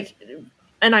out. Like,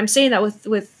 and I'm saying that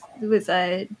with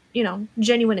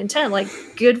genuine intent. Like,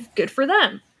 good for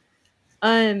them.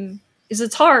 Is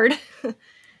it's hard.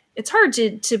 It's hard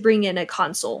to bring in a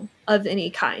console of any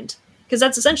kind, because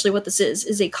that's essentially what this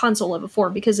is a console of a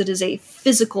form, because it is a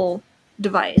physical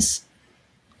device.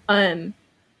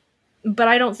 But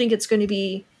I don't think it's going to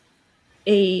be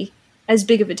as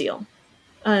big of a deal.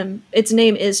 Its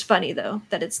name is funny though,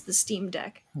 that it's the Steam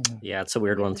Deck. Yeah, it's a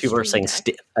weird one. People are saying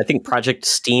I think Project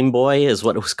Steam Boy is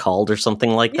what it was called or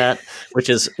something like that, which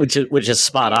is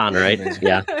spot on, right?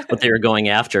 Yeah, what they were going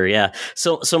after. Yeah.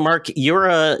 So Mark, you're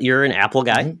an Apple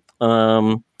guy.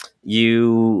 Mm-hmm.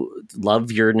 You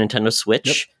love your Nintendo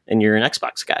Switch, and you're an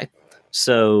Xbox guy.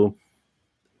 So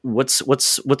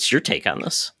what's your take on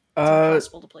this? It's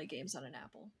impossible to play games on an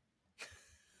Apple.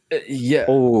 Yeah.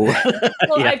 Oh,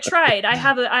 Well, yeah. I've tried. I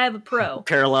have a Pro.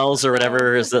 Parallels or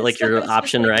whatever is that like your It's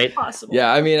option, just, like, right? impossible.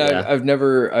 Yeah, I mean, Yeah. I've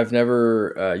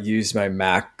never used my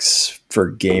Macs for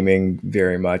gaming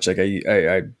very much. Like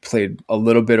I played a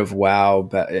little bit of WoW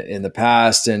in the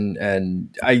past,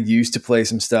 and I used to play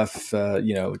some stuff.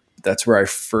 That's where I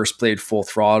first played Full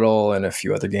Throttle and a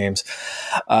few other games.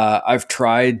 I've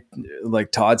tried,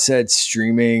 like Todd said,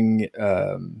 streaming.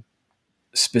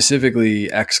 Specifically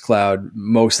xCloud,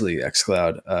 mostly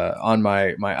xCloud, on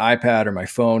my iPad or my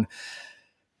phone.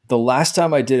 The last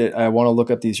time I did it, I want to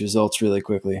look up these results really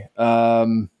quickly.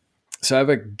 So I have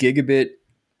a gigabit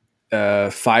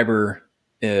fiber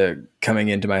coming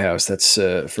into my house. That's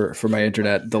for my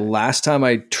internet. The last time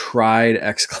I tried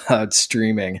xCloud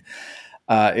streaming,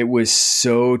 it was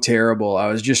so terrible. I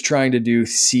was just trying to do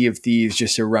Sea of Thieves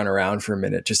just to run around for a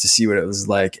minute, just to see what it was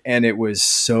like. And it was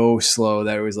so slow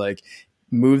that it was like,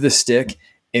 move the stick,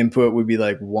 input would be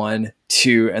like 1,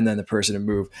 2, and then the person would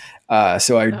move.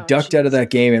 So I ducked out of that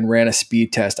game and ran a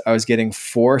speed test. I was getting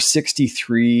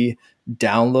 463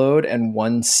 download and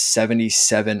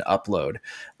 177 upload,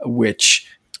 which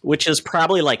is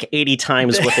probably like 80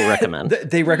 times what they recommend.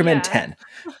 They recommend 10.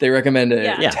 They recommend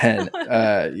 10.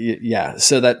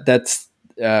 So that's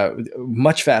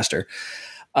much faster.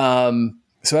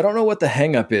 So I don't know what the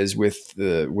hang up is with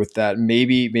that.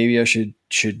 Maybe I should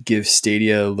give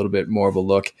Stadia a little bit more of a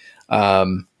look.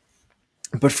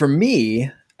 But for me,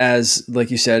 as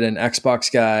like you said, an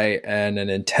Xbox guy and a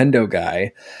Nintendo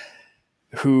guy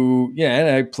who, and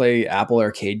I play Apple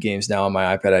Arcade games now on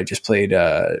my iPad. I just played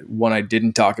one I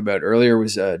didn't talk about earlier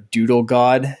was Doodle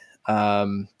God.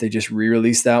 They just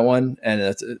re-released that one, and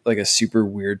it's like a super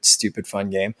weird, stupid,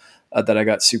 fun game that I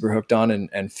got super hooked on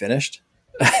and finished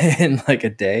in like a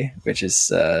day, which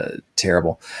is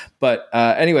terrible. But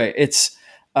anyway, it's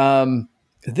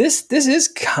this is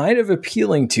kind of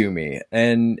appealing to me,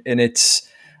 and it's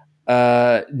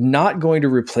not going to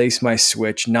replace my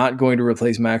Switch, not going to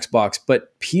replace my Xbox,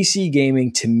 but PC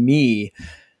gaming to me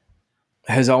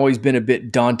has always been a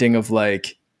bit daunting of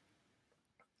like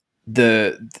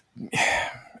not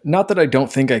that I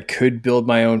don't think I could build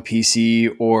my own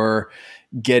PC or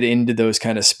get into those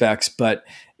kind of specs, but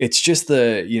it's just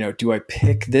do I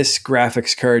pick this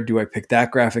graphics card? Do I pick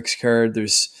that graphics card?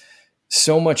 There's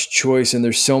so much choice and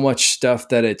there's so much stuff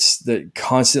that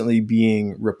constantly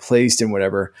being replaced and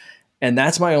whatever. And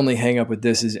that's my only hang up with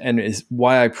this is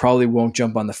why I probably won't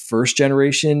jump on the first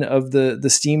generation of the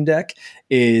Steam Deck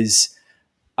is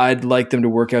I'd like them to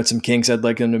work out some kinks. I'd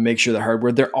like them to make sure the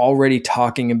hardware, they're already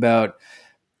talking about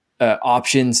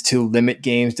options to limit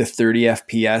games to 30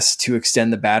 FPS to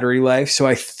extend the battery life. So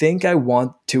I think I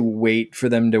want to wait for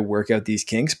them to work out these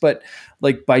kinks. But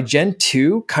like by Gen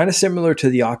 2, kind of similar to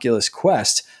the Oculus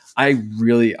Quest, I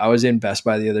was in Best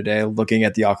Buy the other day looking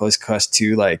at the Oculus Quest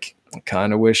 2, like I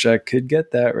kind of wish I could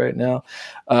get that right now.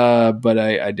 But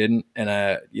I didn't.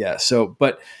 And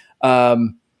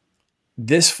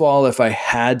this fall, if I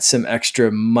had some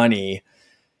extra money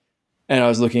and I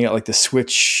was looking at like the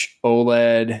Switch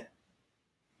OLED,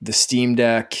 the Steam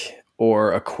Deck,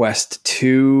 or a Quest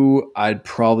 2, I'd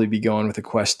probably be going with a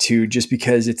Quest 2 just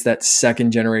because it's that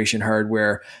second generation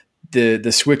hardware.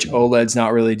 The Switch OLED's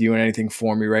not really doing anything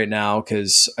for me right now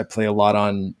because I play a lot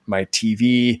on my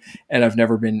TV and I've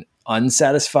never been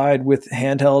unsatisfied with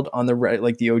handheld on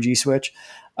the OG Switch.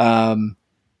 And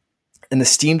the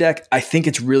Steam Deck, I think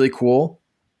it's really cool.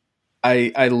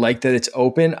 I like that it's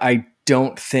open. I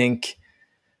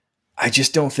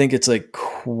just don't think it's like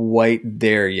quite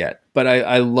there yet, but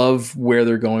I love where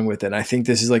they're going with it. And I think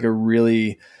this is like a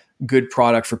really good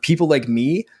product for people like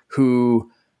me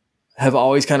who have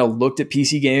always kind of looked at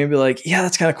PC gaming and be like, yeah,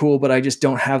 that's kind of cool, but I just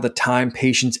don't have the time,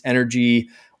 patience, energy,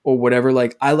 or whatever.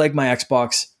 Like I like my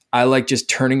Xbox. I like just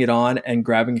turning it on and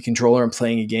grabbing a controller and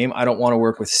playing a game. I don't want to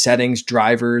work with settings,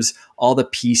 drivers, all the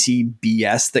PC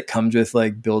BS that comes with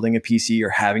like building a PC or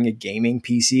having a gaming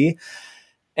PC.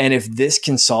 And if this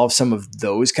can solve some of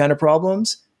those kind of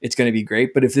problems, it's going to be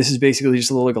great. But if this is basically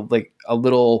just a little like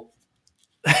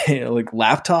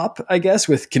laptop, I guess,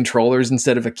 with controllers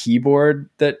instead of a keyboard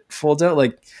that folds out,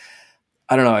 like,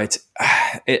 I don't know.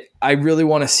 I really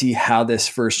want to see how this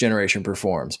first generation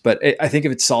performs. But I think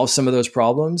if it solves some of those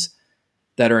problems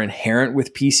that are inherent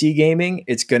with PC gaming,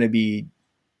 it's going to be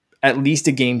at least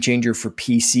a game changer for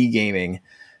PC gaming.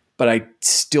 But I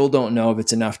still don't know if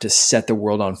it's enough to set the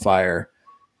world on fire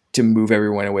to move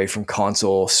everyone away from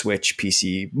console, Switch,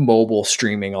 PC, mobile,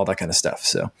 streaming, all that kind of stuff.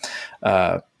 So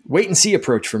wait and see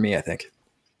approach for me, I think.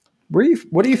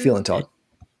 What are you feeling, Todd?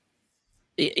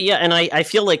 Yeah, and I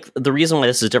feel like the reason why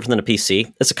this is different than a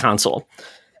PC, it's a console.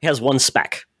 has one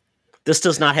spec. This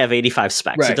does not have 85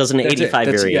 specs. Right. It doesn't 85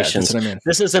 variations. That's what I mean.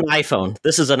 This is an iPhone.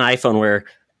 This is an iPhone where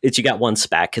you got one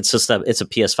spec. It's just it's a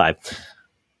PS5.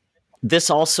 This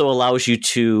also allows you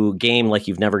to game like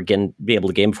you've never be able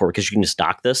to game before, because you can just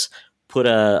dock this, put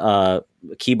a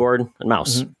keyboard and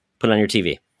mouse, put it on your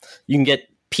TV. You can get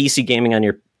PC gaming on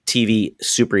your TV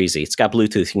super easy. It's got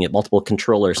Bluetooth. You can get multiple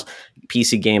controllers,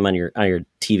 PC game on your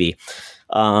TV.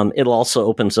 It'll also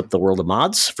opens up the world of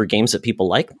mods for games that people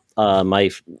like.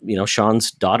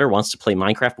 Sean's daughter wants to play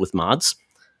Minecraft with mods.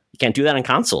 You can't do that on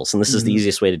consoles, and this is the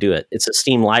easiest way to do it. It's a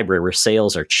Steam library where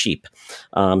sales are cheap,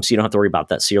 so you don't have to worry about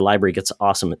that. So your library gets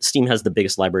awesome. Steam has the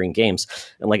biggest library in games,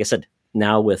 and like I said,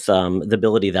 now with the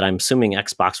ability that I'm assuming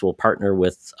Xbox will partner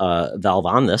with Valve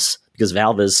on this, because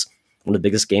Valve is one of the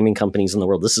biggest gaming companies in the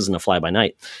world. This isn't a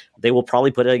fly-by-night. They will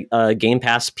probably put a Game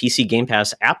Pass, PC Game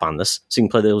Pass app on this, so you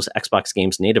can play those Xbox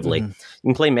games natively. You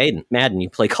can play Madden, you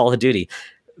play Call of Duty.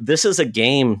 This is a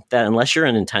game that, unless you're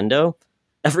a Nintendo,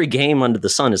 every game under the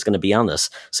sun is going to be on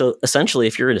this. So essentially,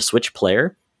 if you're a Switch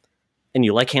player and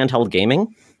you like handheld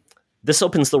gaming, this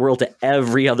opens the world to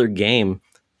every other game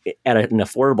at an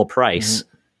affordable price,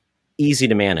 easy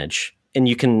to manage. And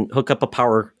you can hook up a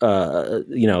power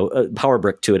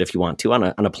brick to it if you want to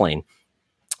on a plane,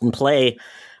 and play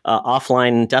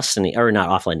offline Destiny, or not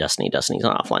offline Destiny. Destiny's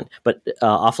not offline, but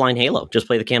offline Halo. Just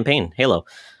play the campaign Halo.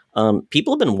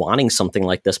 People have been wanting something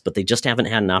like this, but they just haven't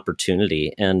had an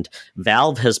opportunity. And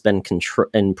Valve has been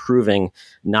improving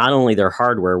not only their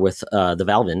hardware with the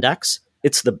Valve Index.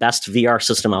 It's the best VR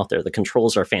system out there. The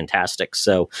controls are fantastic.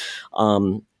 So,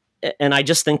 and I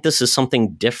just think this is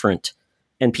something different.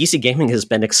 And PC gaming has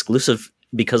been exclusive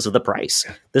because of the price.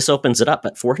 This opens it up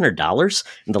at $400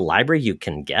 and the library you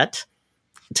can get.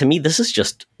 To me, this is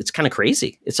it's kind of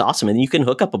crazy. It's awesome. And you can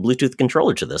hook up a Bluetooth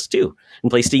controller to this too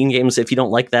and play Steam games if you don't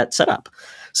like that setup.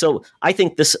 So I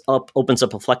think this opens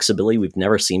up a flexibility we've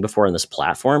never seen before on this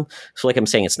platform. So like I'm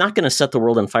saying, it's not going to set the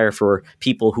world on fire for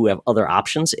people who have other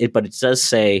options, but it does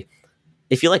say,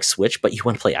 if you like Switch, but you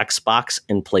want to play Xbox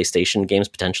and PlayStation games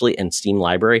potentially, and Steam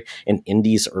library and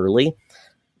indies early,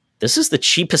 this is the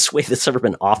cheapest way that's ever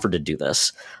been offered to do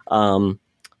this. And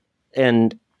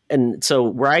so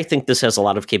where I think this has a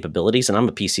lot of capabilities, and I'm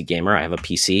a PC gamer, I have a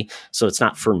PC, so it's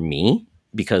not for me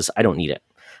because I don't need it.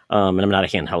 And I'm not a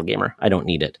handheld gamer. I don't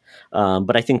need it.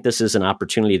 But I think this is an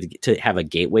opportunity to have a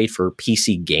gateway for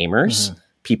PC gamers,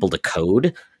 people to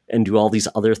code and do all these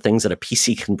other things that a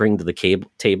PC can bring to the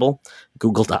table.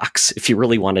 Google Docs, if you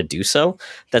really want to do so,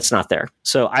 that's not there.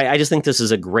 So I just think this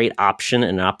is a great option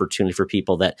and an opportunity for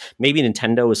people that maybe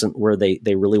Nintendo isn't where they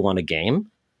really want to game,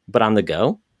 but on the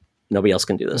go, nobody else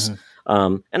can do this.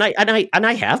 And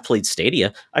I have played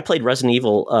Stadia. I played Resident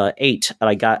Evil 8, and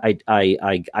I got it.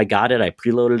 I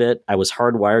preloaded it. I was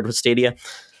hardwired with Stadia,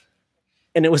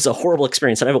 and it was a horrible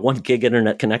experience. And I have a 1 gig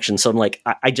internet connection, so I'm like,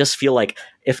 I just feel like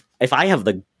if I have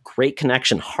the great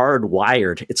connection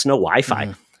hardwired, it's no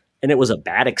Wi-Fi. And it was a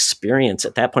bad experience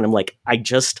at that point. I'm like, I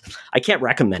can't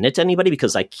recommend it to anybody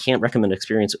because I can't recommend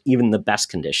experience even the best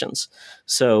conditions.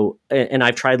 So, and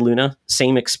I've tried Luna,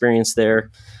 same experience there.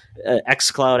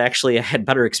 xCloud, actually, I had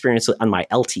better experience on my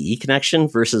LTE connection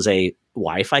versus a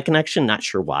Wi-Fi connection. Not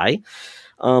sure why.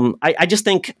 I just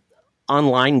think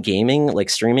online gaming, like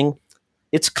streaming,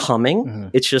 it's coming.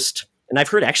 It's just, and I've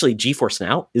heard actually GeForce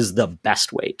Now is the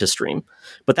best way to stream,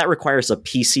 but that requires a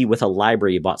PC with a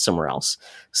library you bought somewhere else.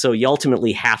 So you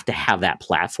ultimately have to have that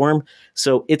platform.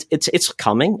 So it's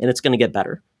coming and it's going to get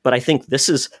better. But I think this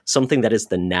is something that is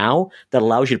the now that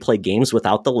allows you to play games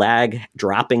without the lag,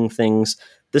 dropping things.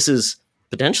 This is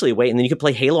potentially a way, and then you can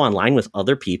play Halo online with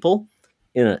other people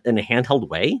in a handheld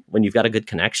way. When you've got a good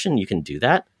connection, you can do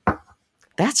that.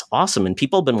 That's awesome. And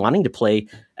people have been wanting to play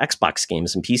Xbox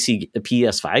games and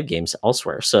PS5 games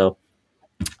elsewhere. So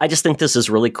I just think this is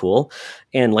really cool.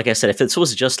 And like I said, if this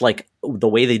was just like the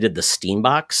way they did the Steam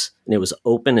box and it was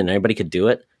open and everybody could do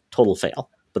it, total fail.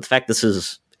 But the fact this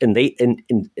is, and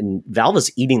Valve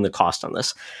is eating the cost on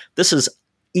this. This is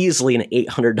easily an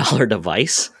 $800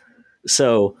 device.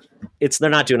 So they're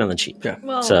not doing it on the cheap. Yeah.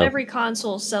 Well, so, every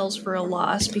console sells for a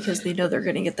loss because they know they're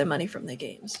going to get the money from the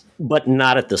games. But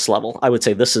not at this level. I would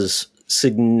say this is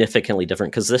significantly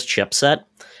different because this chipset,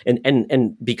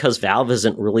 and because Valve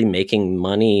isn't really making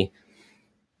money,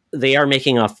 they are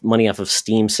making money off of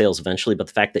Steam sales eventually, but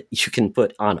the fact that you can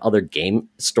put on other game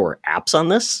store apps on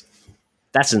this,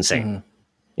 that's insane.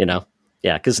 You know?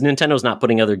 Yeah, because Nintendo's not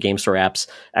putting other game store apps,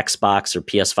 Xbox or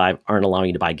PS5 aren't allowing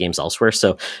you to buy games elsewhere.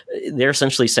 So they're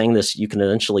essentially saying this, you can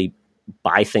eventually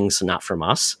buy things not from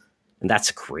us. And that's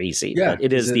crazy. Yeah, but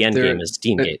it is the end game is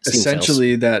Steam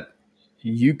essentially sales. That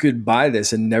you could buy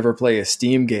this and never play a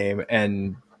Steam game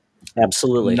and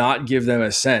Absolutely. not give them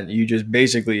a cent. You just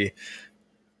basically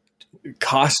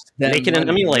cost them making an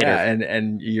emulator,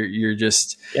 and you're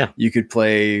just yeah. You could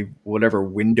play whatever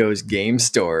Windows Game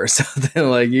Store or something.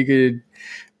 Like you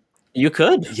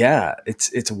could. Yeah,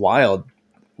 it's wild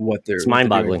what they're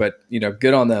mind-boggling. But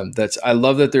good on them. I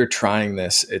love that they're trying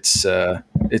this. It's going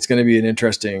to be an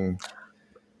interesting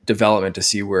development to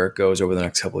see where it goes over the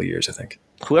next couple of years, I think.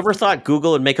 Whoever thought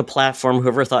Google would make a platform,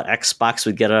 whoever thought Xbox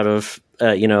would get out of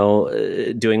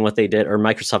doing what they did, or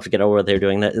Microsoft would get over what they're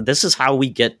doing, that this is how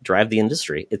we drive the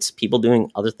industry. It's people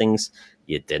doing other things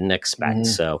you didn't expect.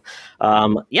 So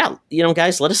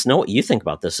guys, let us know what you think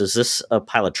about this. Is this a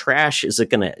pile of trash? Is it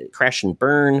going to crash and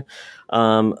burn?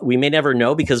 We may never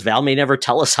know, because Valve may never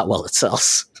tell us how well it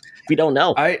sells. We don't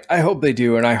know. I hope they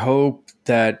do, and I hope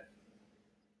that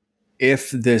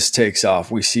if this takes off,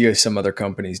 we see some other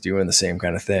companies doing the same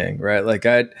kind of thing, right? Like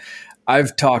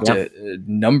I've talked a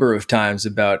number of times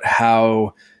about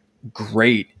how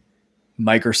great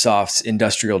Microsoft's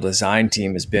industrial design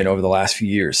team has been over the last few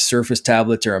years. Surface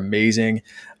tablets are amazing.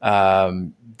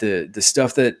 The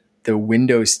stuff that the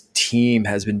Windows team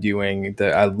has been doing,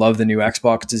 I love the new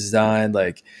Xbox design.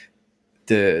 Like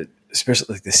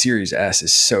especially like the Series S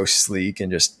is so sleek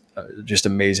and just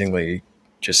amazingly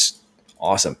just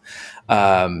awesome.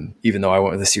 Even though I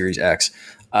went with the Series X,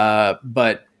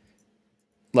 but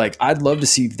like I'd love to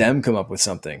see them come up with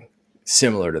something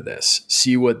similar to this.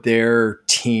 See what their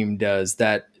team does.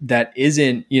 That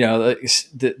isn't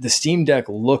the Steam Deck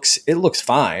looks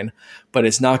fine, but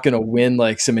it's not going to win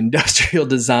like some industrial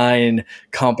design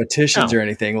competitions or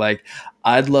anything. Like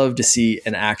I'd love to see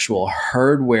an actual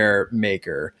hardware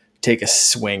maker take a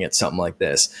swing at something like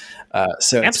this.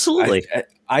 So absolutely.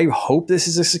 I hope this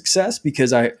is a success,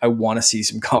 because I want to see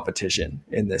some competition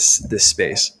in this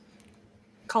space.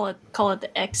 Call it the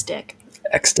X Deck.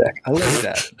 X Deck. I like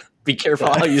that. Be careful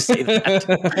how you say that.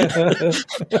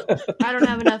 I don't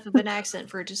have enough of an accent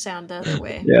for it to sound the other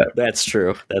way. Yeah, that's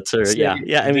true. That's yeah.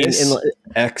 I mean,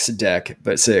 X Deck,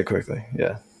 but say it quickly.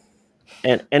 Yeah,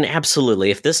 and absolutely,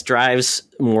 if this drives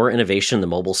more innovation in the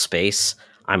mobile space,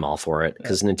 I'm all for it,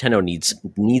 because Nintendo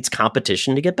needs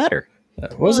competition to get better.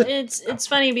 It's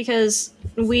funny because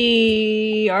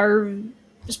we are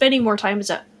spending more time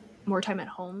at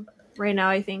home right now,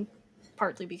 I think,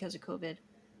 partly because of COVID.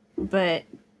 But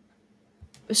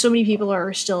so many people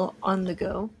are still on the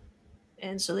go,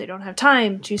 and so they don't have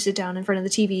time to sit down in front of the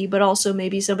TV, but also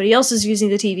maybe somebody else is using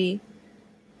the TV,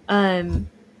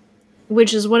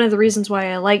 which is one of the reasons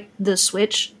why I like the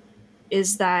Switch,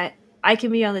 is that I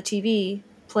can be on the TV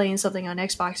playing something on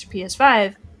Xbox or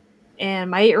PS5,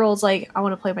 and my 8-year-old's like, I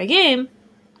want to play my game.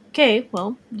 Okay,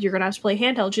 well, you're going to have to play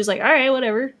handheld. She's like, all right,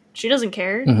 whatever. She doesn't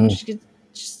care. She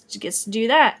gets to do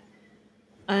that.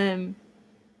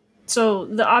 So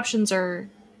the options are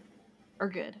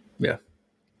good. Yeah.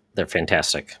 They're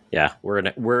fantastic. Yeah.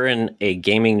 We're in a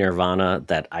gaming nirvana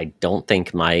that I don't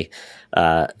think my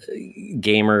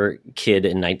gamer kid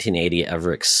in 1980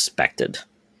 ever expected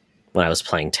when I was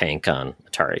playing Tank on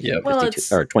Atari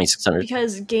 52, or 2600.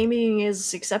 Because gaming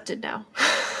is accepted now.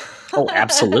 Oh,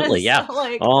 absolutely. Yeah. So,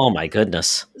 like, oh my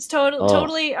goodness. It's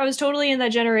totally. I was totally in that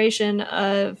generation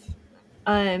of,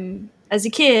 as a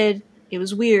kid, it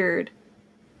was weird.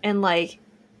 And like,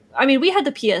 I mean, we had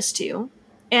the PS2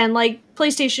 and like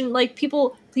PlayStation, like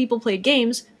people played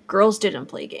games. Girls didn't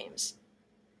play games.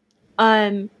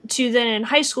 To then in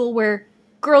high school where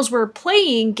girls were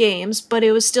playing games, but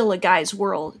it was still a guy's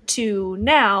world, to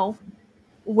now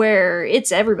where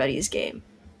it's everybody's game.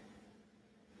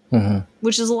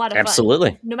 Which is a lot of fun.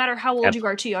 Absolutely. No matter how old you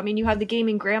are, too. I mean, you have the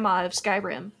gaming grandma of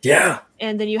Skyrim. Yeah.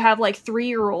 And then you have like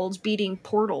 3-year-olds beating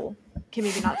Portal. Okay,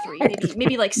 maybe not 3.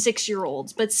 Maybe like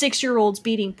 6-year-olds. But 6-year-olds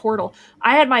beating Portal.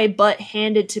 I had my butt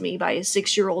handed to me by a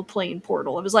 6-year-old playing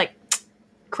Portal. It was like,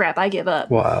 crap, I give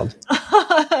up. Wild.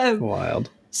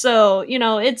 Wild. So,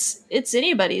 it's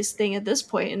anybody's thing at this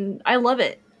point, and I love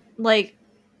it. Like,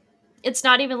 it's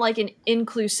not even like an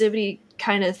inclusivity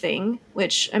kind of thing,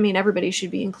 which, I mean, everybody should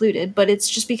be included, but it's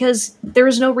just because there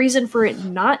is no reason for it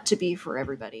not to be for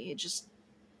everybody. It just,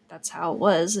 that's how it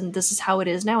was, and this is how it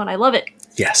is now, and I love it.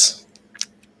 Yes.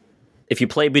 If you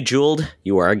play Bejeweled,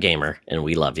 you are a gamer, and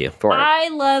we love you for it. I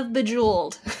love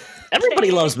Bejeweled.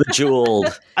 Everybody loves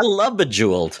Bejeweled. I love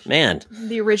Bejeweled, man.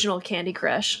 The original Candy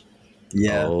Crush.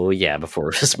 Yeah. Oh, yeah, before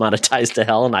it was monetized to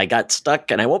hell and I got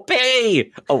stuck and I won't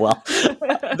pay. Oh, well.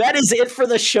 That is it for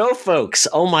the show, folks.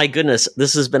 Oh, my goodness.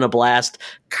 This has been a blast.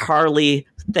 Carly,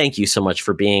 thank you so much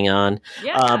for being on.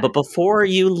 Yeah. But before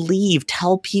you leave,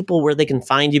 tell people where they can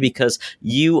find you, because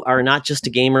you are not just a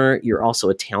gamer, you're also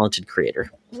a talented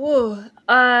creator. Whoa.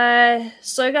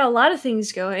 So I got a lot of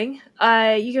things going.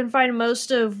 You can find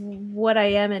most of what I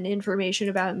am and information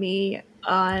about me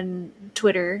on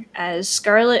Twitter as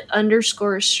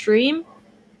Scarlet_stream.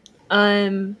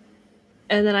 And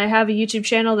then I have a YouTube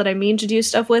channel that I mean to do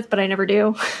stuff with, but I never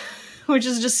do, which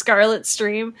is just Scarlet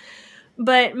Stream.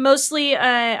 But mostly,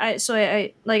 I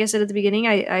like I said at the beginning,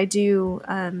 I do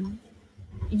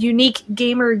unique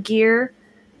gamer gear.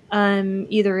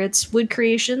 Either it's wood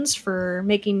creations for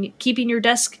keeping your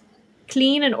desk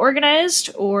clean and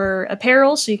organized, or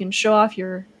apparel so you can show off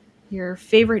your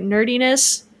favorite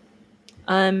nerdiness.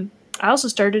 I also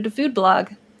started a food blog,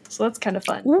 so that's kind of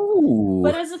fun. Ooh.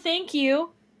 But as a thank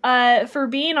you for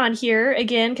being on here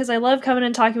again, because I love coming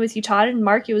and talking with you, Todd and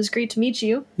Mark. It was great to meet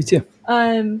you. You too.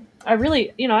 I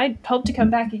really, I hope to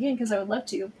come back again because I would love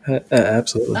to.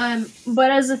 Absolutely. But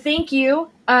as a thank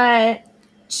you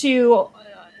to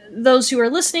those who are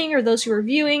listening or those who are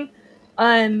viewing,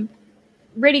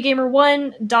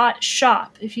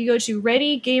 ReadyGamer1.shop. If you go to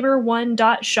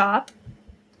ReadyGamer1.shop,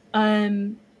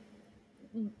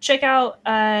 check out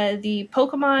the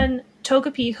Pokemon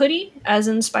Togepi hoodie as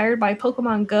inspired by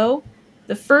Pokemon Go.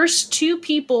 The first 2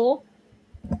 people,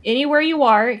 anywhere you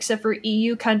are, except for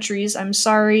EU countries, I'm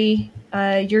sorry,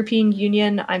 European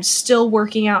Union, I'm still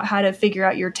working out how to figure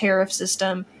out your tariff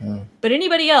system. But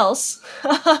anybody else,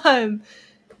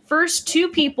 first 2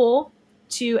 people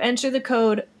to enter the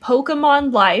code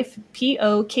Pokemon Life,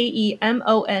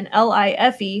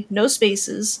 POKEMONLIFE, no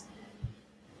spaces,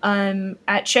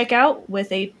 at checkout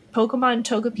with a Pokemon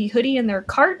Togepi hoodie in their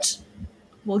cart,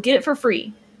 will get it for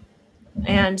free.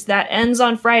 And that ends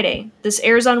on Friday. This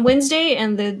airs on Wednesday,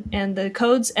 and the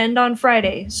codes end on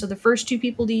Friday. So the first 2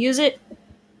 people to use it,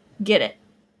 get it.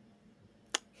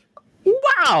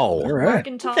 Wow! All right.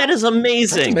 That is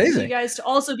amazing. That's amazing. You guys to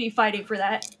also be fighting for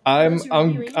that. I'm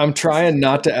trying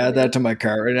not to add that to my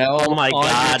cart right now. Oh my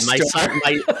god,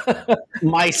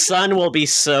 my son will be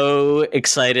so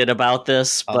excited about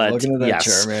this. But I'm looking at that yes.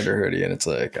 Charmander hoodie, and it's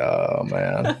like, oh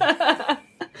man.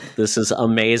 This is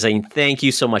amazing. Thank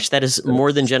you so much. That is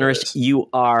more than generous. You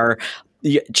are.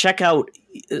 Check out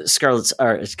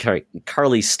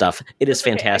Carly's stuff. It is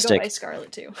fantastic. I go by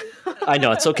Scarlet too. I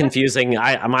know, it's so confusing.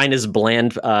 Mine is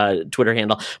bland Twitter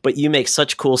handle, but you make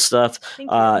such cool stuff.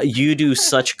 You do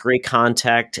such great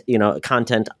content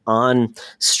on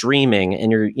streaming,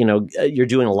 and you're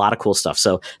doing a lot of cool stuff.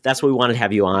 So that's what we wanted to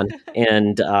have you on.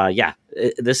 And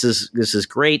this is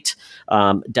great.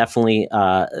 Definitely.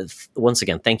 Once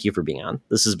again, thank you for being on.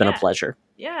 This has been a pleasure.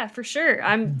 Yeah, for sure.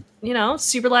 I'm,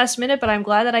 super last minute, but I'm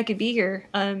glad that I could be here.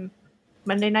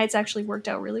 Monday nights actually worked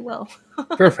out really well.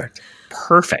 Perfect.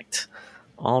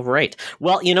 All right.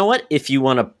 Well, you know what? If you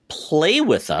want to play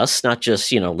with us, not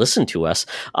just, listen to us,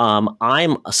 I'm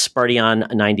a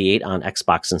Spartian98 on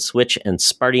Xbox and Switch, and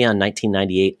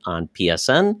Spartian1998 on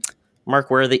PSN. Mark,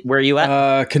 where are you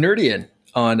at? Canardian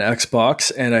on Xbox,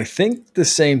 and I think the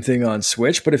same thing on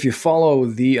Switch. But if you follow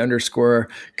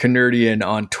 _Canardian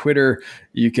on Twitter,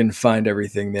 you can find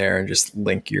everything there and just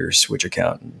link your Switch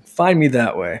account and find me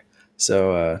that way.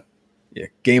 So,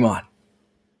 game on.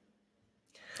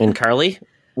 And Carly,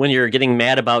 when you're getting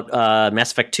mad about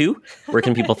Mass Effect 2, where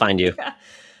can people find you?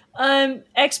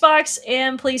 Xbox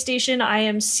and PlayStation, I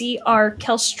am CR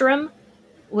Kelstrom,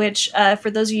 which,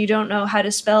 for those of you who don't know how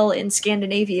to spell in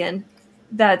Scandinavian,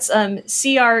 that's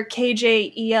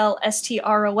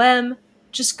CRKJELSTROM.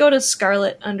 Just go to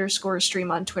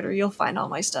Scarlet_stream on Twitter. You'll find all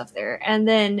my stuff there. And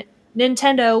then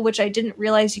Nintendo, which I didn't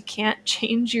realize you can't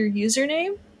change your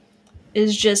username,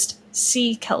 is just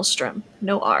C Kelstrom,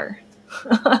 no R.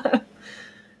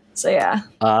 So yeah.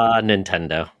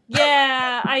 Nintendo.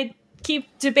 Yeah, I keep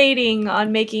debating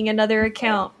on making another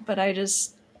account, but I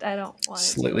don't want it.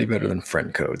 Slightly better than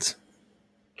friend codes.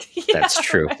 Yeah, that's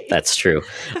true. Right. That's true.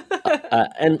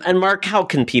 And Mark, how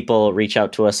can people reach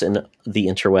out to us in the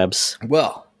interwebs?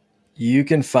 Well, you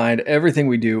can find everything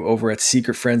we do over at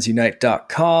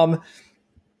secretfriendsunite.com.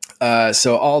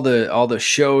 So all the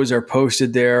shows are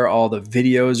posted there. All the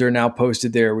videos are now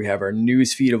posted there. We have our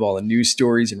news feed of all the news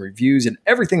stories and reviews and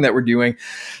everything that we're doing.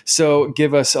 So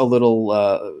give us a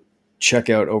little check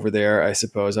out over there, I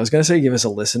suppose. I was going to say give us a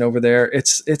listen over there.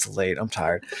 It's late. I'm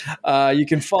tired. You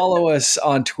can follow us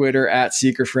on Twitter at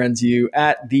SeekerFriendsU,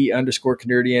 at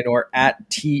 @the_Canardian, or at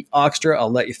 @TOxtra.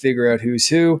 I'll let you figure out who's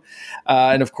who.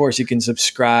 And of course, you can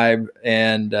subscribe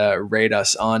and rate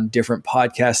us on different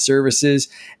podcast services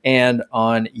and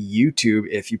on YouTube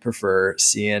if you prefer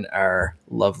seeing our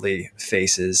lovely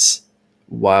faces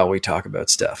while we talk about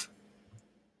stuff.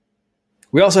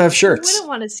 We also have shirts. We don't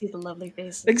want to see the lovely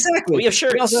faces. Exactly. We have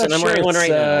shirts, and I'm wearing one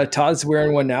right now. Todd's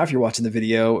wearing one now if you're watching the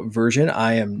video version.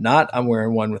 I am not. I'm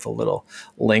wearing one with a little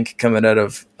link coming out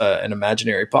of an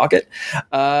imaginary pocket.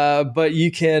 But you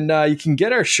can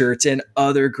get our shirts and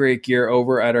other great gear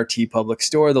over at our TeePublic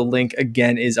store. The link,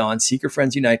 again, is on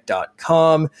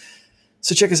SeekerFriendsUnite.com.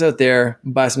 So check us out there.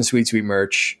 Buy some sweet, sweet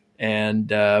merch. And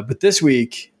but this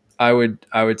week, I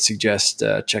would suggest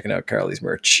checking out Carly's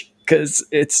merch. Because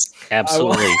it's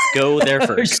absolutely go there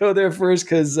first. Go there first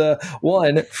because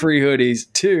 1, free hoodies,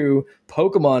 2,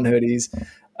 Pokemon hoodies,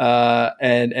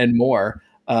 and more.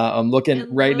 I'm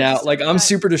looking right now. Like I'm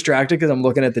super distracted because I'm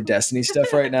looking at the Destiny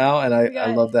stuff right now, and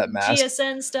I love that mask.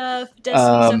 GSN stuff,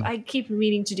 Destiny stuff. I keep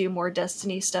meaning to do more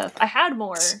Destiny stuff. I had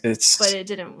more, but it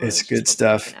didn't. Really it's good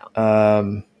stuff.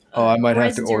 I might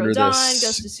have to order Dawn, this.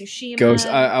 Ghost of Tsushima.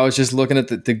 I was just looking at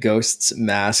the Ghost's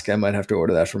mask. I might have to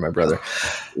order that for my brother.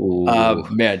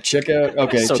 Man, check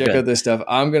out this stuff.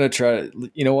 I'm gonna try.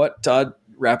 You know what, Todd?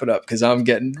 Wrap it up because I'm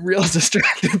getting real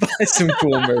distracted by some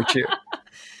cool merch here.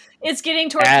 It's getting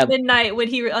towards midnight when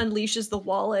he unleashes the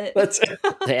wallet. That's it.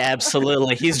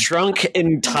 Absolutely. He's drunk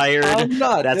and tired. I'm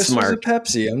not. That's this smart. Was a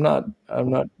Pepsi. I'm not.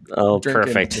 Oh, drinking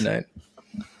perfect tonight.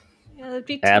 Yeah, that'd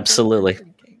be absolutely.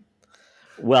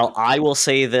 Well, I will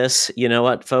say this. You know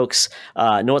what, folks?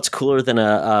 Know what's cooler than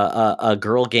a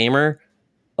girl gamer?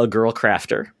 A girl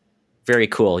crafter. Very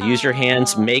cool. Use your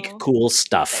hands, make cool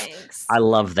stuff. Thanks. I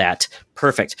love that.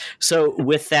 Perfect. So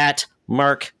with that,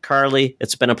 Mark, Carly,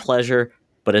 it's been a pleasure.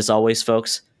 But as always,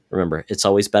 folks, remember, it's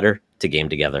always better to game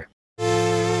together.